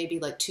minute to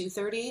maybe like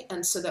 2:30,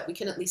 and so that we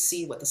can at least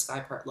see what the sky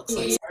part looks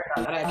like. Sorry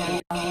about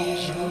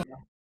that.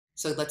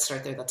 So let's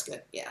start there. That's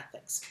good. Yeah,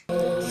 thanks.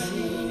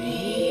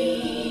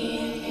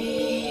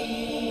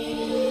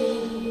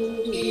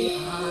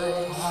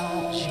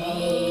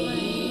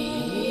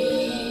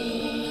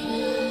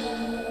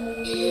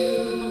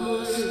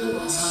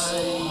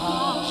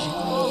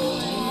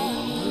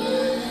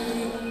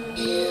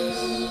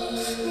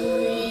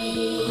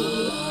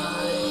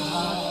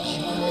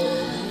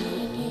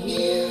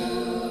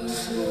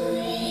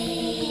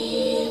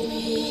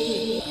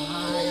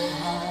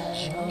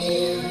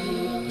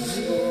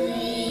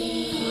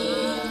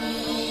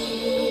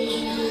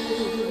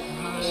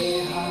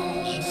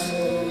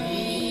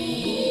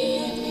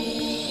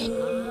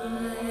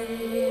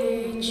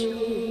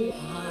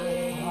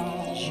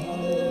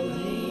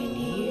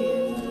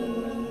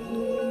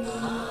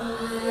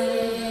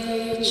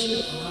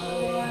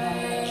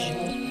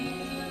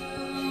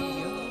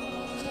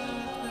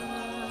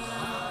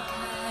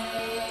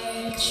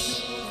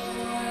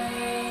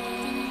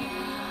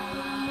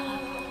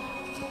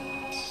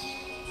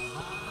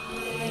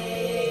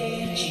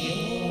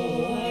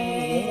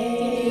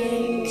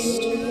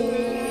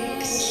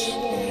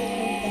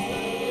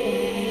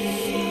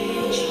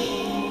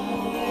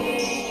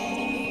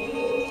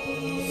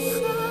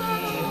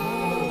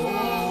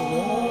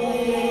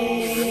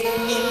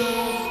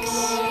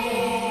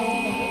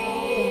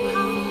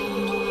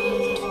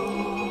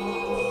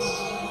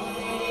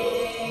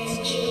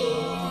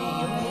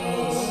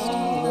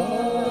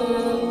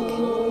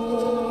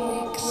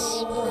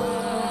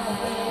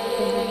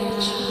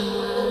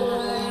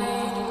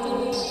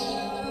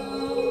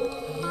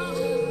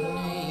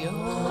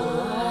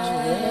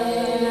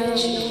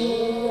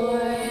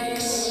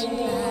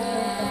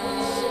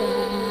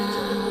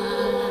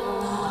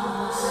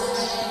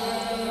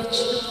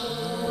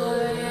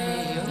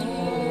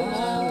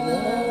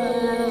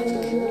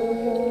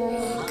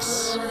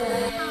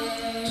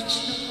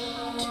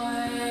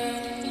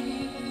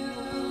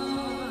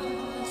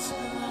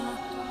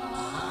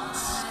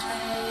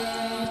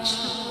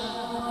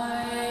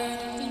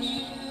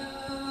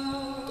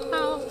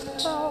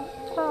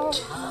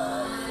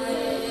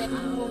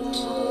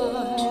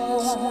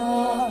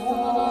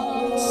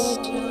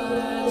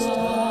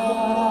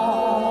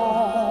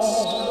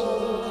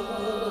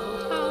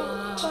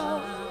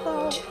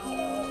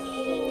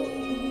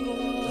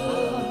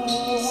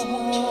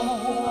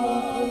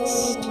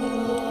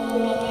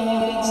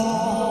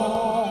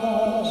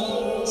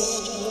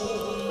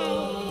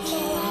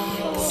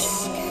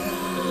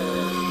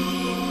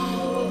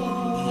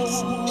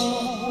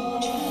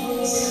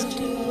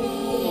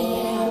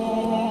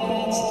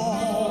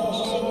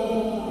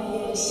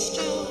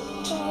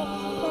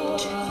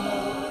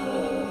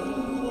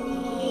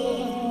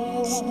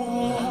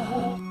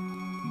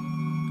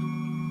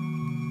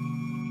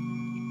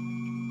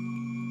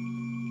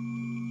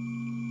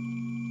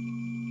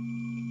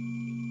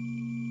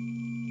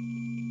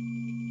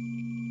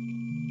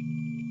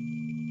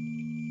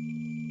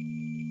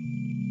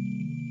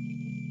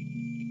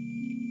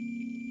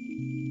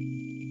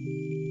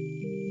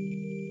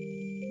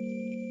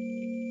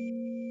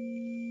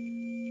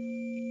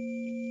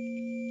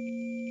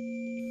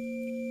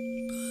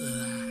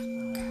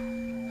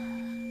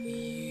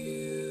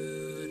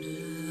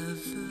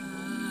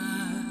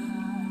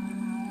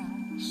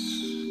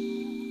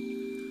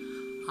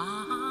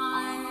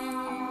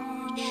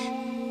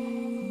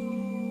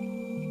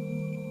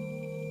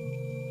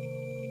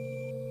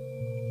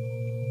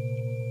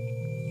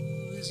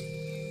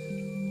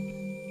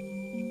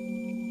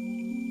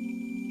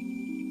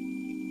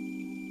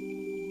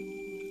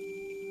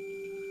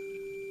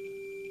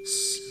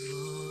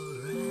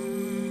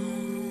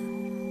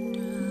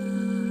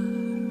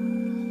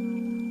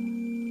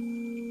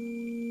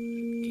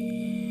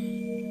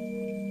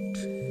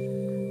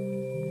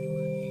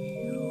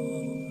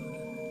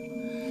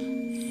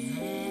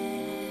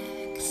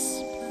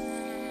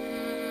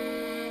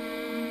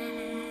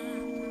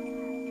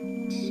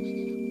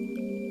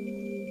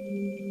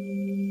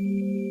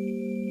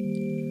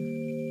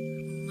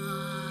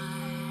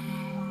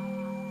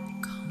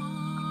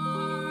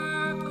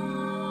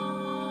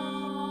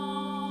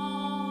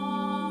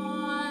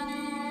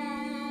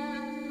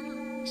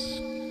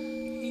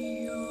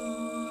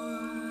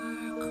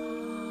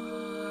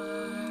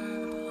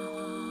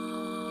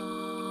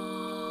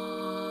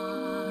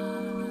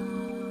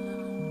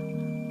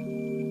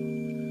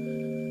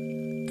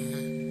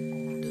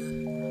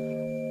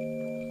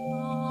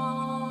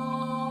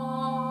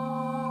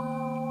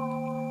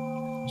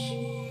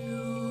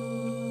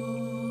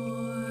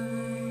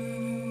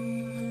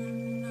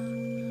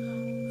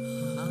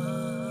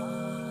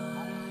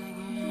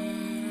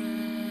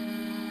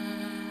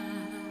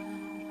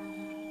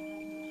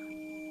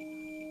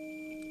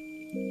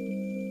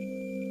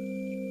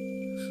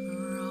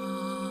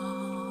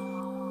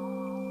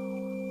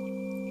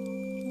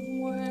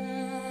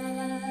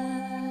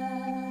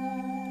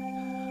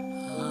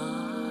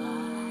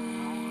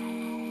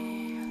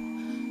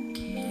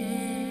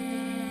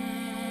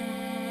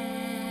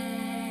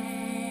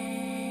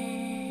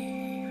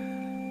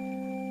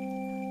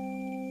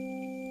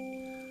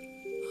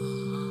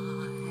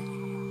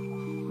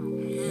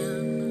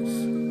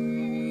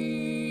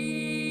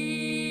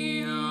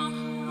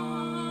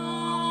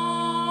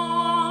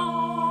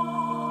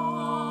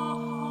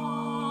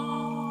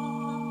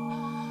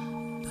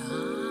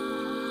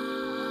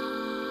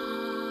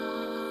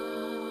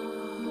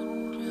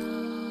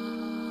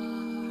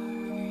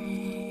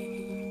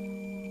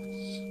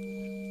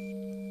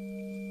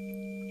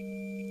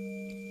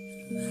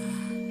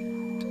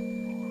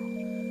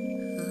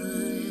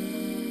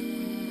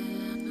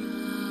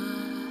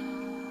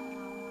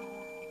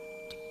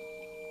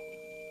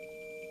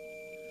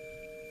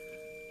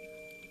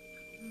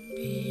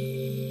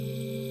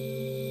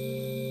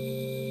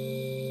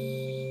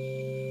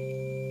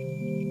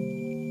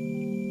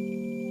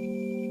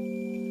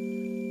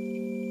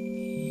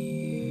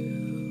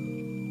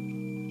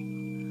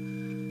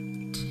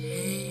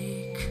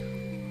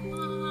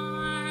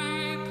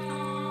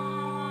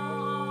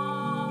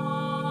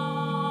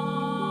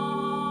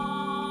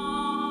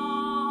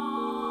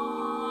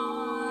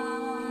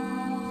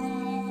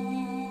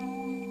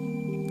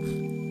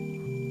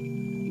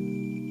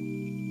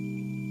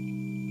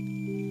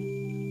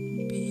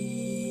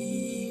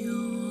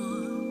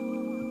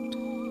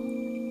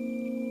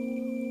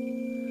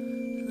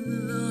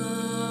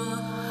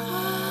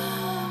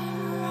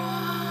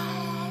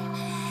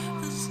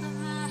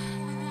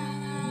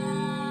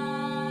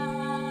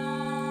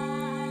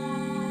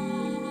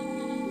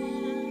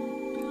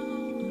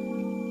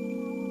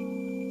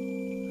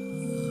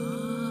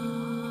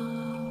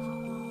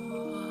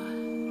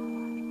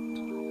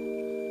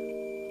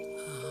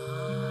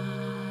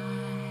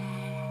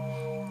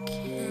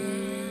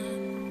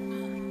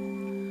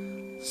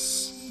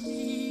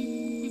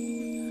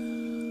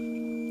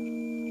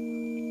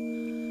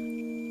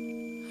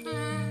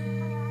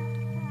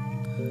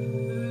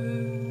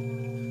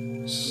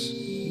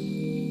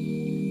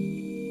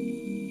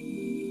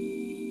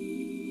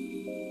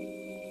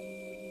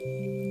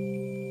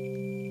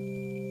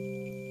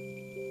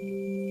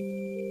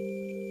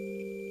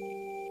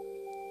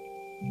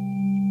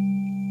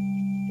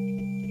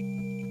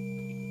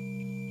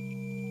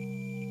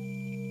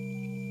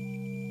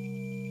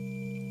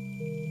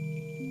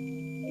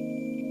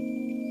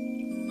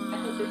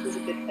 This is a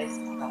good place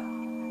to stop.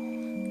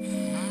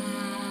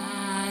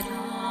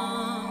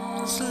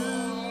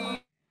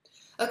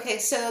 Okay,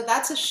 so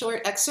that's a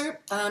short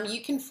excerpt.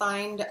 You can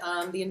find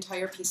the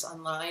entire piece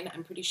online.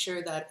 I'm pretty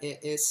sure that it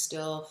is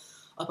still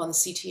up on the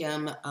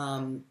CTM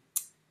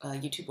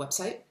YouTube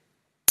website.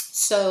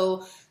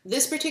 So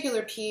this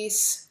particular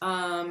piece,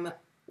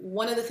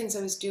 one of the things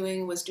I was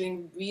doing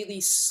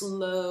really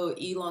slow,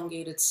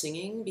 elongated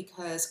singing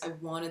because I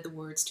wanted the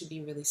words to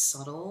be really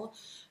subtle,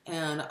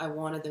 and I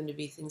wanted them to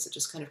be things that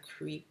just kind of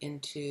creep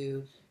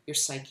into your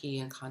psyche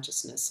and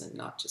consciousness and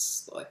not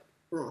just like,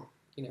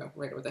 you know,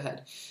 right over the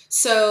head.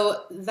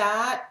 So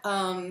that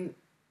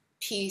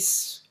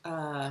piece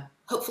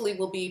hopefully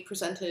will be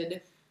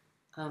presented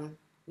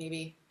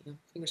maybe, you know,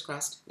 fingers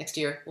crossed, next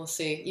year. We'll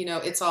see. You know,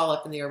 it's all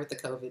up in the air with the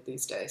COVID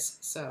these days.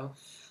 So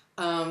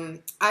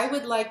I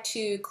would like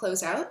to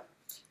close out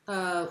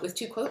with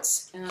 2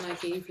 quotes, and I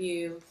gave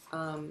you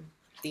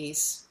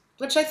these,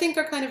 which I think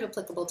are kind of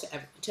applicable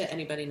to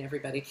anybody and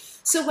everybody.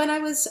 So when I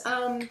was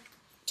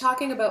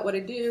talking about what I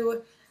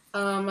do,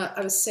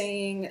 I was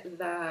saying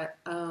that,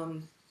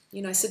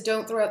 you know, I said,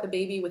 don't throw out the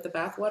baby with the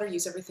bathwater,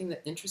 use everything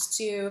that interests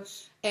you.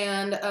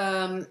 And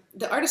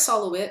the artist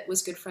Saul LeWitt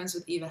was good friends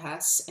with Eva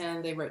Hess,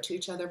 and they wrote to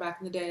each other back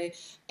in the day.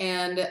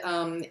 And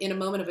in a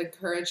moment of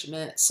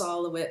encouragement,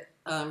 Saul LeWitt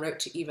wrote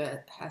to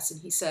Eva Hess,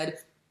 and he said,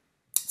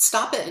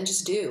 stop it and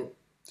just do.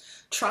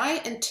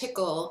 Try and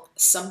tickle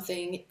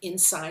something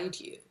inside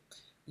you,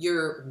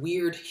 your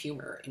weird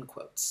humor, in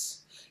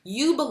quotes.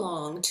 You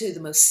belong to the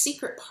most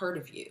secret part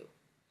of you.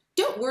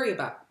 Don't worry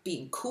about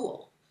being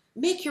cool.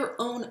 Make your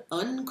own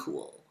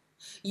uncool.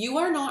 You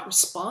are not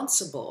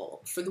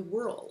responsible for the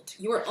world.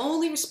 You are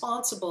only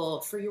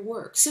responsible for your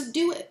work. So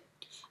do it.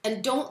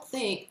 And don't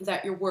think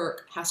that your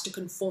work has to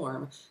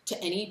conform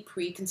to any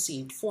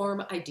preconceived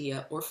form,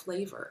 idea, or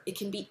flavor. It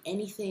can be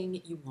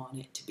anything you want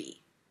it to be.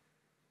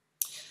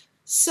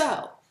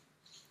 So,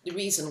 the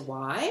reason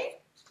why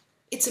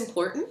it's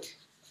important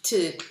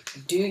to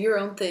do your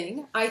own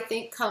thing, I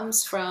think,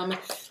 comes from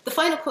the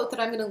final quote that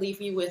I'm going to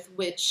leave you with,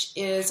 which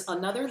is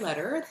another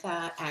letter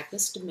that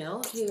Agnes de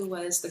Mille, who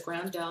was the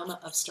grande dame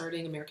of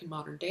starting American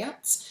modern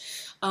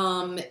dance,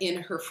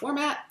 in her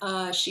format,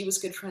 she was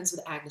good friends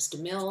with Agnes de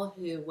Mille,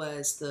 who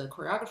was the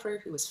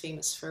choreographer, who was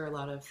famous for a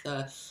lot of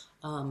the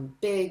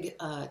big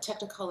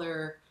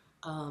Technicolor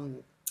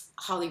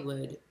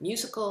Hollywood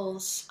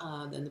musicals,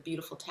 and the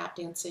beautiful tap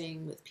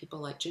dancing with people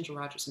like Ginger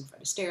Rogers and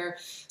Fred Astaire.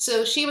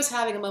 So she was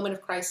having a moment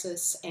of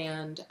crisis,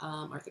 and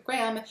Martha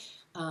Graham,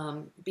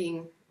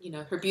 being, you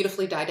know, her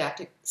beautifully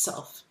didactic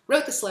self,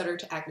 wrote this letter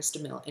to Agnes de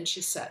Mille, and she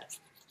said,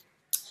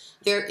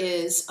 there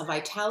is a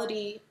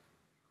vitality,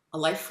 a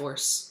life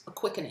force, a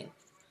quickening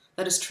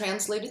that is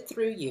translated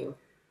through you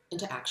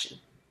into action.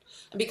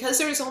 And because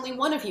there is only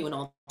one of you in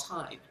all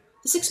time,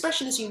 this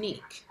expression is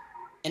unique.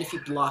 And if you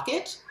block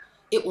it,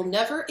 it will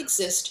never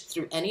exist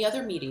through any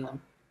other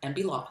medium and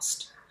be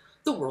lost.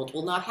 The world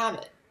will not have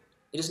it.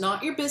 It is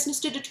not your business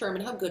to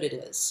determine how good it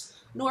is,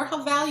 nor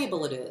how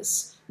valuable it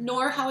is,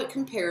 nor how it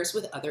compares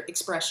with other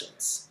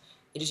expressions.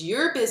 It is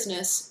your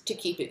business to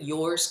keep it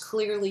yours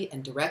clearly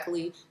and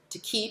directly, to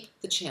keep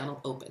the channel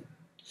open.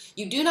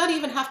 You do not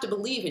even have to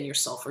believe in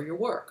yourself or your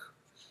work.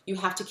 You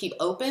have to keep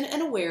open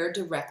and aware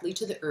directly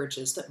to the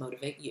urges that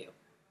motivate you.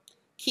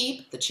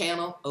 Keep the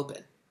channel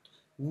open.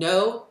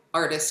 No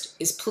artist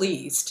is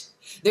pleased.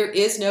 There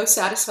is no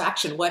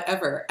satisfaction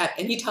whatever at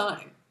any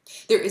time.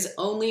 There is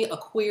only a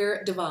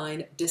queer,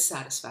 divine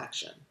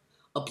dissatisfaction,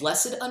 a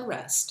blessed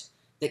unrest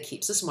that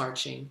keeps us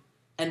marching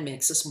and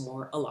makes us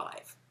more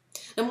alive.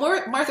 Now,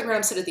 Martha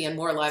Graham said at the end,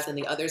 more alive than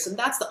the others, and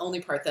that's the only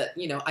part that,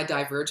 you know, I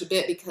diverge a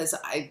bit because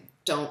I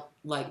don't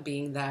like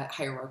being that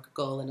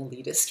hierarchical and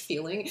elitist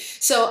feeling.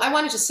 So I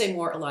wanted to say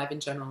more alive in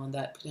general, and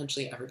that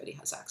potentially everybody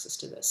has access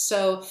to this.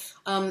 So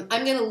I'm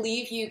going to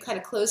leave you kind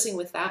of closing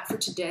with that for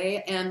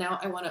today, and now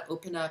I want to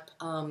open up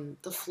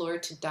the floor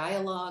to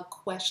dialogue,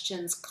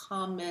 questions,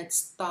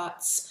 comments,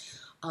 thoughts,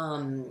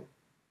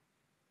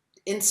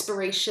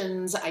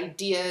 inspirations,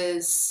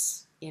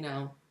 ideas, you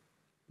know,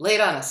 lay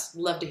it on us.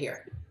 Love to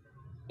hear.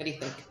 What do you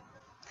think?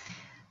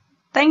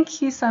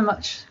 Thank you so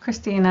much,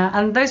 Christina.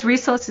 And those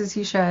resources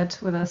you shared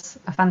with us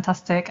are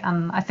fantastic,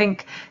 and I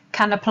think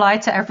can apply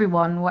to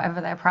everyone,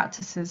 whatever their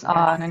practices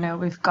are. And I know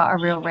we've got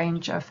a real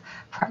range of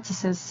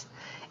practices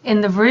in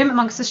the room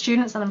amongst the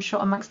students, and I'm sure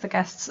amongst the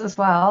guests as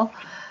well.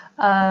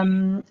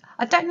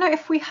 I don't know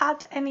if we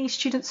had any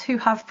students who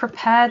have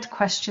prepared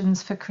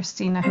questions for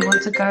Christina who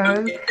want to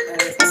go.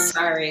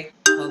 Sorry,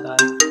 hold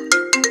on.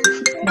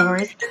 No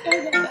worries.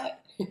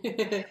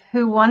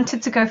 Who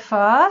wanted to go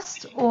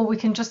first, or we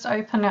can just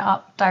open it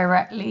up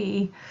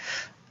directly.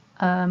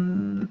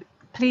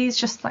 Please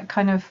just like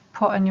kind of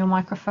put on your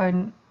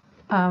microphone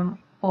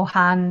or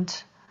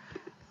hand,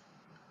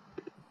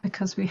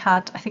 because we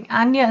had, I think,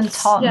 Anya and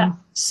Tom. Yeah,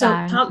 so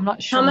I'm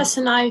not sure. Thomas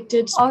and I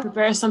did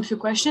prepare some few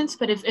questions,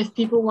 but if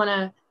people want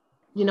to,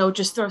 you know,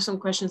 just throw some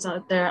questions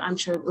out there, I'm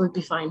sure it would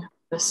be fine.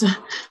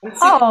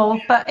 Oh,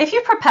 but if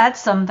you prepared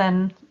some,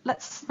 then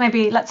let's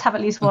have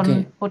at least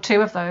one or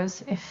two of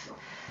those.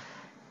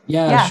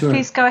 Yeah, sure.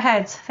 Please go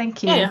ahead.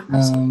 Thank you. Yeah.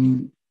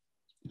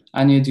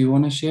 Anya, do you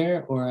want to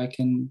share, or I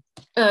can?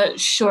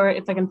 Sure,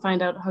 if I can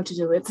find out how to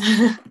do it.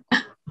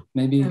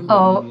 Maybe.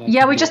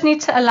 Yeah, we just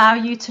need to allow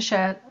you to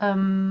share. I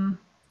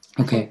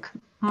Okay. think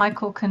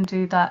Michael can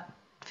do that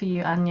for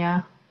you,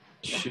 Anya.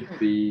 Should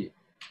be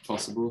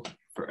possible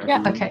for Yeah.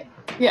 everyone. Okay.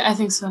 Yeah, I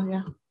think so.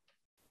 Yeah.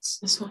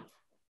 This one.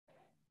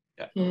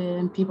 Yeah.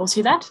 Can people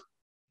see that?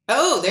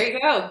 Oh, there you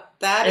go.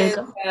 That There you is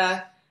go.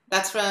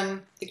 that's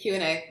from the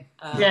Q&A.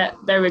 Yeah,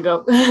 there we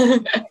go.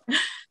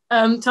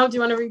 Tom, do you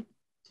want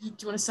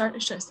to start? Or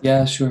should I start?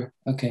 Yeah, sure.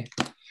 Okay.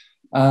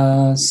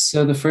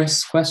 So the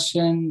first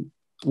question,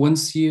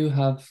 once you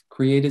have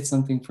created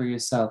something for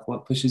yourself,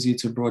 what pushes you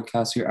to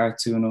broadcast your art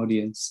to an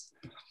audience?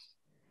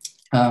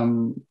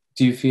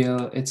 Do you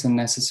feel it's a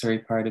necessary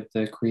part of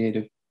the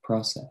creative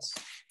process?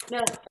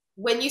 Now,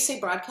 when you say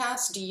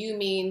broadcast, do you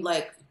mean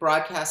like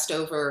broadcast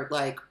over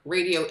like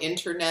radio,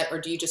 internet, or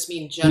do you just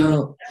mean generally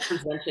No.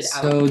 presented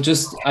out? So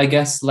just, I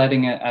guess,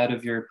 letting it out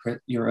of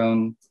your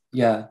own,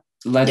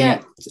 letting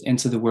it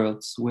into the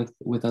world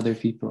with other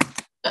people.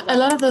 A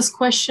lot of those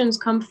questions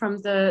come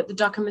from the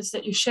documents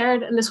that you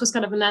shared, and this was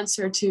kind of an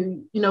answer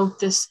to,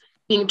 this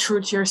being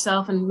true to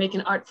yourself and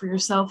making art for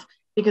yourself,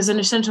 because an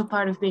essential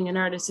part of being an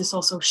artist is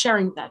also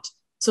sharing that.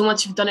 So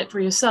once you've done it for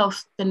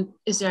yourself, then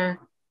is there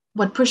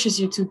what pushes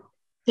you to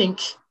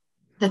think,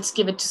 let's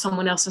give it to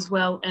someone else as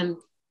well, and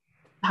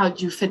how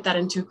do you fit that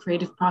into a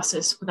creative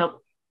process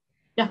without,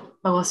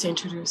 well, say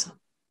introduce yourself.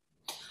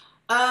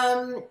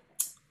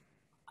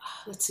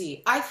 Let's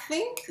see. I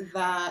think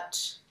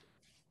that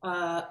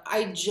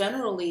I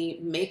generally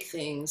make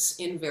things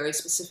in very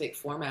specific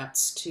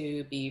formats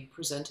to be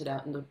presented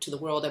out to the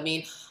world. I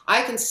mean,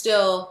 I can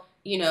still,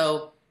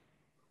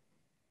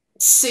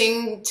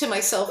 sing to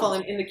myself while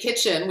I'm in the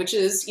kitchen, which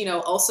is,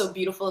 also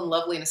beautiful and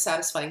lovely and a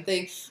satisfying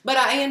thing. But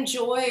I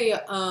enjoy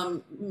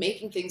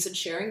making things and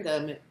sharing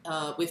them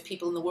with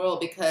people in the world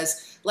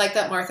because, like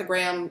that Martha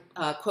Graham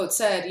quote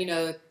said,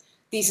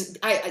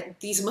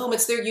 these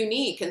moments, they're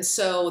unique. And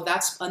so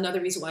that's another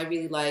reason why I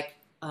really like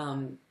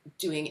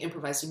doing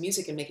improvised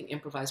music and making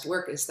improvised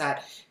work, is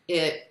that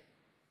it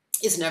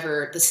is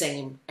never the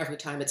same every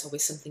time. It's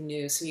always something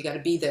new. So you got to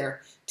be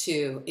there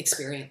to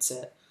experience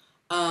it.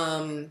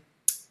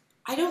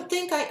 I don't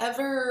think I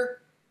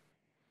ever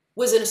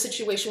was in a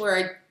situation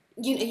where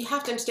you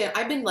have to understand,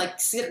 I've been like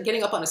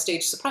getting up on a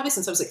stage probably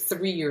since I was like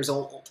 3 years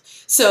old.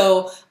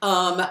 So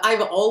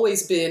I've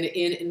always been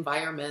in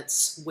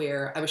environments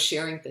where I was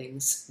sharing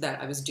things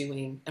that I was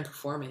doing and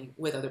performing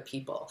with other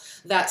people.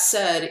 That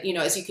said,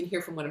 as you can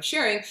hear from what I'm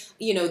sharing,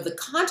 the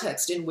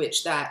context in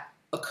which that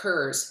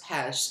occurs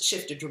has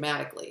shifted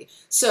dramatically.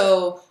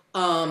 So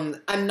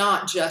I'm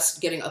not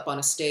just getting up on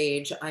a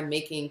stage, I'm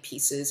making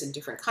pieces in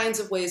different kinds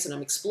of ways, and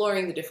I'm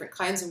exploring the different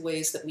kinds of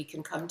ways that we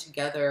can come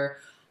together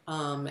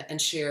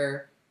and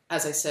share,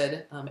 as I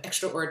said,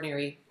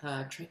 extraordinary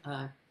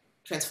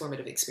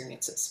transformative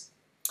experiences.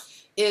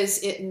 Is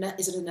it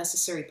a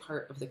necessary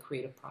part of the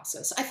creative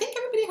process? I think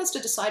everybody has to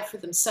decide for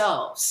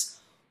themselves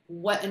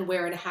what and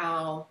where and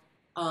how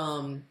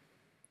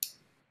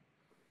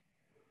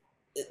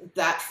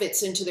that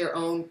fits into their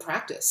own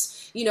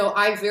practice.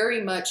 I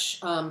very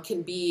much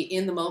can be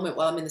in the moment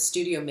while I'm in the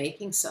studio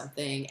making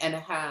something and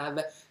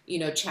have,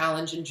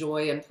 challenge and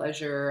joy and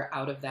pleasure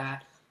out of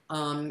that.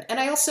 And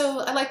I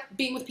like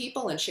being with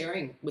people and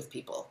sharing with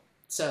people.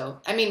 So,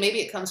 I mean, maybe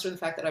it comes from the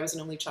fact that I was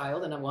an only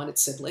child and I wanted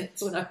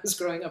siblings when I was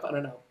growing up. I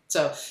don't know.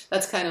 So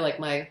that's kind of like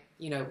my,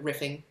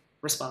 riffing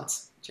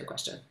response to your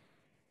question.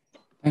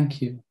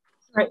 Thank you.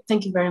 All right.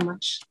 Thank you very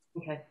much.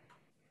 Okay.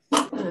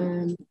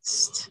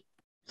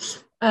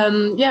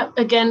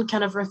 Again,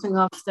 kind of riffing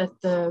off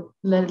the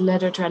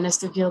letter to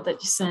Ernesto Ville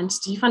that you sent.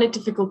 Do you find it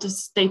difficult to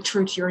stay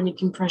true to your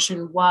unique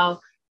impression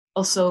while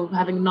also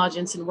having an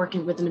audience and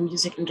working within the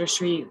music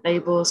industry,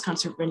 labels,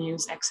 concert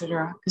venues,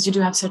 etc.? Because you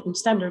do have certain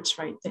standards,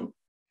 right? They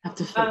have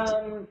to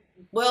fit.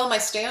 Well, my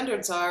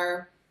standards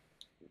are,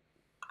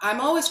 I'm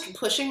always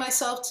pushing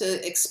myself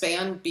to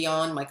expand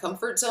beyond my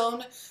comfort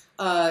zone.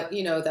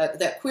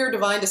 That queer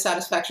divine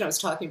dissatisfaction I was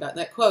talking about in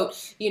that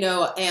quote,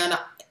 and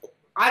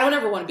I don't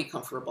ever want to be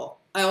comfortable.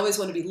 I always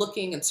want to be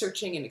looking and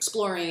searching and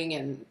exploring,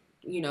 and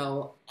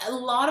a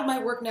lot of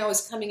my work now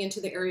is coming into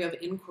the area of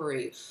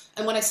inquiry.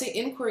 And when I say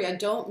inquiry, I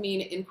don't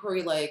mean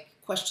inquiry like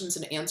questions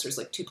and answers,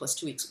 like 2 +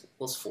 2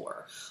 =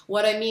 4.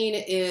 What I mean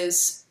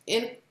is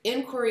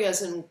inquiry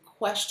as in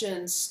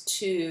questions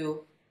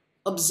to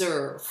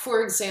observe.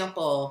 For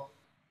example,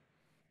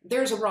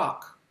 there's a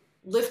rock.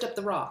 Lift up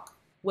the rock.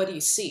 What do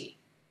you see?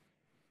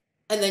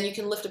 And then you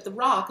can lift up the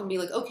rock and be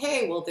like,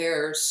 okay, well,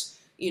 there's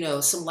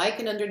some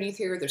lichen underneath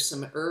here, there's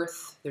some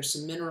earth, there's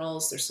some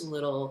minerals, there's some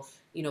little,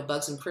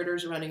 bugs and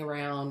critters running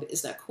around.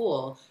 Is that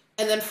cool?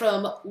 And then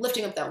from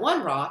lifting up that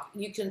one rock,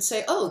 you can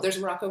say, oh, there's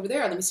a rock over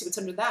there. Let me see what's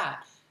under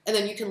that. And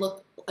then you can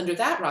look under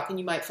that rock and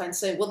you might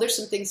say, well, there's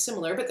some things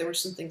similar, but there were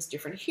some things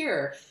different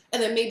here.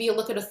 And then maybe you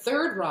look at a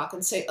third rock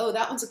and say, oh,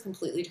 that one's a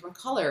completely different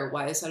color.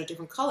 Why is that a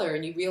different color?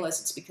 And you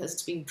realize it's because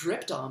it's being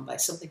dripped on by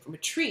something from a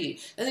tree.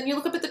 And then you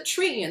look up at the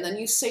tree and then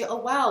you say, oh,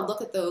 wow,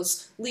 look at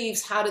those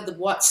leaves. How did the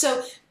what?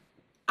 So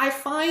I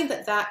find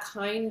that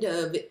kind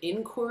of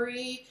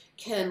inquiry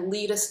can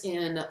lead us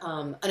in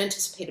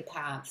unanticipated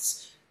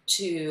paths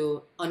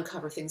to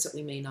uncover things that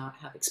we may not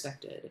have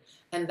expected.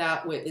 And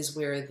that is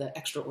where the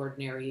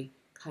extraordinary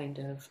kind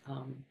of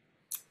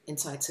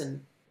insights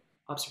and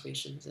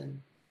observations and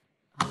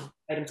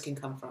items can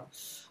come from.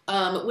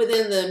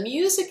 Within the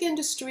music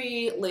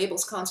industry,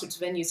 labels, concerts,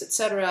 venues,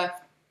 etc.,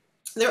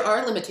 there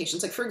are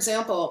limitations. Like, for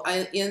example,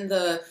 in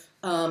the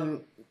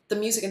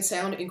music and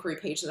sound inquiry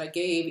page that I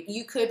gave,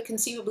 you could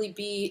conceivably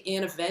be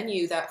in a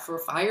venue that for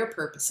fire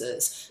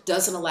purposes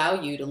doesn't allow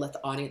you to let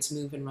the audience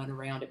move and run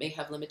around. It may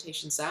have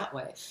limitations that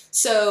way.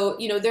 So,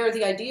 you know, there are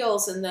the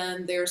ideals, and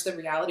then there's the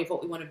reality of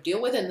what we want to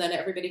deal with, and then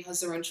everybody has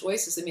their own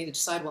choices. They may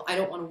decide, well, I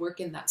don't want to work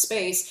in that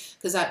space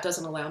because that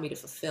doesn't allow me to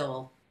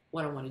fulfill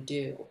what I want to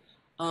do.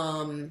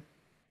 And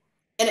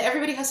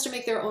everybody has to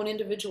make their own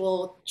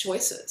individual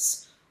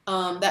choices.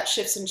 That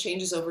shifts and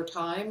changes over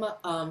time.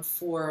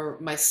 For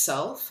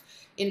myself,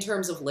 in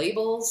terms of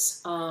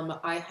labels,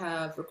 I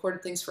have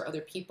recorded things for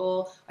other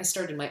people. I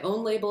started my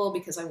own label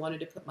because I wanted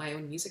to put my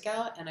own music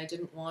out, and I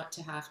didn't want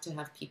to have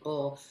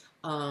people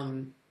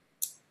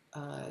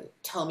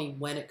tell me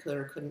when it could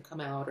or couldn't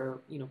come out, or,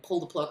 you know, pull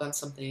the plug on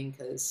something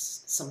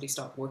because somebody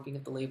stopped working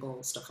at the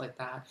label, stuff like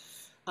that.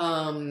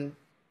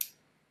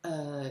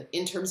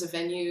 In terms of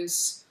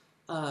venues,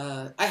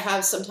 I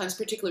have sometimes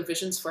particular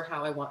visions for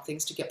how I want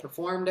things to get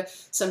performed.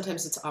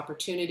 Sometimes it's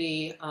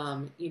opportunity,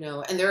 you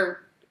know, and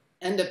there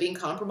end up being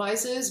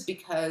compromises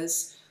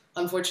because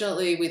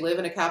unfortunately we live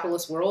in a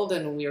capitalist world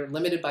and we are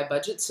limited by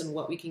budgets and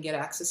what we can get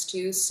access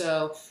to.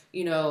 So,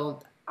 you know,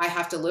 I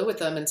have to live with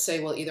them and say,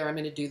 well, either I'm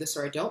going to do this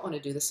or I don't want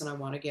to do this, and I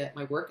want to get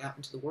my work out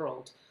into the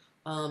world.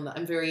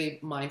 I'm very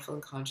mindful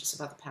and conscious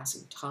about the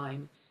passing of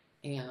time,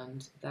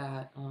 and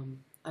that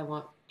I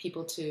want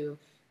people to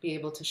be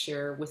able to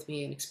share with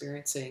me and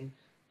experiencing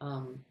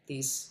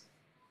these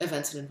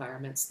events and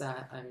environments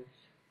that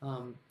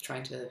I'm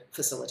trying to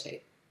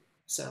facilitate.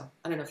 So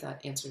I don't know if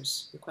that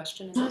answers your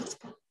question.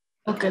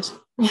 Oh, good.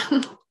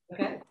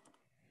 Okay.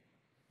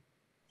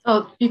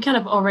 Oh, you kind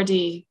of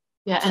already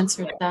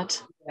answered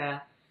that. Yeah.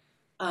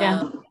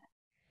 Yeah.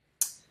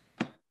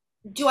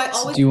 Do I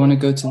always? Do you want to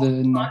go to the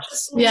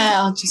next?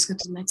 Yeah, I'll just go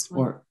to the next one.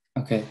 Or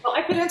okay. Well,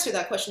 I could answer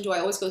that question. Do I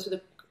always go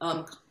through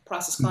the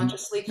process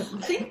consciously?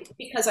 I think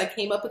because I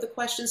came up with the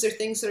questions, they're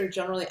things that are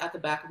generally at the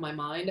back of my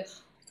mind.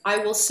 I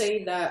will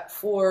say that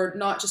for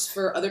not just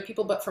for other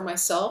people, but for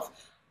myself,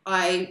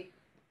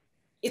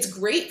 it's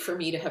great for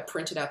me to have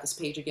printed out this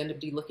page again, to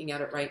be looking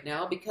at it right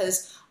now,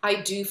 because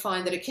I do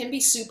find that it can be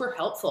super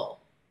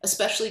helpful,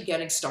 especially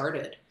getting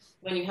started.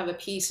 When you have a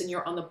piece and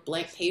you're on the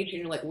blank page and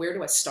you're like, where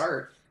do I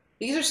start?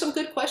 These are some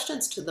good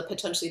questions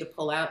potentially to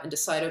pull out and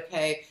decide,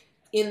 okay,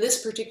 in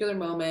this particular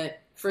moment,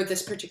 for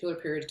this particular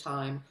period of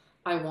time,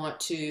 I want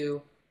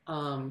to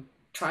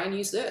try and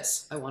use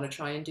this. I want to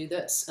try and do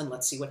this, and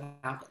let's see what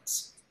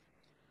happens.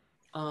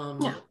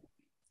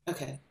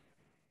 Okay.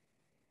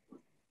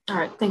 All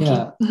right, thank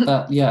you.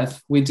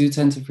 We do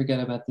tend to forget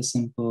about the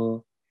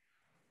simple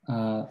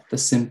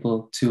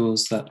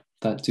tools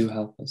that do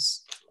help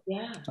us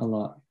a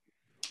lot.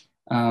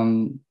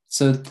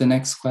 So the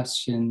next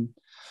question: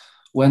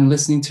 when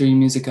listening to your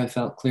music, I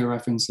felt clear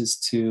references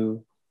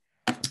to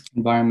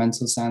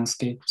environmental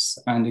soundscapes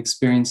and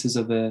experiences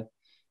of a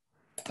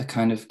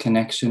kind of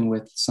connection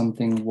with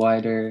something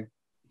wider.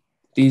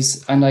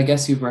 And I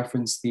guess you've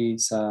referenced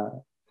these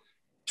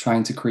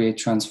trying to create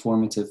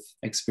transformative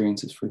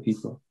experiences for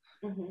people.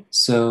 Mm-hmm.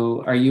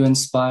 So are you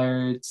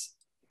inspired?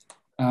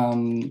 Are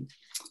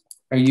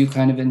you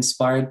kind of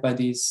inspired by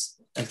these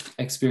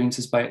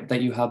experiences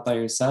that you have by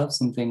yourself,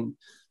 something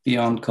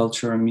beyond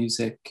culture or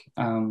music?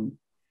 And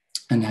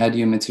how do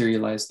you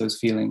materialize those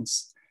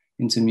feelings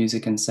into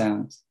music and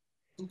sound?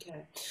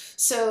 Okay.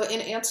 So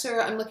in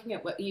answer, I'm looking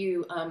at what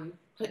you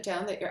put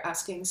down that you're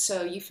asking.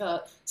 So you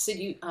felt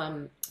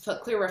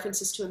clear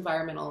references to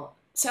environmental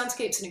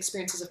soundscapes and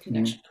experiences of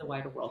connection to the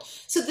wider world.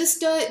 So this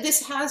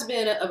has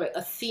been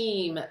a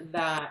theme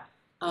that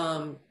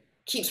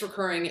keeps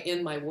recurring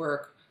in my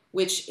work,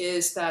 which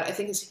is that I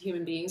think as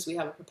human beings we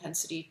have a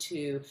propensity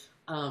to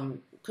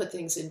put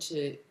things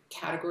into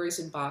categories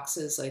and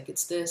boxes, like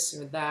it's this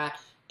or that,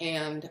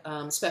 and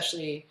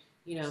especially,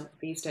 you know,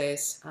 these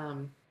days,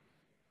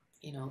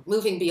 you know,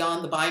 moving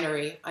beyond the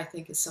binary, I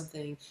think, is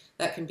something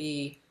that can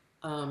be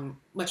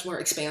much more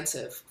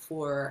expansive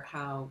for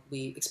how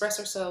we express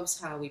ourselves,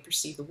 how we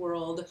perceive the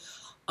world.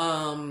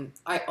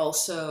 I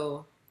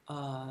also,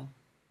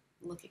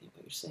 looking at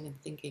what you're saying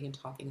and thinking and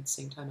talking at the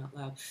same time out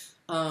loud.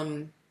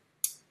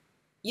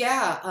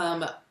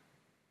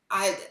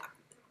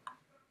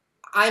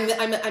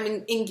 I'm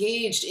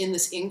engaged in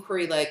this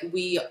inquiry, like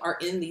we are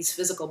in these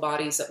physical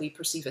bodies that we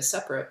perceive as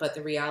separate, but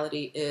the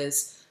reality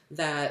is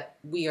that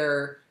we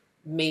are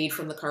made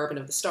from the carbon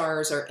of the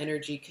stars. Our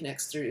energy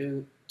connects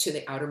through to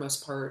the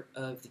outermost part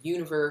of the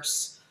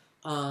universe.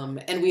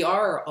 And we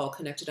are all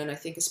connected. And I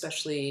think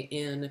especially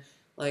in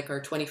like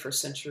our 21st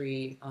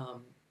century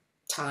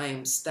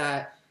times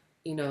that,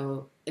 you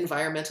know,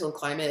 environmental and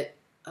climate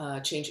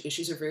change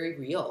issues are very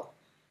real.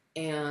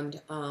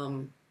 And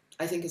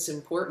I think it's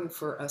important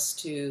for us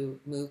to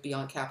move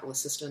beyond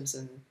capitalist systems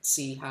and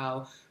see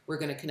how we're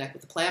going to connect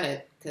with the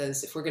planet.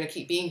 Because if we're going to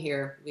keep being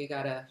here, we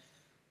got to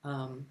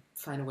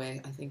find a way,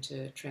 I think,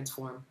 to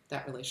transform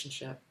that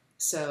relationship.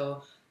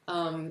 So,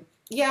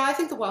 I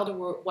think the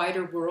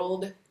wider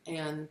world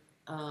and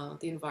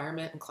the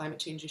environment and climate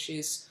change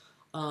issues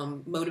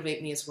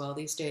motivate me as well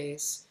these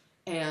days.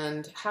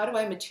 And how do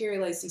I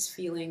materialize these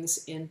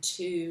feelings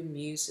into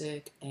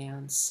music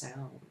and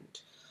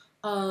sound?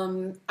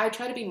 I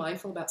try to be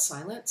mindful about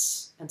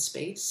silence and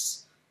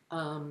space.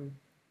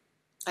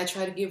 I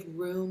try to give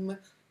room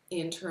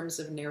in terms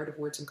of narrative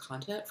words and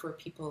content for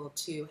people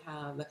to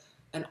have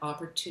an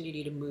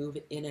opportunity to move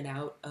in and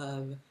out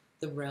of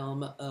the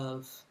realm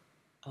of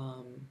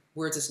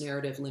words as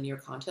narrative, linear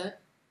content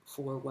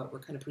for what we're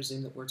kind of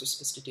presumed that words are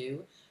supposed to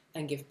do,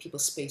 and give people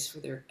space for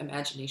their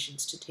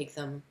imaginations to take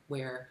them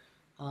where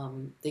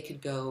they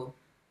could go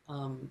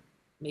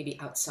maybe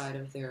outside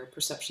of their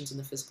perceptions in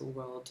the physical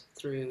world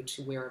through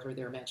to wherever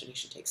their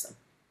imagination takes them.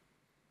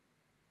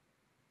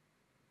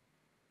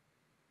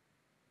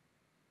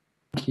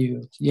 Thank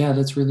you. Yeah,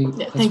 that's really,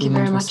 that's thank really you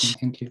very interesting. much.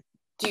 Thank you.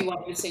 Do you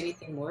want me to say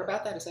anything more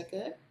about that? Is that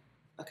good?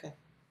 Okay.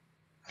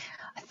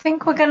 I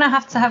think we're going to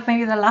have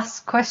maybe the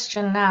last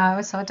question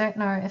now. So I don't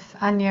know if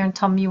Anya and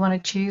Tom, you want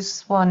to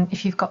choose one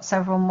if you've got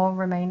several more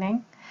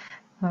remaining.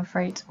 I'm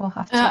afraid we'll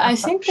have to. I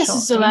think this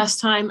is the last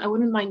time. I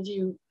wouldn't mind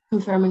you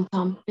confirming,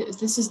 Tom.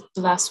 This is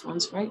the last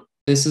ones, right?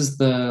 This is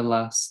the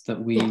last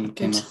that we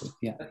came up with.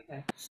 Yeah.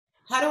 Okay.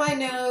 How do I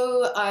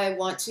know I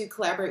want to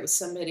collaborate with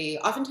somebody?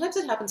 Oftentimes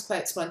it happens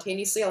quite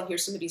spontaneously. I'll hear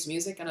somebody's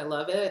music and I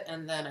love it,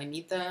 and then I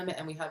meet them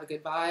and we have a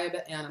good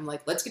vibe, and I'm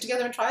like, let's get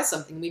together and try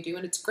something. We do,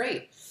 and it's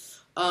great.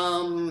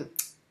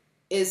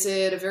 Is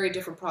it a very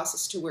different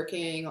process to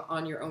working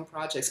on your own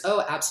projects?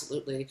 Oh,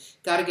 absolutely.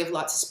 Got to give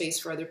lots of space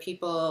for other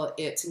people.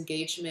 It's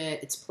engagement,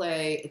 it's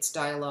play, it's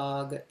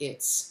dialogue,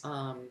 it's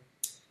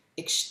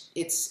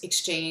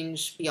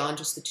exchange beyond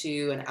just the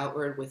two and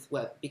outward with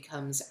what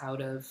becomes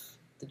out of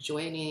the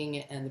joining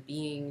and the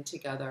being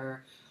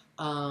together.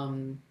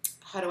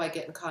 How do I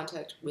get in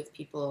contact with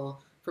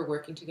people for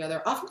working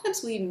together?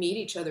 Oftentimes we meet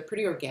each other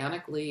pretty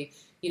organically.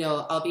 You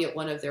know, I'll be at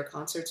one of their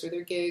concerts or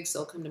their gigs,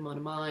 they'll come to one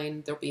of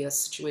mine. There'll be a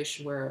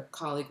situation where a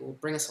colleague will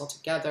bring us all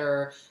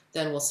together.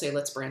 Then we'll say,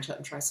 let's branch out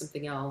and try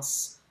something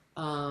else.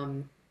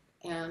 And,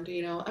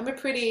 you know, I'm a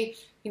pretty,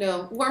 you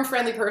know, warm,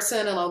 friendly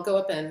person, and I'll go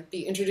up and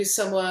introduce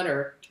someone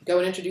or go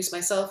and introduce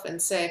myself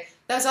and say,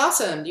 that's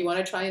awesome. Do you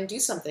want to try and do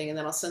something? And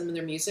then I'll send them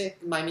their music,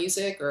 my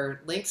music or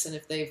links. And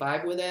if they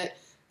vibe with it,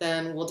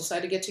 then we'll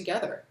decide to get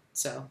together.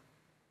 So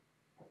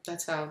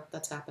that's how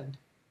that's happened.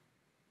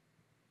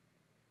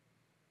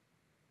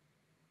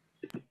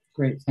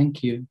 Great,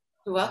 thank you.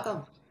 You're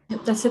welcome.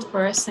 Yep, that's it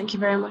for us. Thank you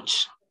very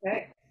much.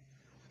 Okay.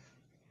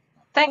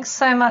 Thanks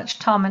so much,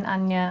 Tom and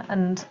Anya,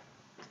 and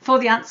for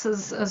the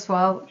answers as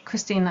well,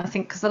 Christina, I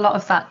think, because a lot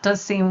of that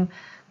does seem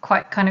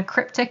quite kind of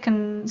cryptic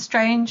and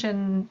strange,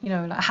 and, you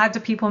know, like, how do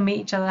people meet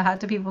each other? How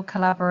do people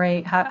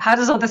collaborate? How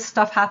does all this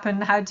stuff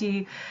happen? How do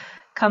you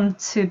come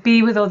to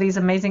be with all these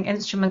amazing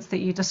instruments that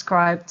you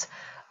described?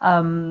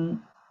 But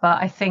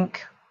I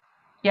think,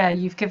 yeah,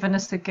 you've given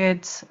us a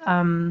good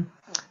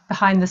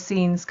behind the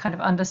scenes kind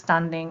of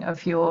understanding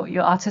of your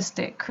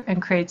artistic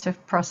and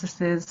creative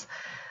processes,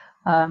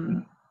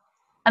 and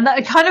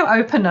that kind of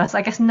openness,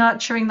 I guess,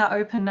 nurturing that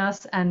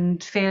openness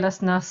and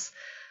fearlessness,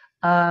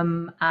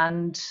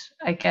 and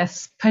I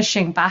guess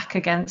pushing back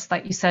against,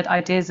 like you said,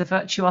 ideas of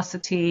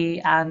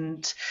virtuosity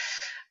and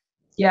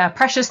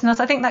preciousness.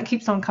 I think that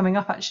keeps on coming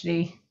up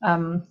actually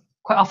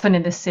quite often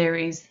in this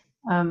series,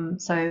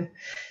 so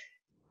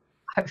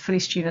hopefully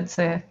students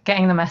are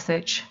getting the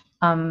message.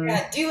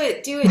 Yeah, do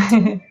it, do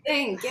the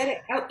thing, get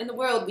it out in the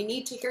world. We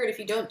need to hear it. If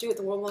you don't do it,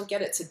 the world won't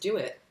get it, so do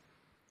it.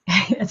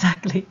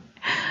 Exactly.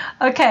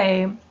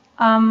 Okay,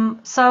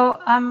 so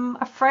I'm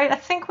afraid I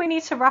think we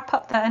need to wrap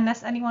up there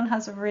unless anyone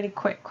has a really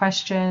quick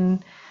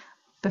question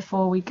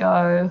before we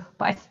go.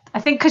 But I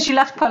think because you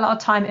left quite a lot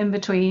of time in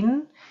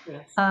between,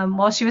 yes,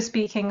 whilst you were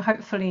speaking,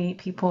 hopefully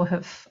people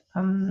have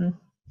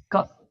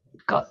got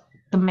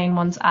the main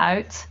ones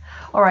out.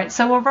 All right,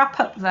 so we'll wrap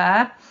up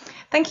there.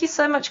 Thank you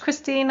so much,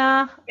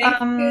 Christina,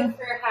 Thank you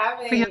for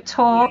having for your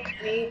talk.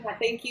 me.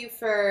 Thank you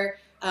for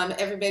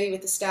everybody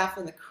with the staff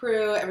and the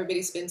crew.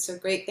 Everybody's been so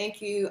great.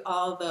 Thank you,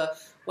 all the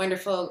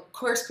wonderful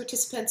course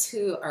participants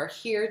who are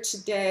here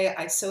today.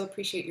 I so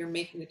appreciate your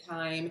making the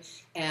time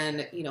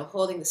and, you know,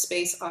 holding the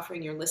space,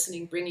 offering your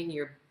listening, bringing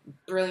your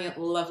brilliant,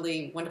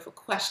 lovely, wonderful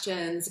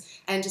questions,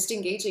 and just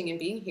engaging and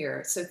being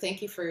here. So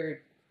thank you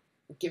for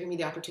giving me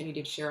the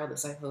opportunity to share all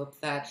this. I hope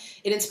that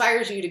it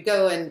inspires you to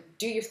go and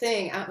do your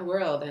thing out in the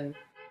world and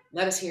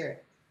let us hear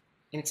it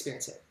and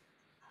experience it.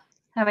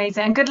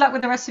 Amazing. And good luck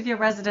with the rest of your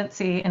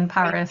residency in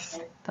Paris.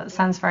 That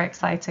sounds very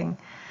exciting.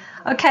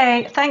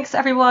 Okay, thanks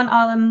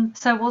everyone.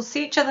 So we'll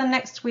see each other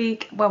next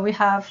week where we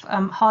have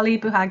Holly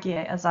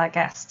Buhagier as our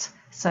guest.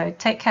 So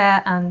take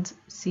care and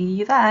see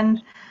you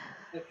then.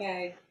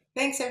 Okay.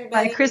 Thanks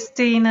everybody. Bye,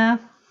 Christina.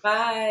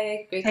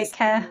 Bye. Great Take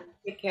care.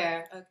 Take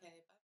care. Okay.